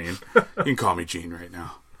lot of pain. You can call me Gene right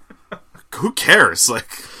now. Who cares? Like,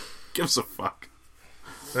 gives a fuck.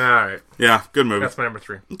 Alright. Yeah, good movie. That's my number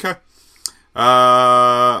 3. Okay.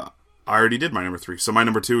 I already did my number 3. So my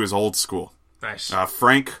number 2 is Old School. Nice.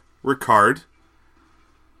 Frank Ricard.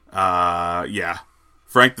 Yeah.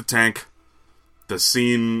 Frank the Tank. The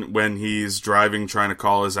scene when he's driving, trying to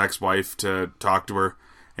call his ex-wife to talk to her,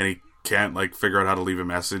 and he can't, like, figure out how to leave a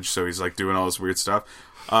message, so he's, like, doing all this weird stuff.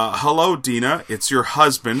 Hello, Dina. It's your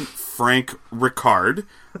husband, Frank Ricard.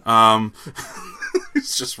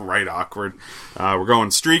 It's just right awkward. We're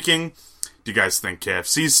going streaking. Do you guys think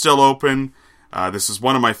KFC's still open? This is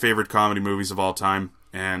one of my favorite comedy movies of all time,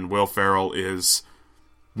 and Will Ferrell is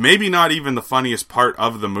maybe not even the funniest part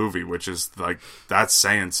of the movie, which is, like, that's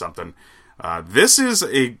saying something. This is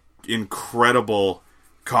a incredible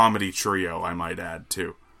comedy trio, I might add,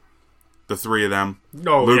 too. The three of them.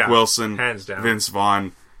 Oh, Luke yeah. Wilson, Hands down. Vince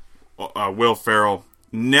Vaughn, Will Ferrell.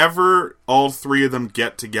 Never all three of them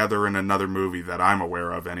get together in another movie that I'm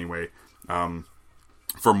aware of, anyway,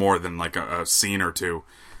 for more than, like, a scene or two,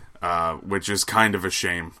 which is kind of a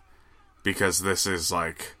shame, because this is,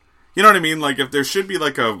 like... You know what I mean? Like, if there should be,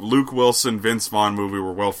 like, a Luke Wilson, Vince Vaughn movie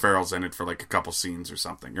where Will Ferrell's in it for, like, a couple scenes or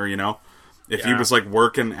something, or, you know? If he was, like,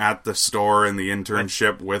 working at the store in the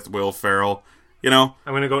internship with Will Ferrell, you know?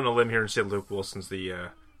 I'm going to go on a limb here and say Luke Wilson's the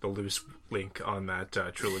loose link on that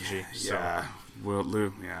trilogy. So. Yeah.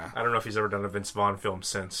 Luke, yeah. I don't know if he's ever done a Vince Vaughn film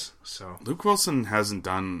since, so... Luke Wilson hasn't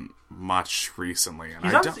done much recently.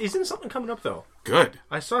 And He's in something coming up, though. Good.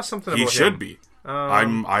 I saw something about him. He should be.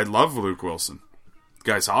 I love Luke Wilson.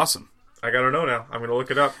 The guy's awesome. I gotta know now. I'm gonna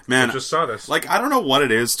look it up. Man, I just saw this. Like, I don't know what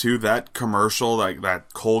it is, too, that commercial, like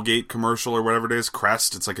that Colgate commercial or whatever it is,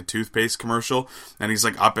 Crest, it's like a toothpaste commercial, and he's,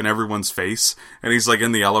 like, up in everyone's face, and he's, like,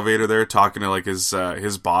 in the elevator there talking to, like, his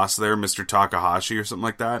boss there, Mr. Takahashi or something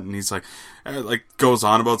like that, and he's, like, goes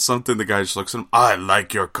on about something, the guy just looks at him, I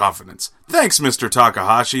like your confidence. Thanks, Mr.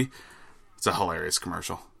 Takahashi. It's a hilarious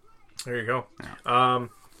commercial. There you go. Yeah.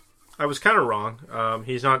 I was kind of wrong.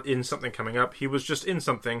 He's not in something coming up. He was just in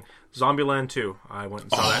something. Zombieland 2. I went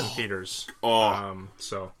and saw that in theaters. How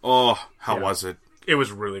was it? It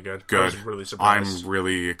was really good. Good. I was really surprised. I'm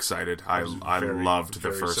really excited. I loved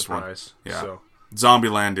the first surprised. one. Yeah. So.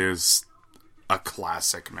 Zombieland is a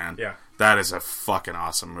classic, man. Yeah. That is a fucking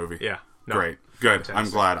awesome movie. Yeah. No, Great. Good.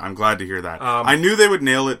 fantastic. I'm glad to hear that. I knew they would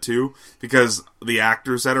nail it too, because the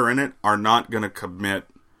actors that are in it are not going to commit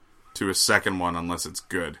to a second one unless it's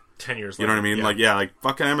good. 10 years You know later. what I mean? Yeah. Like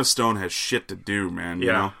fucking Emma Stone has shit to do, man.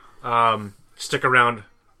 Yeah. You know? Stick around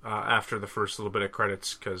after the first little bit of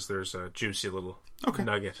credits, because there's a juicy little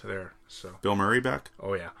nugget there. So Bill Murray back?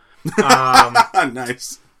 Oh, yeah.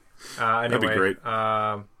 Nice. Anyway, That'd be great.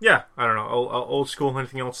 Yeah, I don't know. Old school,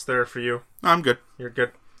 anything else there for you? I'm good. You're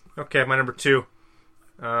good. Okay, my number 2.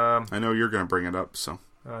 I know you're going to bring it up, so.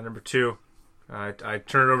 Number 2. I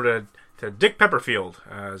turn it over to Dick Pepperfield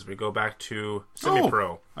as we go back to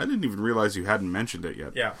Semi-Pro. I didn't even realize you hadn't mentioned it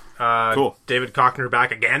yet. Yeah. Cool. David Cockner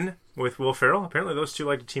back again with Will Ferrell. Apparently those two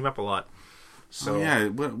like to team up a lot. So yeah,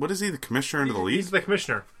 what is he, the commissioner into the league? He's the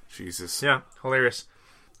commissioner. Jesus. Yeah, hilarious.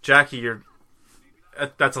 Jackie,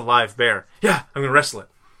 that's a live bear. Yeah, I'm going to wrestle it.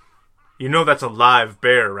 You know that's a live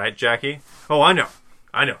bear, right, Jackie? Oh, I know.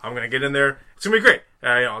 I'm going to get in there. It's going to be great.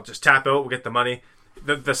 I'll just tap out. We'll get the money.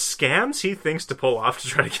 The scams he thinks to pull off to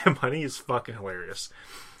try to get money is fucking hilarious.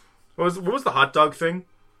 What was the hot dog thing?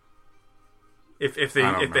 if they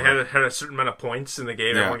had a certain amount of points in the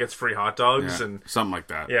game, everyone gets free hot dogs Yeah. and Something like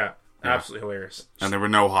that. yeah, absolutely hilarious. And there were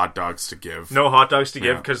no hot dogs to give. No hot dogs to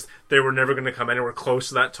give Yeah. because they were never going to come anywhere close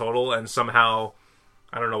to that total, and somehow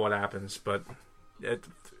I don't know what happens, but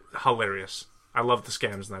hilarious. I love the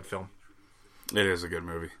scams in that film. It is a good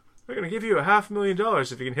movie. We're going to give you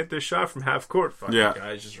 $500,000 if you can hit this shot from half court. Fucking Yeah.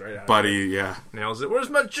 guy's just right out. Buddy, yeah. Nails it. Where's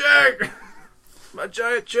my check? My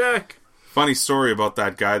giant check. Funny story about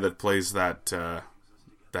that guy that plays the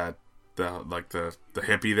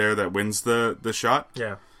hippie there that wins the shot.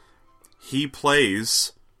 Yeah. He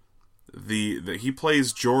plays he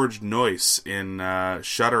plays George Noyce in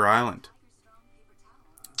Shutter Island.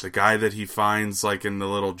 The guy that he finds like in the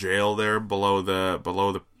little jail there below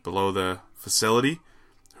the facility,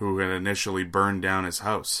 who had initially burned down his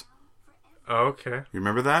house. Oh, okay. You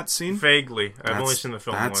remember that scene? Vaguely. I've only seen the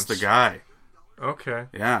film once. That's the guy. Okay.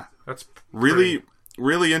 Yeah. That's Really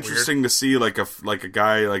interesting to see like a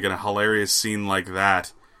guy like in a hilarious scene like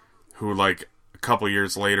that, who like a couple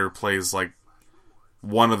years later plays like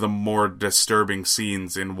one of the more disturbing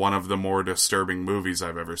scenes in one of the more disturbing movies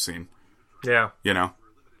I've ever seen. Yeah. You know?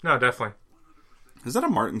 No, definitely. Is that a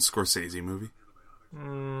Martin Scorsese movie?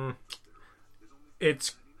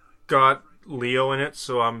 It's got Leo in it,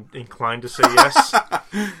 so I'm inclined to say yes.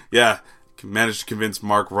 Yeah. Managed to convince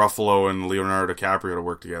Mark Ruffalo and Leonardo DiCaprio to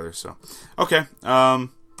work together, so. Okay.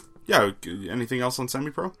 Yeah, anything else on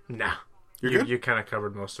Semi-Pro? Nah. You're good? You kind of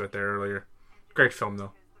covered most of it there earlier. Great film,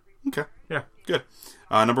 though. Okay. Yeah. Good.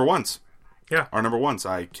 Number ones. Yeah. Our number ones.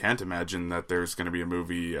 I can't imagine that there's going to be a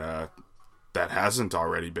movie that hasn't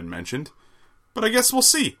already been mentioned, but I guess we'll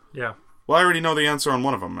see. Yeah. Well, I already know the answer on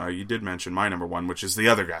one of them. You did mention my number one, which is The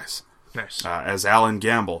Other Guys, Nice. as Alan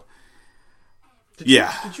Gamble. Did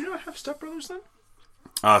you not have Step Brothers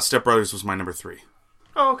then? Step Brothers was my number 3.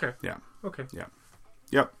 Oh, okay. Yeah. Okay. Yeah.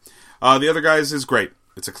 Yep. The Other Guys is great.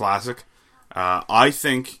 It's a classic. I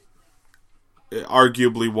think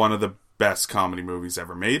arguably one of the best comedy movies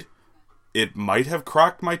ever made. It might have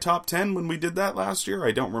crocked my top 10 when we did that last year.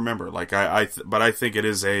 I don't remember. Like but I think it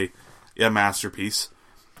is a masterpiece.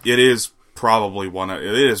 It is probably one of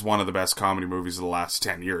the best comedy movies of the last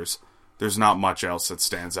 10 years. There's not much else that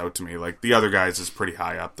stands out to me. Like The Other Guys is pretty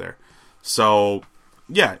high up there. So,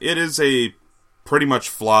 yeah, it is a pretty much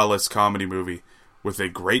flawless comedy movie with a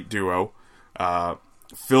great duo,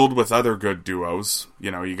 filled with other good duos.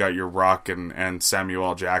 You know, you got your Rock and Samuel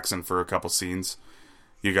L. Jackson for a couple scenes.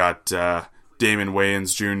 You got Damon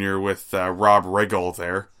Wayans Jr. with Rob Riggle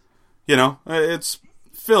there. You know, it's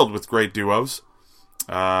filled with great duos.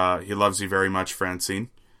 He Loves You Very Much, Francine.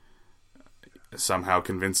 Somehow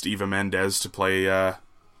convinced Eva Mendes to play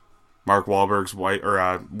Mark Wahlberg's wife,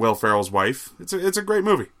 or Will Ferrell's wife. It's a great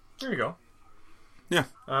movie. There you go. Yeah.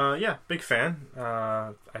 Yeah, big fan.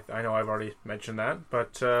 I know I've already mentioned that,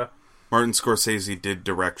 but Martin Scorsese did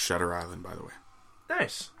direct Shutter Island, by the way.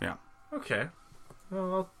 nice. Yeah. Okay.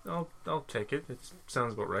 Well, I'll take it. It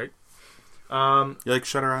sounds about right. You like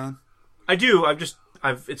Shutter Island? I do.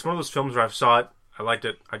 It's one of those films where I've saw it. I liked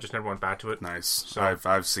it. I just never went back to it. Nice. So-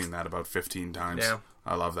 I've seen that about 15 times. Yeah.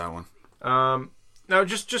 I love that one. Now,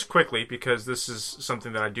 just quickly, because this is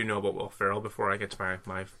something that I do know about Will Ferrell before I get to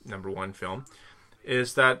my number one film,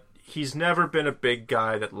 is that he's never been a big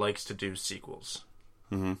guy that likes to do sequels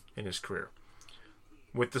in his career.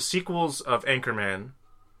 With the sequels of Anchorman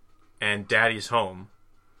and Daddy's Home,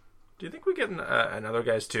 do you think we get another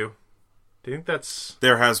Guys too? Do you think that's...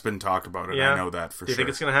 There has been talk about it. Yeah. I know that for sure. Do you think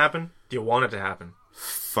it's going to happen? Do you want it to happen?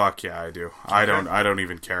 Fuck yeah, I do. I don't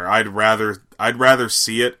even care. I'd rather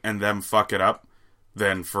see it and them fuck it up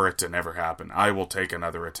than for it to never happen. I will take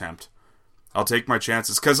another attempt. I'll take my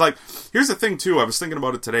chances. Because, like, here's the thing, too. I was thinking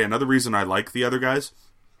about it today. Another reason I like The Other Guys,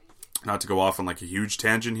 not to go off on, like, a huge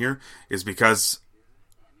tangent here, is because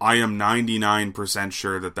I am 99%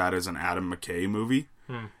 sure that is an Adam McKay movie.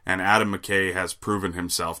 And Adam McKay has proven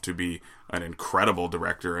himself to be an incredible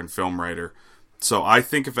director and film writer. So I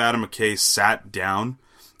think if Adam McKay sat down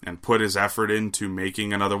and put his effort into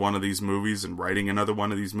making another one of these movies and writing another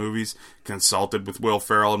one of these movies, consulted with Will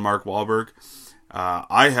Ferrell and Mark Wahlberg,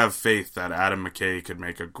 I have faith that Adam McKay could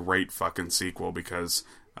make a great fucking sequel because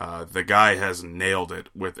the guy has nailed it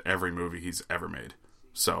with every movie he's ever made.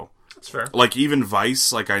 So, That's fair. like, even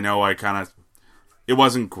Vice, like, I know it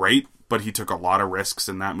wasn't great, but he took a lot of risks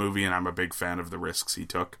in that movie, and I'm a big fan of the risks he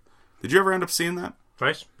took. Did you ever end up seeing that?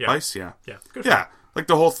 Vice? Yeah. Vice, yeah. Yeah. Good Yeah, like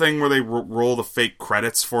the whole thing where they roll the fake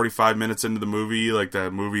credits 45 minutes into the movie, like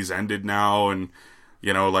the movie's ended now, and,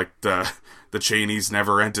 you know, like the Cheneys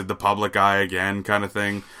never entered the public eye again kind of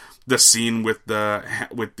thing. The scene with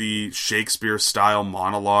the Shakespeare-style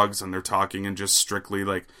monologues, and they're talking in just strictly,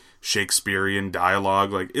 like, Shakespearean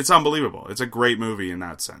dialogue. Like, it's unbelievable. It's a great movie in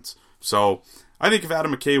that sense. So, I think if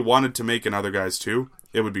Adam McKay wanted to make Another Guys 2,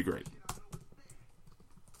 it would be great.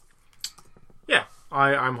 Yeah,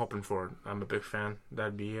 I'm hoping for it. I'm a big fan.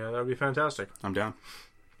 That'd be fantastic. I'm down.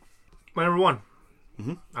 My number one.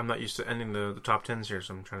 Mm-hmm. I'm not used to ending the top 10s here,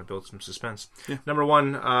 so I'm trying to build some suspense. Yeah. Number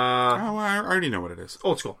one, I already know what it is.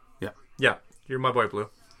 Old School. Yeah. Yeah, you're my boy, Blue.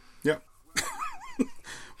 Yeah.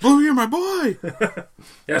 Blue, you're my boy!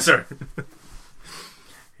 Yes, sir.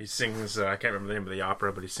 He sings, I can't remember the name of the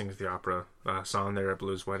opera, but he sings the opera song there at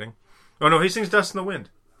Blue's wedding. Oh, no, he sings Dust in the Wind.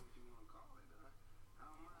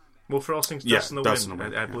 Will Ferrell sings Dust in the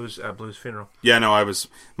Wind at Blue's funeral. Yeah, no,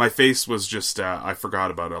 my face was just, I forgot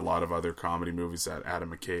about a lot of other comedy movies that Adam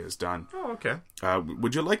McKay has done. Oh, okay.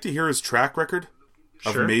 Would you like to hear his track record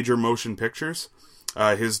of Sure. major motion pictures?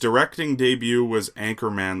 His directing debut was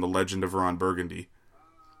Anchorman, The Legend of Ron Burgundy.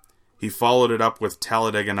 He followed it up with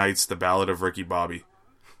Talladega Nights, The Ballad of Ricky Bobby.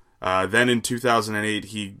 Then in 2008,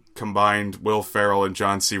 he combined Will Ferrell and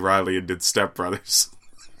John C. Reilly and did Step Brothers.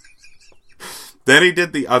 Then he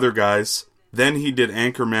did The Other Guys. Then he did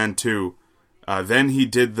Anchorman 2. Then he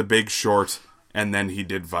did The Big Short. And then he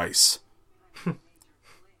did Vice.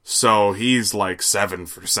 So he's like 7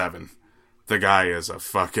 for 7. The guy is a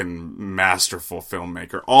fucking masterful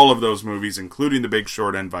filmmaker. All of those movies, including The Big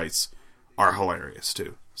Short and Vice, are hilarious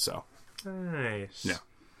too. So, Nice. yeah.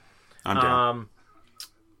 I'm down.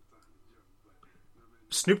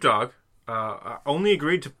 Snoop Dogg only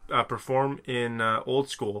agreed to perform in Old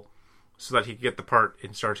School so that he could get the part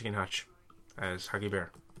in Starsky and Hutch as Huggy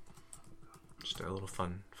Bear. Just a little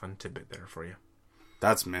fun tidbit there for you.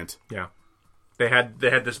 That's mint. Yeah, they had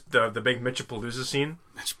this the big Mitchapalooza scene.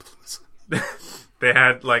 They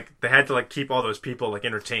had to keep all those people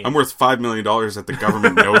entertained. I'm worth $5 million that the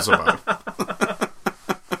government knows about.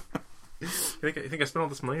 You think I spent all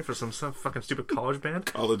this money for some fucking stupid college band?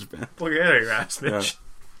 College band. Look out of your ass, Mitch. Yeah.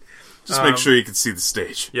 Just make sure you can see the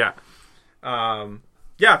stage. Yeah.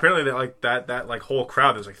 Yeah, apparently that whole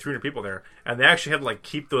crowd, there's 300 people there, and they actually had to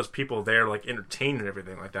keep those people there entertained and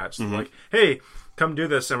everything like that. So they're hey, come do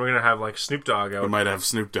this, and we're gonna have Snoop Dogg out. We might have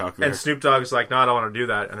Snoop Dogg there. And Snoop Dogg's like, no, I don't want to do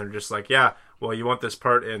that. And they're just like, yeah, well, you want this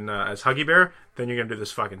part in as Huggy Bear? Then you're gonna do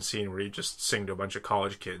this fucking scene where you just sing to a bunch of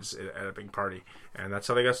college kids at a big party, and that's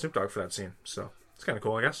how they got Snoop Dogg for that scene. So it's kind of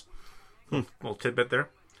cool, I guess. Little tidbit there.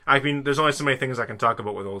 I mean, there's only so many things I can talk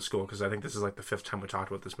about with Old School, because I think this is the 5th time we talked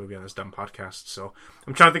about this movie on this dumb podcast. So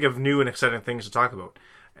I'm trying to think of new and exciting things to talk about,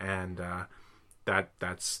 and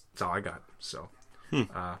that's all I got. So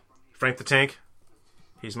Frank the Tank,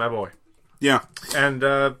 he's my boy. Yeah. And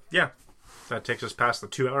that takes us past the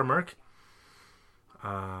 2-hour mark.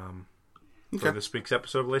 For this week's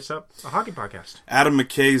episode of Lace Up, a hockey podcast. Adam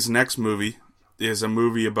McKay's next movie is a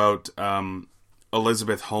movie about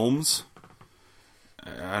Elizabeth Holmes.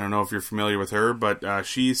 I don't know if you're familiar with her, but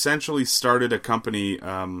she essentially started a company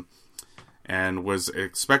and was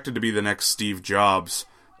expected to be the next Steve Jobs.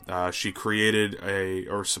 She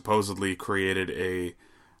supposedly created a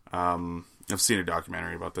I've seen a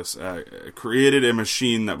documentary about this. Created a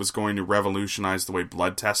machine that was going to revolutionize the way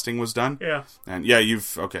blood testing was done. Yeah. And you've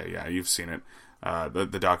seen it.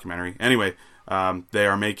 The documentary. Anyway, they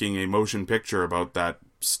are making a motion picture about that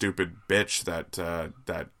stupid bitch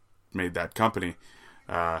that made that company.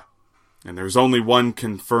 And there's only one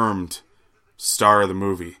confirmed star of the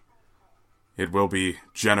movie. It will be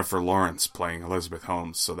Jennifer Lawrence playing Elizabeth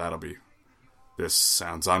Holmes, so this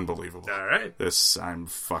sounds unbelievable. All right.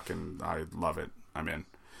 I love it. I'm in.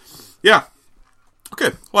 Yeah. Okay,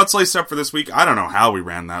 well, let's lace up for this week. I don't know how we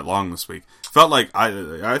ran that long this week. Felt like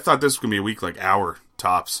I thought this was going to be a week hour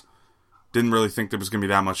tops. Didn't really think there was going to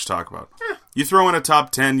be that much to talk about. You throw in a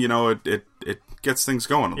top 10, it gets things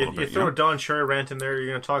going a little bit. You throw a Don Cherry rant in there, you're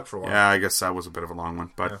going to talk for a while. Yeah, I guess that was a bit of a long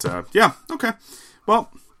one. But, okay. Well,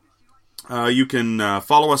 you can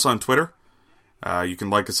follow us on Twitter. You can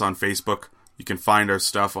like us on Facebook. You can find our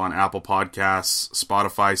stuff on Apple Podcasts,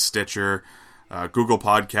 Spotify, Stitcher, Google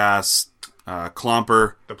Podcasts,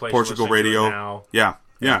 Clomper, Portugal Radio. Now. Yeah,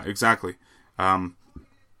 exactly. I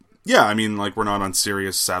mean, we're not on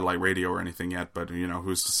Sirius satellite radio or anything yet, but,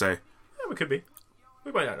 who's to say? Yeah, we could be.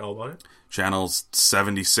 We might not know about it. Channels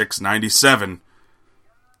 7697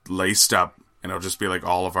 laced up, and it'll just be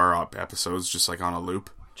all of our episodes just on a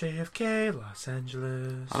loop. JFK, Los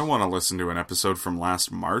Angeles. I don't want to listen to an episode from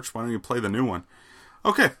last March. Why don't you play the new one?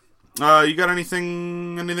 Okay. You got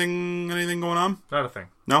anything going on? Not a thing.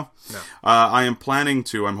 No? No. I am planning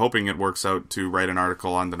to, I'm hoping it works out, to write an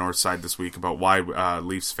article on the North Side this week about why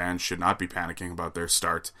Leafs fans should not be panicking about their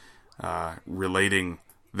start, relating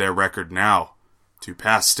their record now to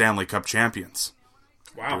past Stanley Cup champions.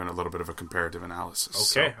 Wow. doing a little bit of a comparative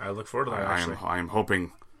analysis. Okay, So I look forward to that, actually. I am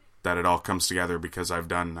hoping that it all comes together because I've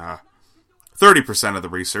done 30% of the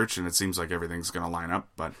research and it seems like everything's going to line up.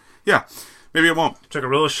 But yeah, maybe it won't. Took a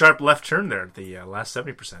real sharp left turn there at the last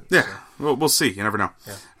 70%. Yeah, So. we'll see. You never know.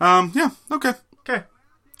 Yeah. Okay. Okay.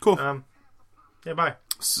 Cool. Yeah, bye.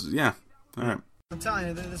 Yeah. All right. I'm telling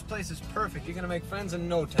you, this place is perfect. You're gonna make friends in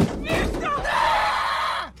no time. Get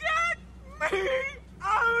me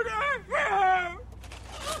out of here!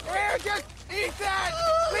 Here, just eat that!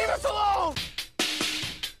 Leave us alone!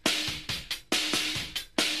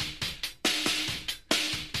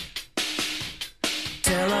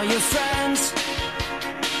 Tell all your friends,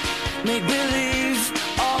 make believe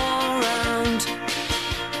all around.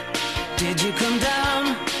 Did you come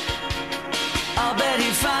down? I'll bet he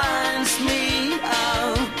finds me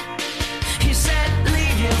out. He said,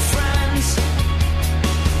 leave your friends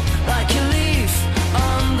like a leaf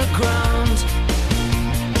on the ground.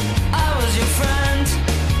 I was your friend,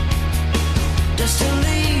 dusting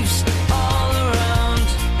leaves all around.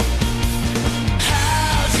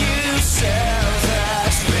 How'd you sell that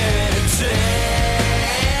spirit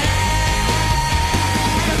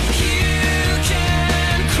You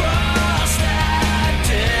can cross that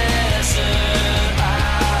desert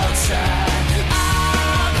outside.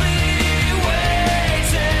 I'll be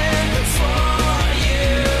waiting for you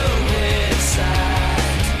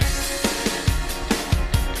inside.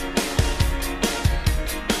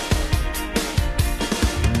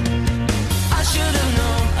 I should have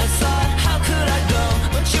known, I thought, how could I go?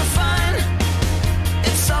 But you're fine,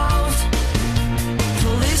 it's solved.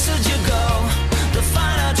 Police, would you go? To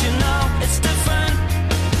find out you know it's different.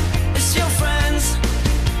 It's your friends.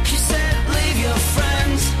 He said, leave your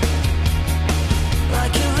friends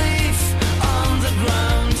like a leaf on the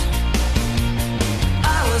ground.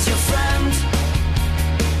 I was your friend.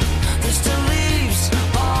 There's still leaves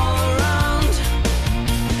all around.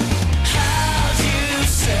 How'd you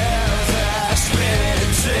sell that spirit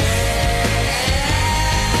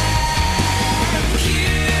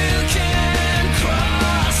You can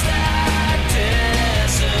cross that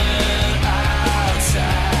desert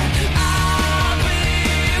outside. I'll be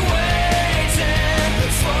waiting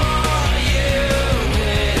for you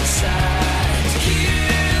inside. You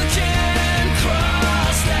can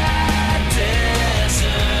cross that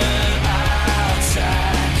desert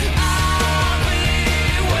outside. I'll be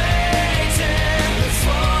waiting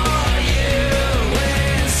for you inside.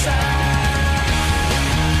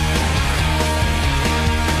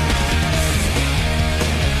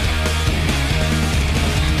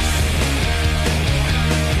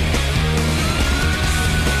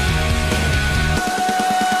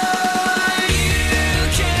 You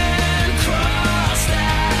can cross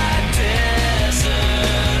that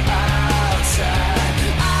desert outside.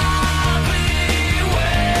 I'll be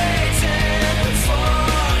waiting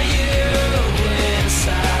for you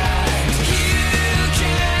inside. You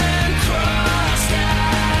can cross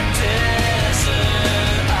that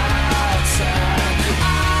desert outside.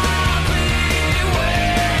 I'll be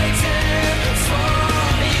waiting for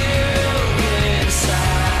you inside.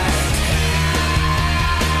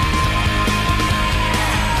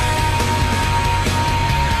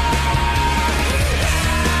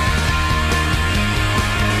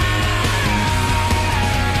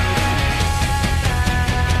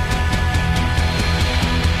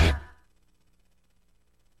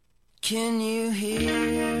 Can